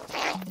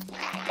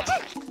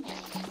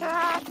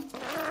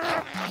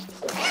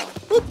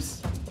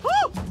 Oops.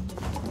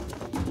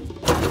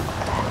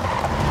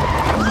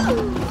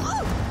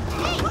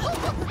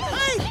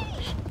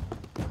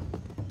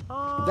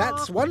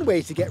 That's one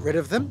way to get rid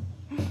of them.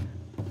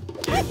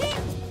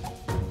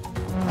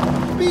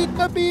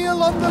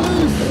 Beatmobile on the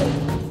loose!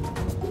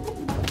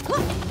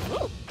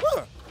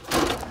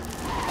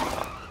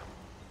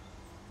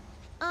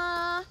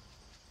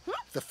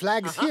 The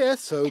flag's here,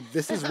 so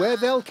this is where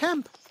they'll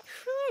camp.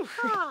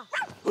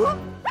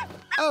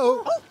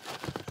 Oh!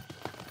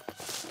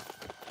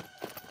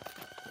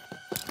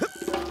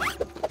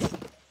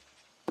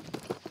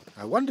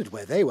 I wondered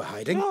where they were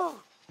hiding.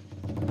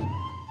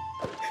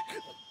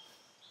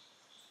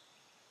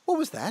 What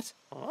was that?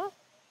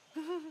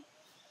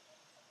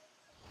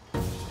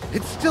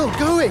 It's still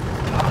going!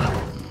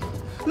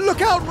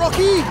 Look out,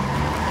 Rocky!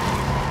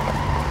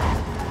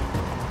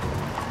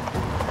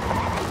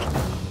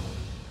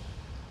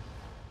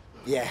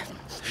 Yeah,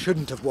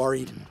 shouldn't have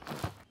worried.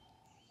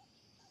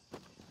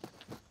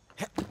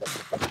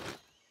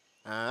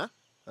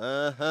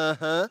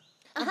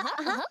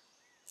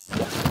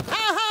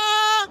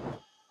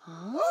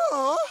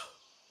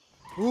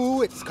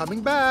 Ooh, it's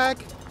coming back.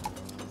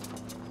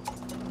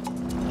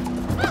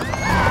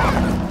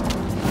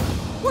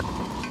 What?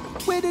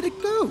 Where did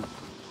it go?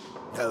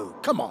 Oh,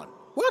 come on.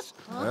 What?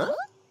 Huh?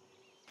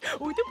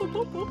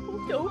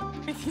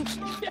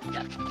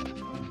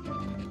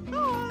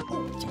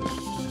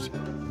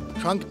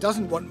 Trunk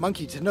doesn't want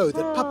Munki to know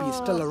that Puppy's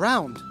still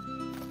around.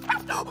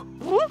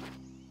 Woof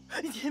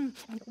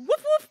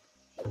woof.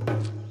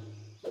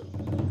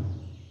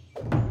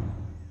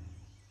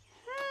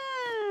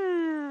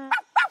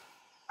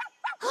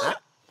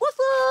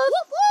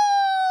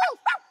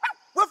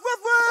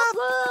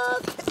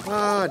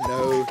 Ah,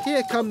 no.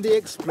 Here come the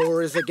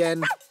explorers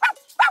again.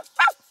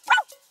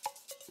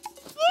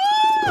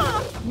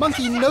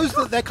 Munki knows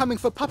that they're coming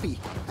for Puppy,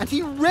 and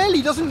he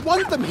really doesn't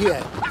want them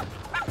here.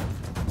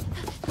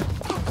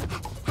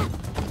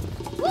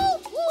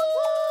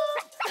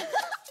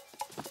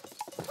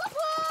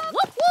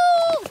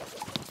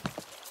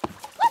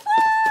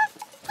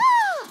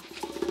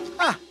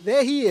 Ah,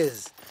 there he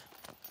is.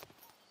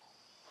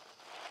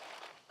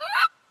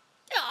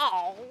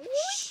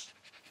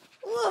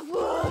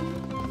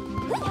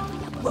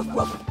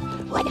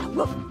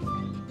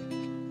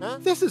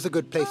 This is a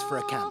good place for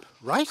a camp,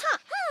 right?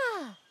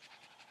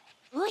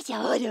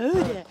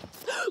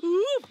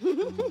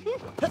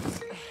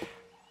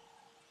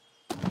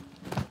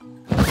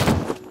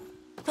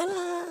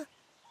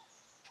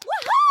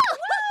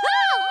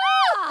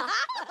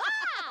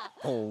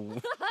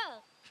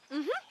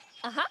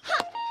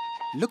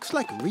 Looks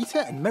like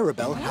Rita and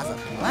Mirabelle have a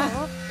plan.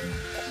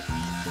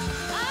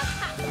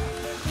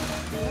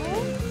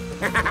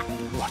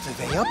 What are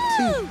they up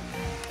to?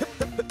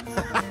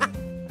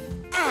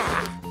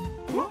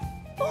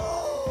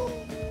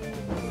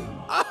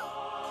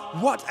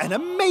 What an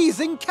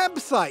amazing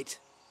campsite!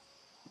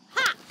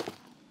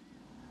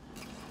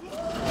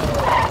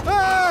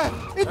 Ah!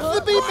 It's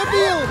the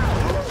Beatmobile!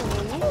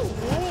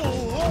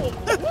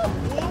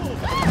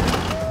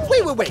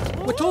 Wait!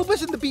 We're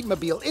Talbot and the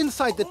Beatmobile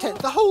inside the tent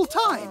the whole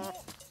time!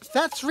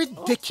 That's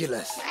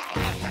ridiculous!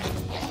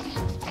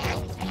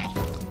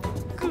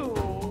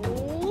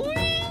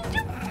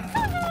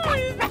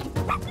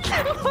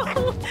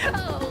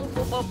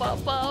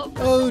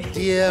 Oh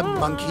dear,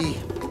 Munki.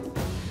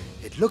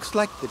 It looks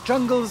like the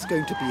jungle's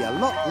going to be a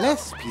lot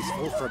less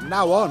peaceful from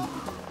now on.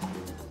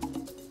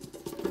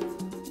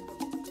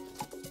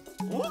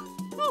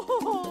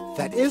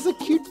 That is a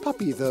cute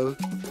puppy, though.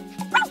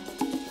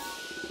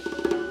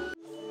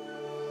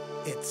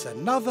 It's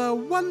another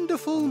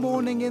wonderful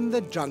morning in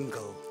the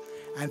jungle,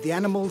 and the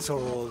animals are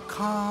all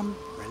calm,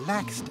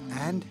 relaxed,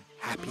 and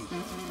happy.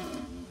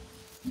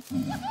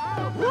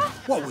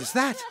 What was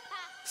that?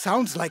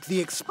 Sounds like the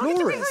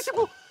explorers.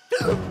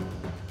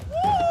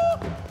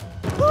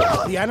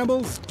 The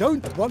animals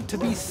don't want to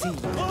be seen.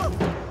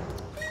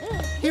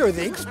 Here are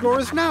the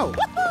explorers now.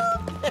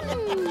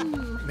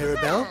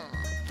 Mirabelle,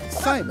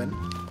 Simon,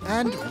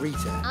 and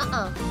Rita.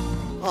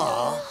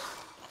 Aw,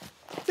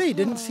 they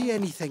didn't see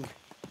anything.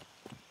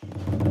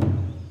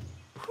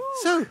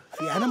 So,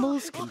 the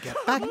animals can get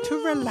back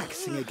to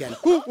relaxing again.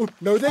 Oh,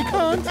 no, they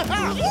can't.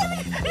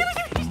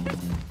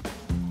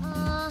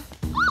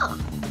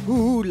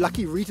 Ooh,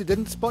 lucky Rita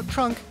didn't spot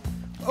Trunk.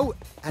 Oh,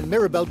 and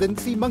Mirabelle didn't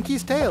see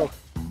Munki's tail.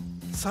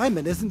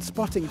 Simon isn't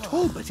spotting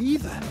Talbot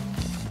either.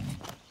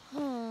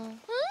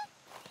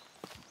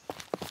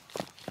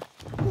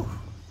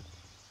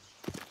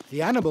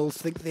 The animals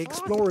think the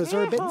explorers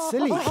are a bit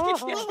silly.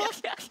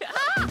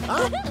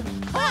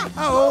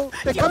 Uh-oh,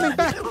 they're coming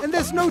back, and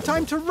there's no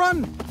time to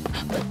run.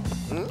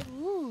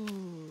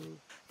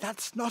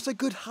 That's not a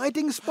good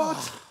hiding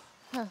spot.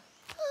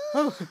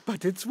 Oh,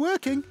 but it's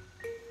working.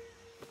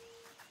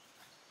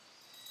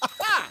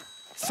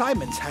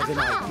 Simon's had an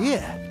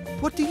idea.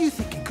 What do you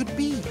think it could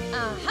be?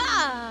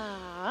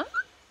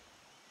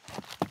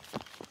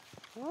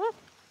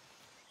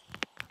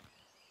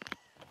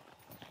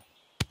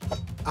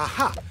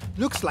 Aha!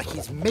 Looks like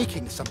he's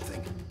making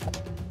something.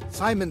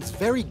 Simon's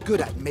very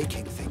good at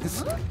making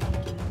things.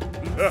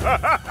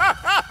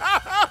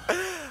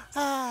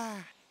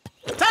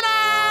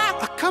 Ta-da!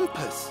 A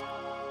compass!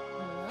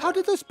 How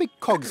did those big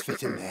cogs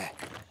fit in there?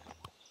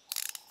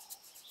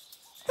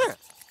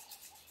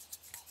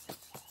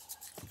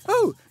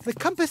 Oh, the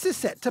compass is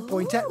set to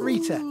point at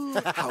Rita.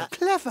 How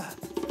clever!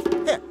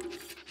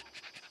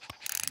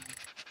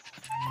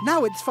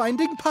 Now it's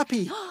finding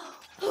Puppy.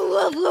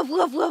 Woof, woof,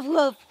 woof, woof,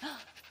 woof.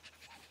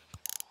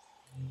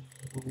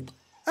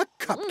 A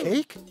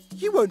cupcake?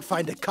 You won't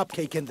find a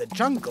cupcake in the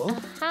jungle.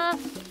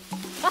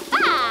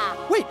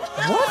 Wait,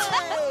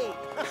 what?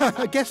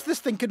 I guess this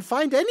thing can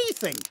find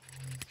anything.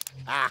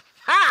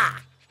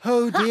 Aha!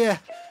 Oh dear,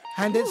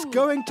 and it's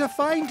going to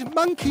find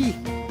Munki.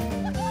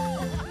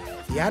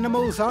 The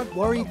animals aren't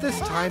worried this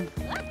time.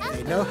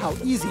 They know how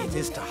easy it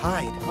is to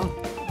hide.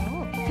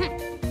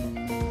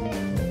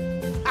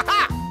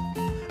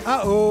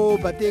 Uh-oh,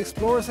 but the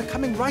explorers are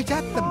coming right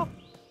at them.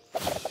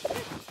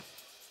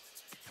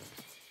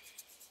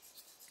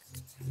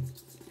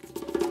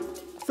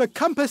 The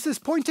compass is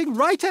pointing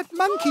right at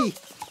Munki.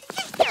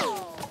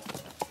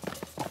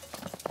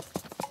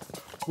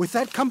 With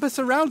that compass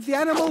around, the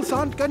animals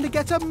aren't going to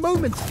get a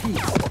moment's peace.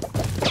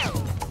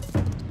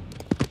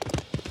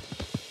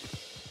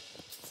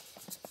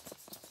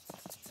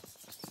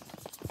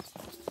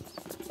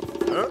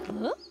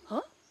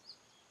 Huh?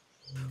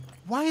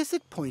 Why is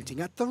it pointing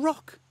at the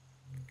rock?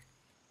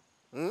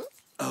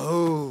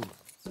 Oh.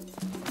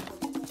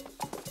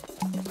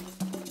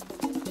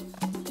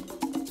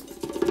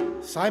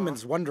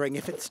 Simon's wondering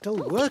if it's still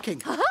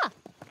working.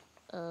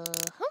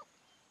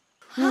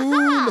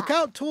 Ooh, look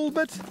out,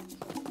 Talbot.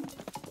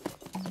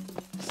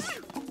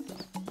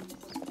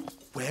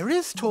 Where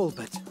is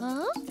Talbot?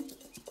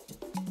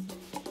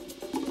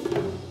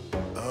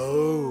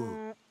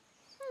 Oh.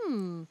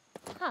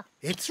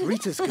 It's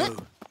Rita's go.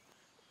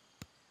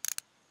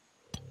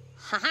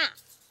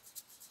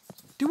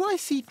 Do I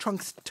see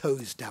Trunk's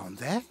toes down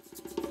there?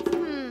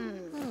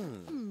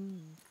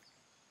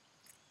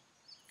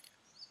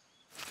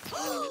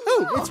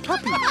 Oh, it's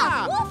Puppy.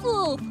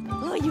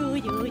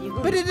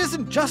 But it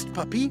isn't just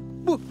Puppy.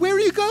 Where are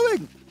you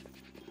going?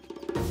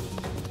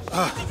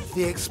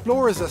 The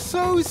explorers are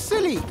so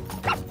silly.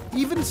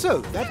 Even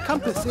so, that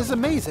compass is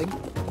amazing.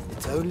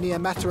 It's only a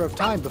matter of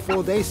time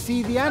before they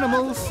see the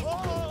animals.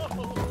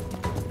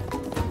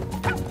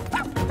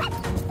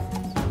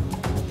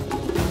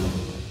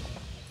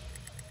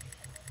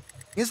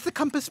 Is the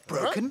compass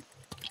broken?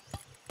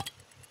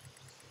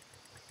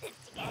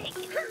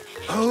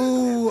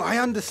 Oh, I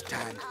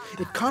understand.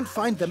 It can't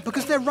find them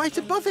because they're right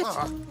above it.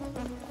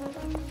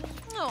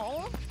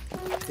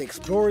 The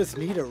explorers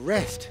need a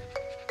rest.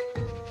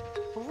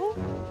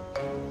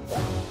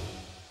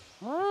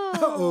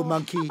 Uh-oh,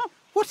 Munki.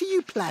 What are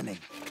you planning?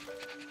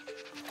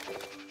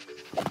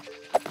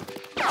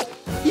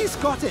 He's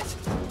got it.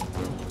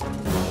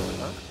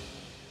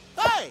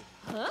 Hey!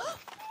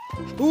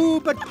 Ooh,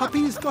 but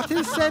Puppy's got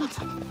his scent.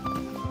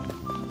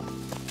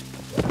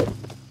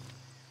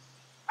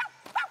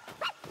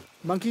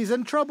 Monkey's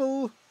in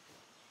trouble.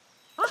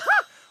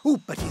 Ooh,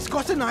 but he's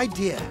got an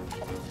idea.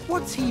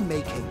 What's he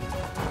making?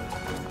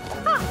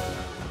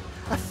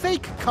 A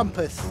fake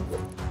compass.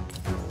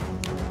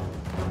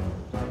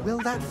 Will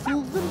that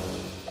fool them?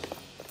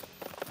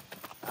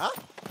 Huh?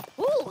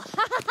 Ooh,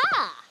 ha ha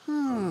ha!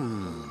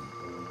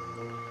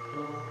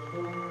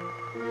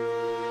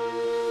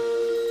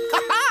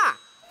 Ha-ha!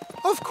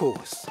 Of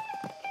course.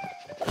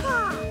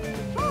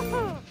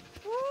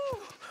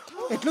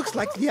 It looks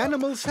like the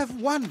animals have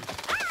won.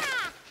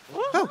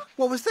 Oh,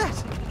 what was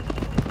that?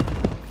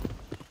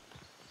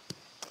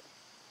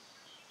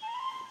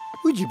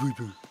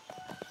 Oojie-boo-boo.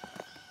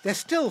 They're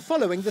still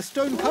following the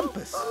stone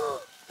compass.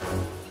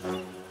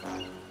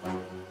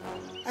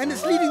 And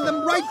it's leading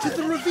them right to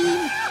the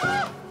ravine.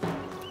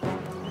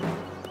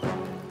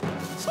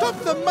 Stop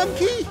them,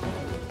 Monkey!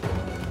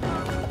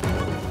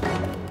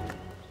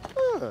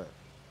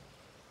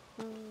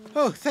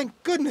 Oh, thank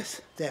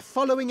goodness. They're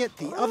following it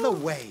the other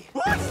way.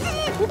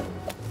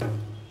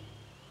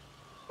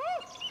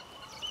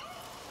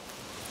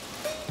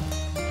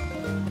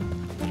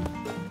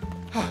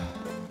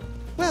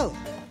 Well,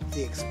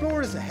 the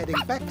explorers are heading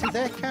back to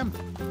their camp.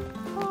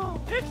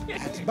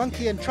 And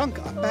Monkey and Trunk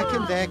are back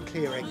in their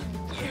clearing.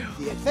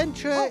 The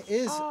adventure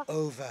is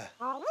over.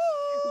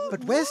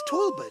 But where's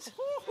Talbot?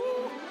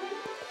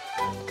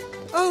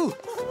 Oh,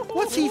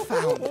 what's he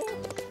found?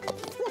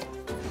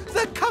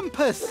 The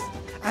compass!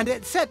 And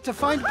it's set to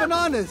find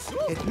bananas.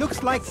 It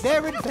looks like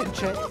their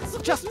adventure is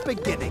just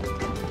beginning.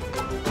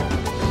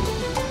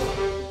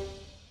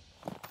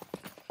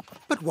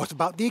 But what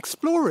about the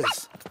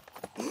explorers?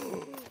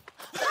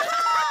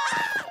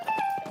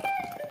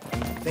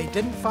 They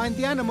didn't find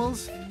the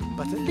animals,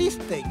 but at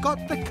least they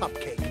got the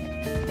cupcake.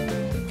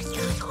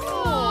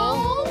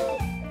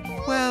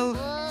 Well,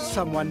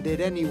 someone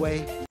did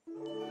anyway.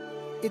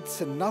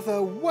 It's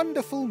another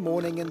wonderful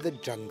morning in the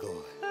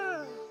jungle.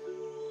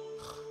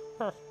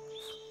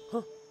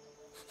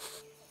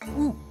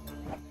 Ooh,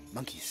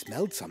 Monkey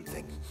smelled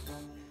something.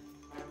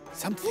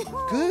 Something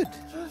good.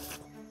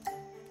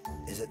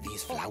 Is it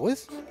these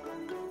flowers?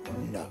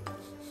 No.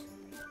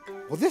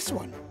 Or this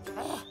one?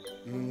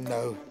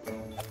 No.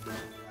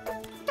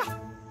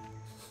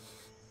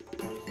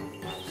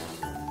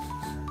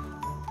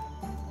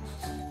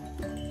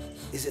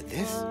 Is it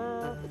this?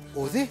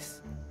 Or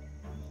this?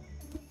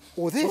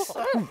 Or this?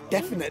 Ooh,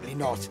 definitely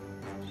not.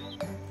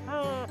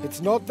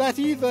 It's not that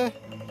either.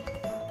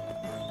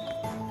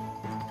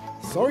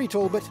 Sorry,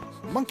 Talbot.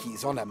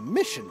 Monkey's on a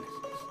mission.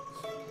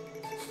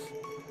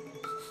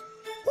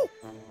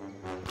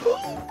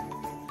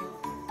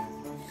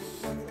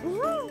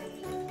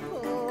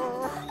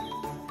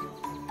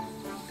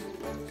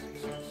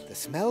 The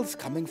smell's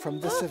coming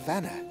from the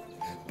savannah.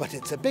 But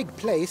it's a big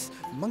place.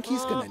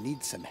 Monkey's gonna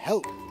need some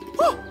help.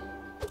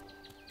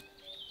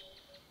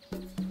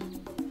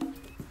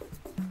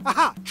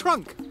 Aha!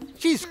 Trunk!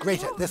 She's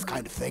great at this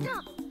kind of thing.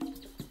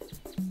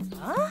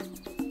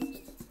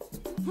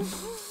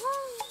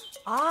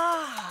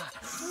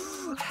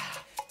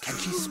 Can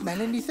she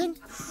smell anything?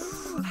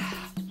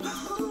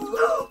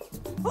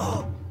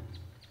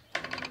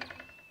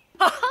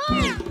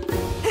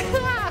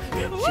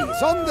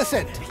 She's on the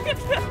scent.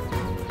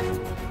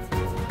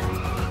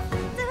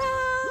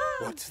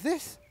 What's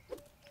this?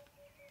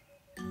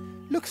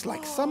 Looks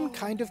like some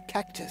kind of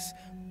cactus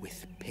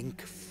with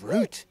pink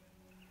fruit.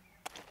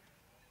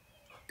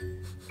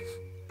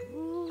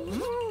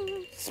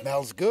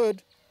 Smells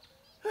good.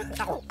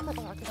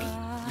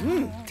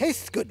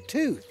 Tastes good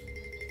too.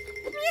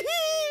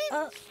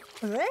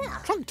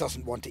 Trunk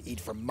doesn't want to eat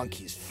from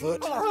Monkey's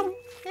foot. But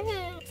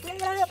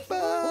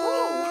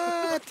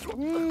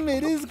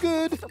it is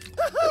good.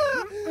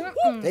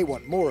 They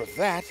want more of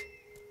that.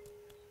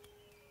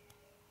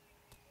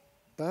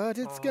 But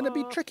it's going to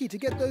be tricky to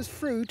get those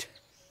fruit.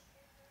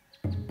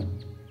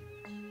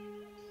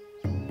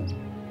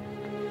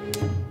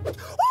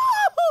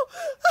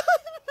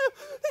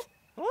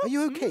 Are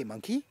you okay,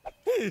 Monkey?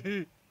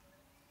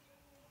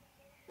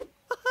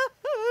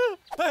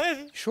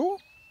 Sure?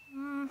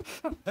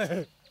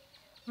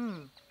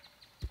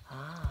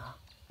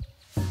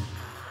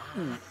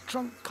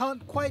 Trunk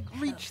can't quite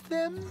reach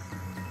them.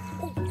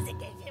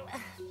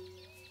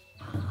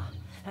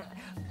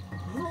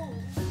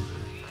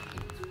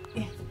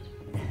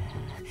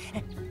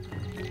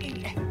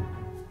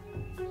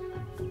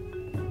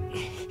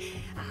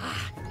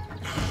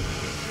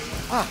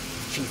 Ah,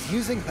 she's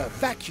using her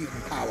vacuum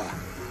power.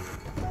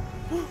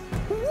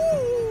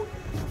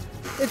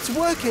 It's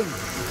working.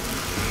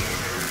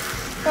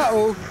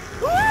 Uh-oh.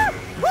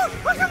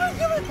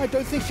 I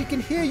don't think she can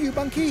hear you,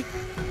 Monkey.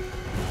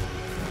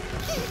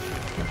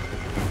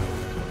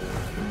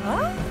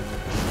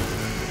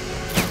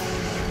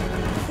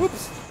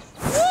 Whoops.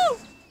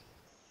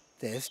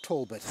 There's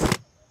Talbot.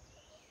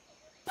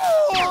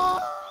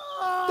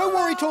 Don't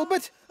worry,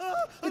 Talbot.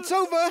 It's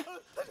over.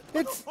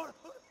 It's...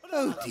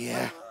 Oh,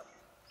 dear.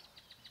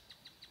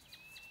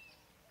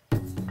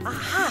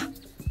 Aha!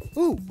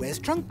 Ooh, where's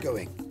Trunk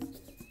going?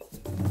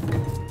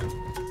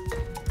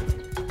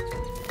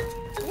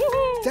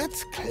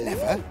 That's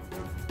clever.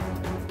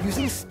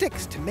 Using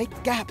sticks to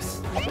make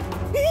gaps.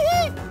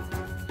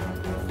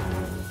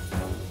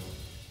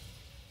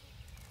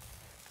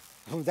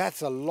 Oh,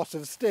 that's a lot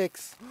of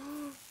sticks.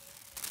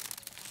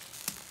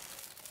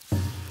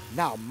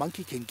 Now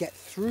Monkey can get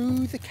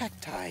through the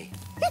cacti.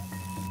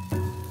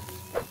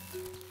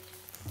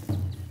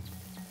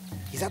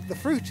 He's at the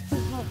fruit.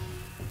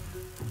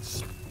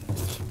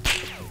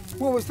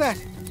 What was that?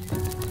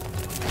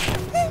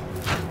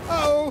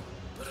 Uh-oh!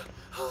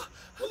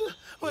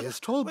 Here's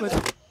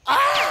Talbot.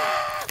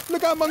 Ah!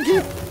 Look out,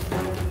 Monkey!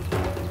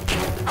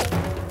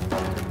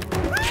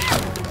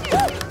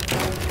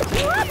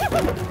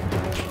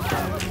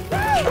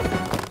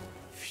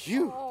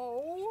 Phew!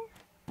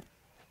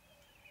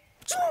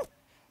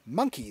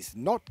 Monkey's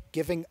not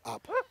giving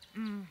up.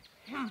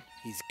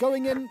 He's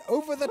going in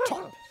over the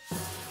top.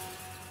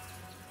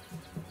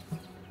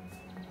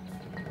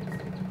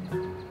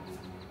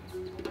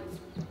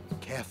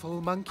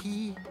 Careful,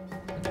 Monkey.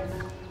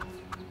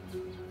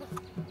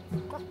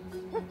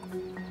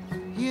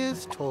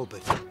 Here's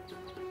Talbot.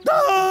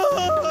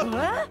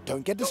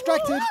 Don't get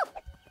distracted.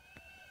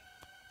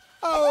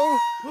 Oh!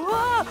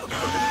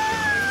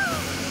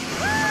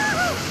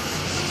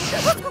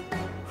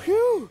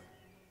 Phew!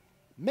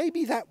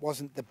 Maybe that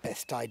wasn't the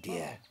best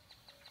idea.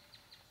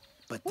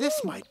 But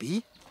this might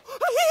be.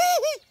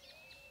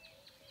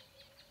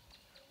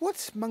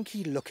 What's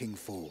Monkey looking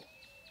for?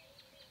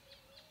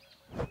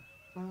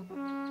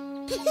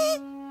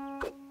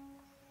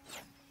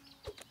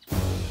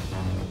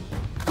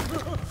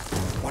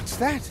 What's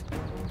that?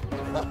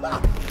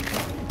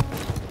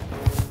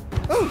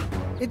 Oh,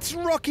 it's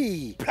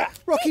Rocky!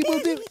 Rocky will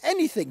do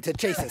anything to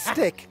chase a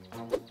stick.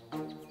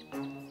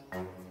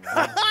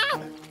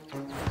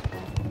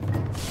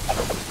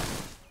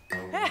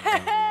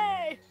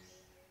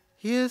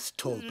 Here's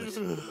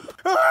Talbot.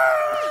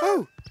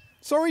 Oh,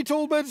 sorry,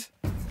 Talbot.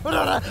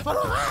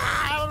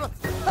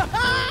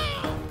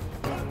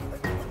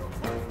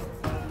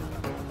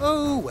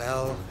 Oh,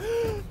 well.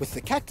 With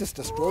the cactus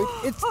destroyed,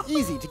 it's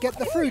easy to get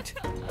the fruit.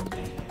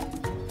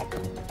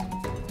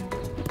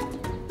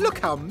 Look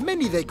how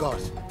many they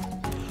got.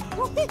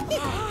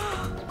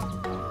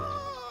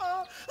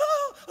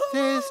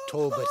 There's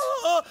Talbot.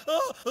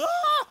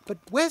 But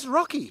where's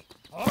Rocky?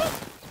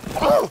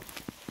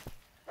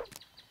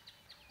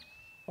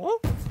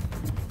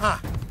 Ah,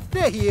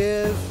 there he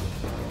is.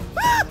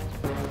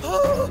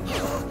 Oh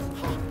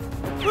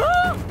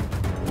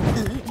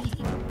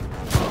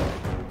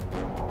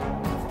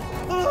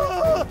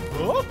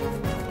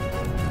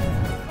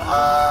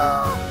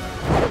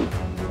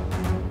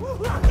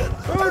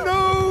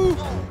no!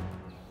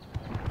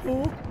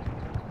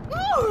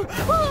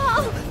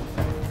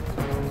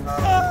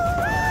 Oh.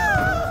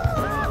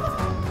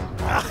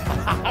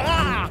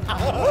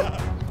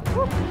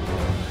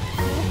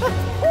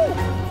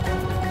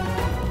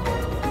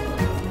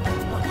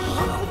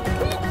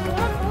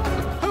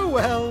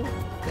 well,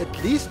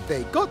 at least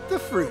they got the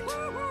fruit.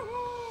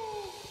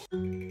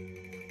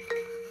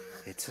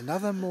 It's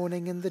another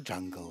morning in the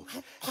jungle.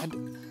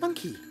 And,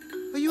 Monkey,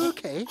 are you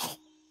okay?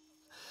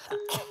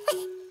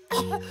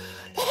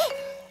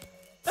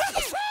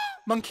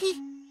 Monkey?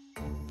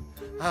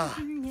 Ah,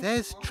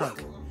 there's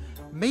Trunk.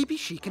 Maybe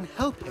she can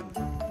help him.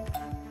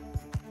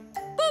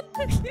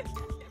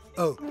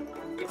 Oh,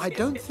 I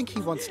don't think he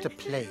wants to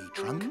play,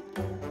 Trunk.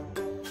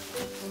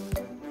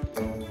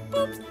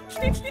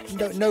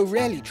 No,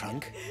 really,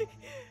 Trunk.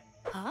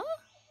 Huh?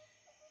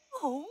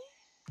 Oh.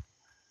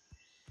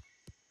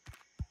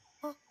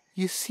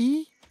 You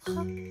see?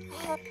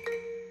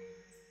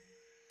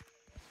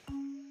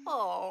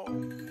 Oh.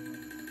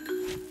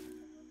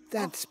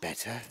 That's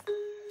better.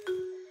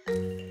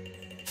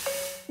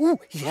 Ooh,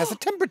 he has a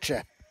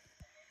temperature.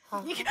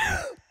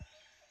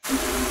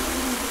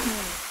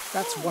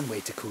 That's one way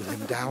to cool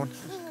him down.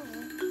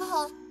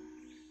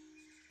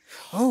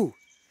 Oh,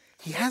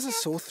 he has a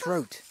sore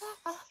throat.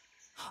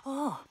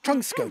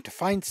 Trunk's going to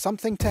find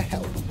something to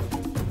help.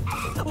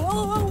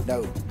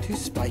 No, too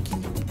spiky.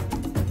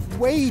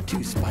 Way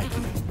too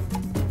spiky.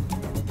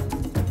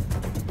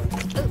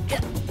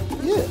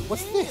 Yeah,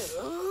 what's this?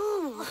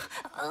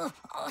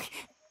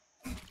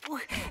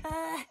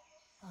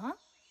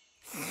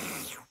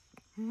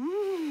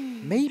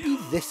 Maybe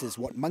this is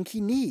what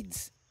Monkey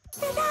needs.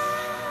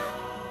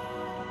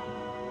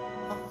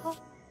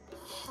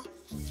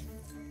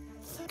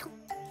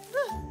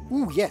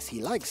 Ooh, yes,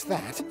 he likes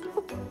that.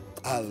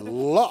 A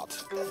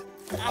lot.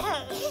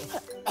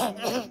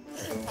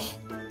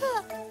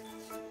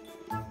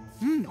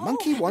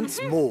 Monkey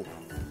wants more.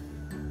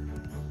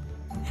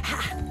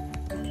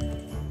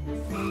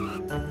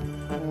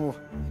 Oh,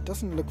 it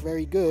doesn't look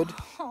very good.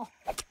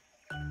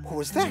 What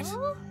was that?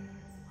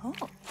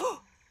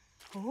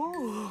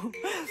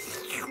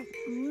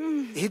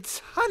 It's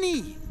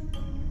honey.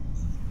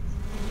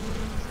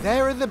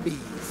 There are the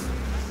bees.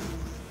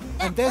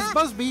 And there's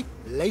Busby,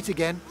 late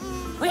again.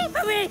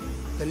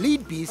 The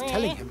lead bee's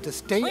telling him to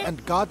stay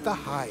and guard the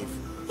hive.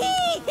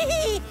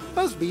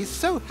 Busby's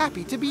so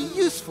happy to be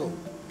useful.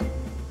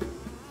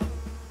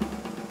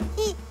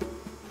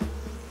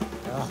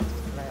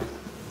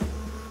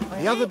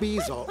 The other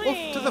bees are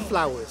off to the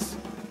flowers.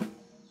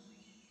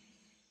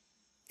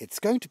 It's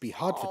going to be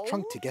hard for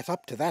Trunk to get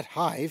up to that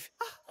hive,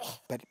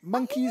 but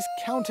Monkey's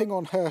counting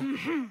on her.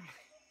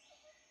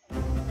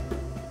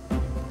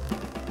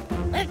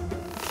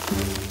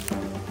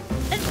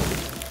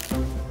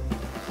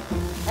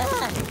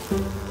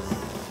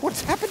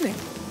 What's happening?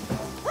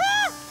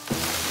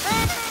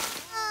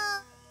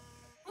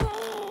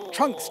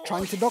 Trunk's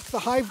trying to knock the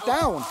hive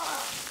down.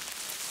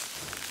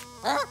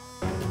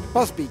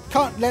 Busby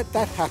can't let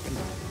that happen.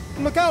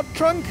 Look out,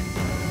 Trunk!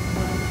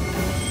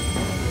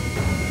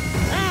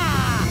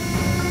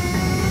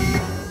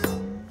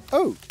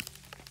 Oh!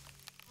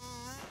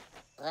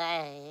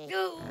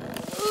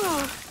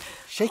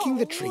 Shaking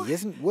the tree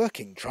isn't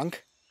working,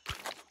 Trunk.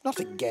 Not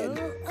again.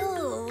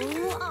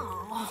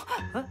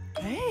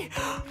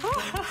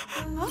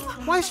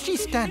 Why is she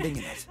standing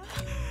in it?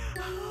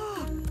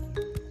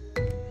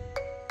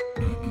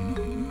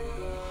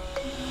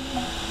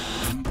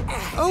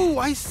 Oh,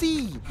 I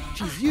see.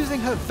 She's using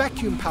her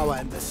vacuum power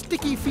and the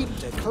sticky feet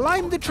to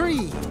climb the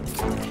tree.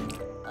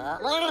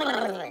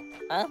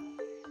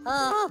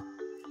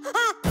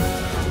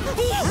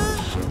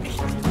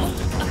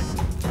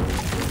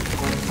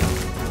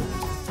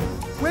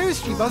 Where is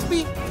she,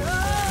 Busby?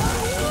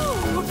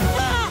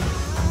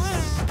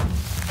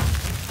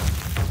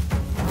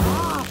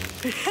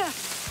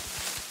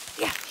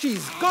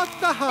 She's got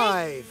the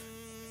hive.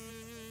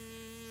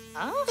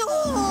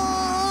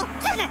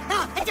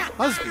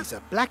 Busby's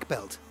a black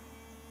belt.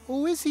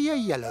 Or is he a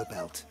yellow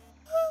belt?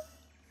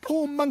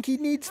 Poor Monkey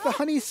needs the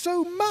honey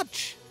so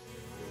much.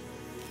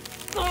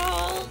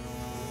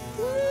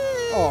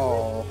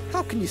 Oh,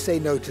 how can you say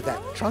no to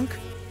that, Trunk?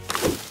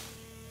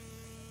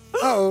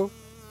 Uh-oh.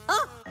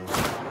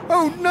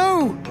 Oh,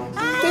 no!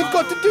 They've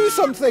got to do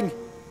something!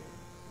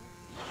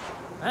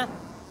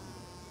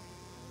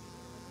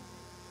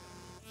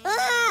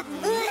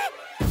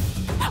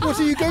 What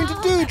are you going to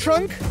do,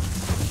 Trunk?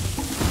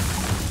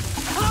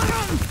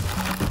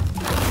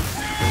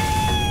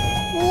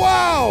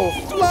 Wow!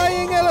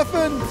 Flying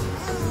elephant!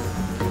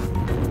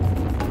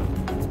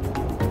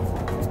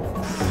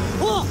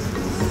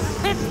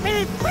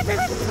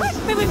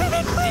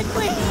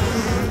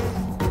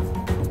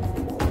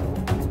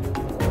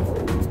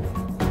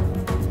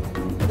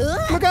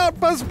 Look out,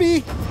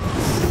 Busby!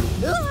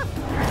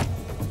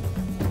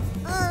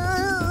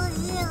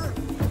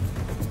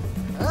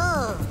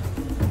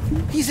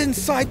 He's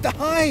inside the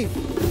hive!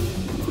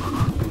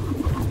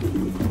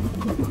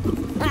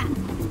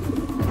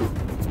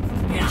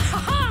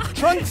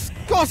 Trunk's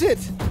got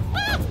it!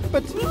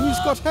 But who's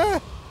got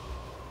her?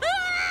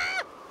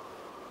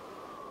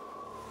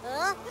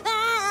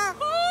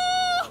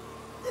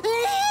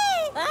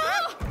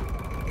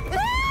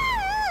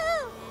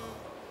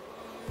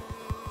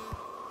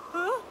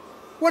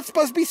 What's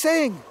Busby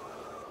saying?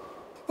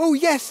 Oh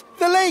yes,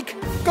 the lake!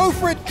 Go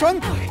for it,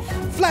 Trunk!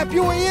 Flap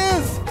your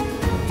ears!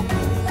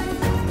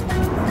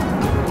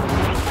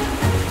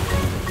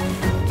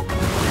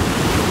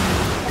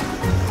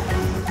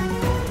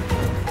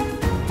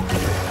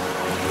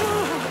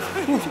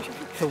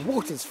 The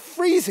water's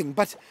freezing,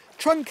 but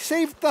Trunk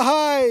saved the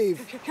hive.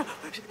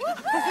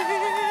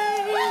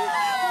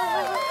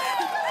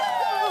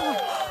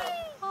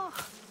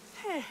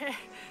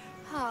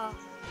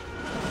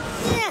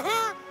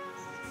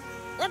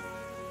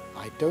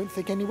 I don't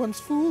think anyone's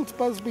fooled,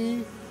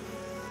 Busby.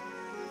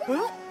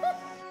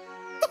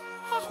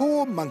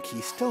 Poor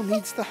Munki still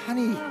needs the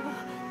honey.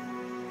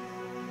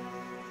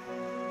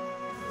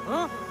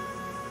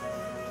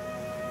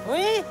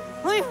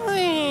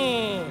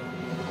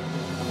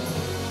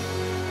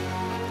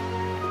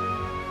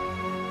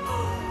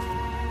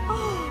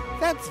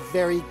 That's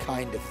very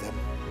kind of them.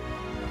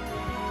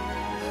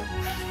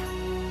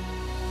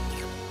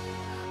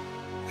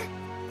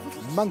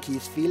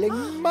 Munki's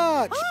feeling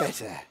much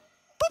better.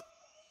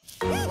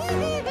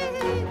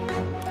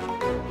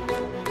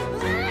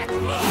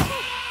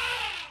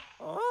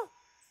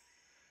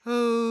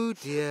 Oh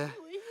dear.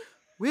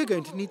 We're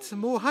going to need some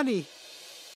more honey.